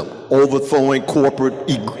feudalism, overthrowing corporate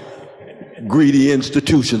greedy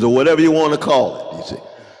institutions, or whatever you want to call it, you see.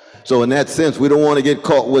 So in that sense, we don't want to get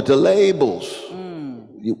caught with the labels.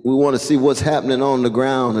 We want to see what's happening on the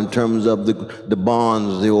ground in terms of the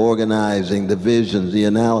bonds, the organizing, the visions, the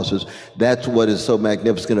analysis. That's what is so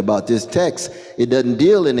magnificent about this text. It doesn't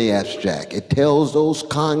deal in the abstract. It tells those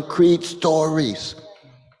concrete stories.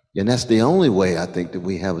 And that's the only way I think that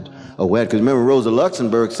we have a way. Because remember, Rosa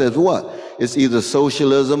Luxemburg says what? It's either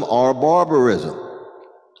socialism or barbarism.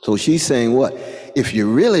 So she's saying what? If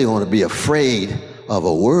you really want to be afraid of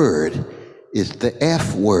a word, it's the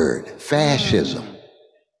F word, fascism.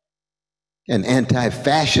 And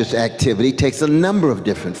anti-fascist activity takes a number of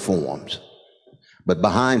different forms. But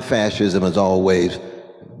behind fascism is always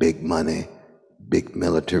big money, big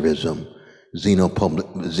militarism,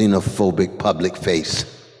 xenophobic public face,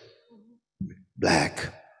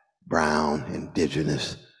 black, brown,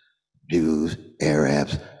 indigenous, Jews,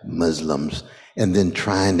 Arabs, Muslims, and then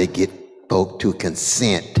trying to get folk to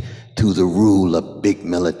consent to the rule of big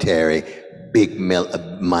military, big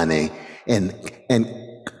money, and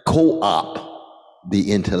co-opt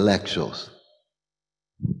the intellectuals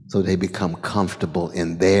so they become comfortable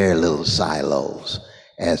in their little silos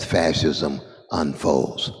as fascism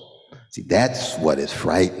unfolds. See, that's what is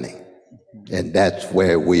frightening, and that's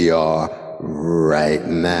where we are right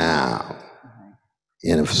now,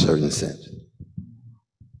 in a certain sense.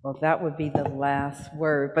 Well, that would be the last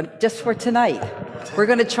word, but just for tonight, we're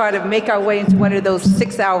going to try to make our way into one of those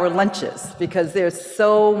 6-hour lunches because there's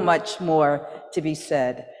so much more to be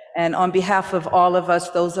said. And on behalf of all of us,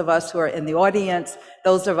 those of us who are in the audience,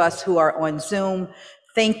 those of us who are on Zoom,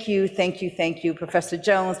 thank you, thank you, thank you, Professor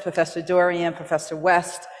Jones, Professor Dorrien, Professor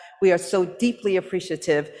West. We are so deeply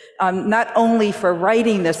appreciative, not only for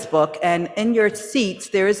writing this book, and in your seats,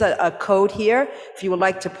 there is a code here. If you would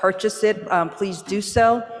like to purchase it, please do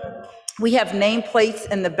so. We have nameplates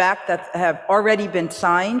in the back that have already been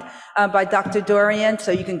signed by Dr. Dorrien,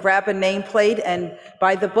 so you can grab a nameplate and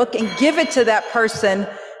buy the book and give it to that person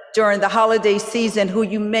during the holiday season who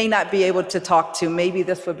you may not be able to talk to. Maybe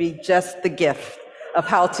this would be just the gift of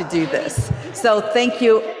how to do this. So thank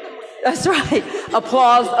you. That's right.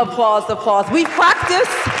 Applause, applause, applause. We practice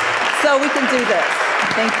so we can do this.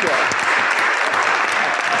 Thank you.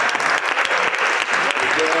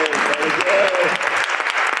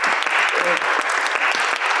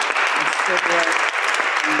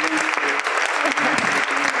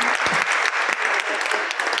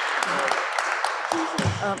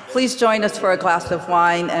 Please join us for a glass of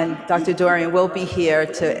wine, and Dr. Dorrien will be here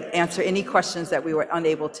to answer any questions that we were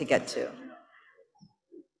unable to get to.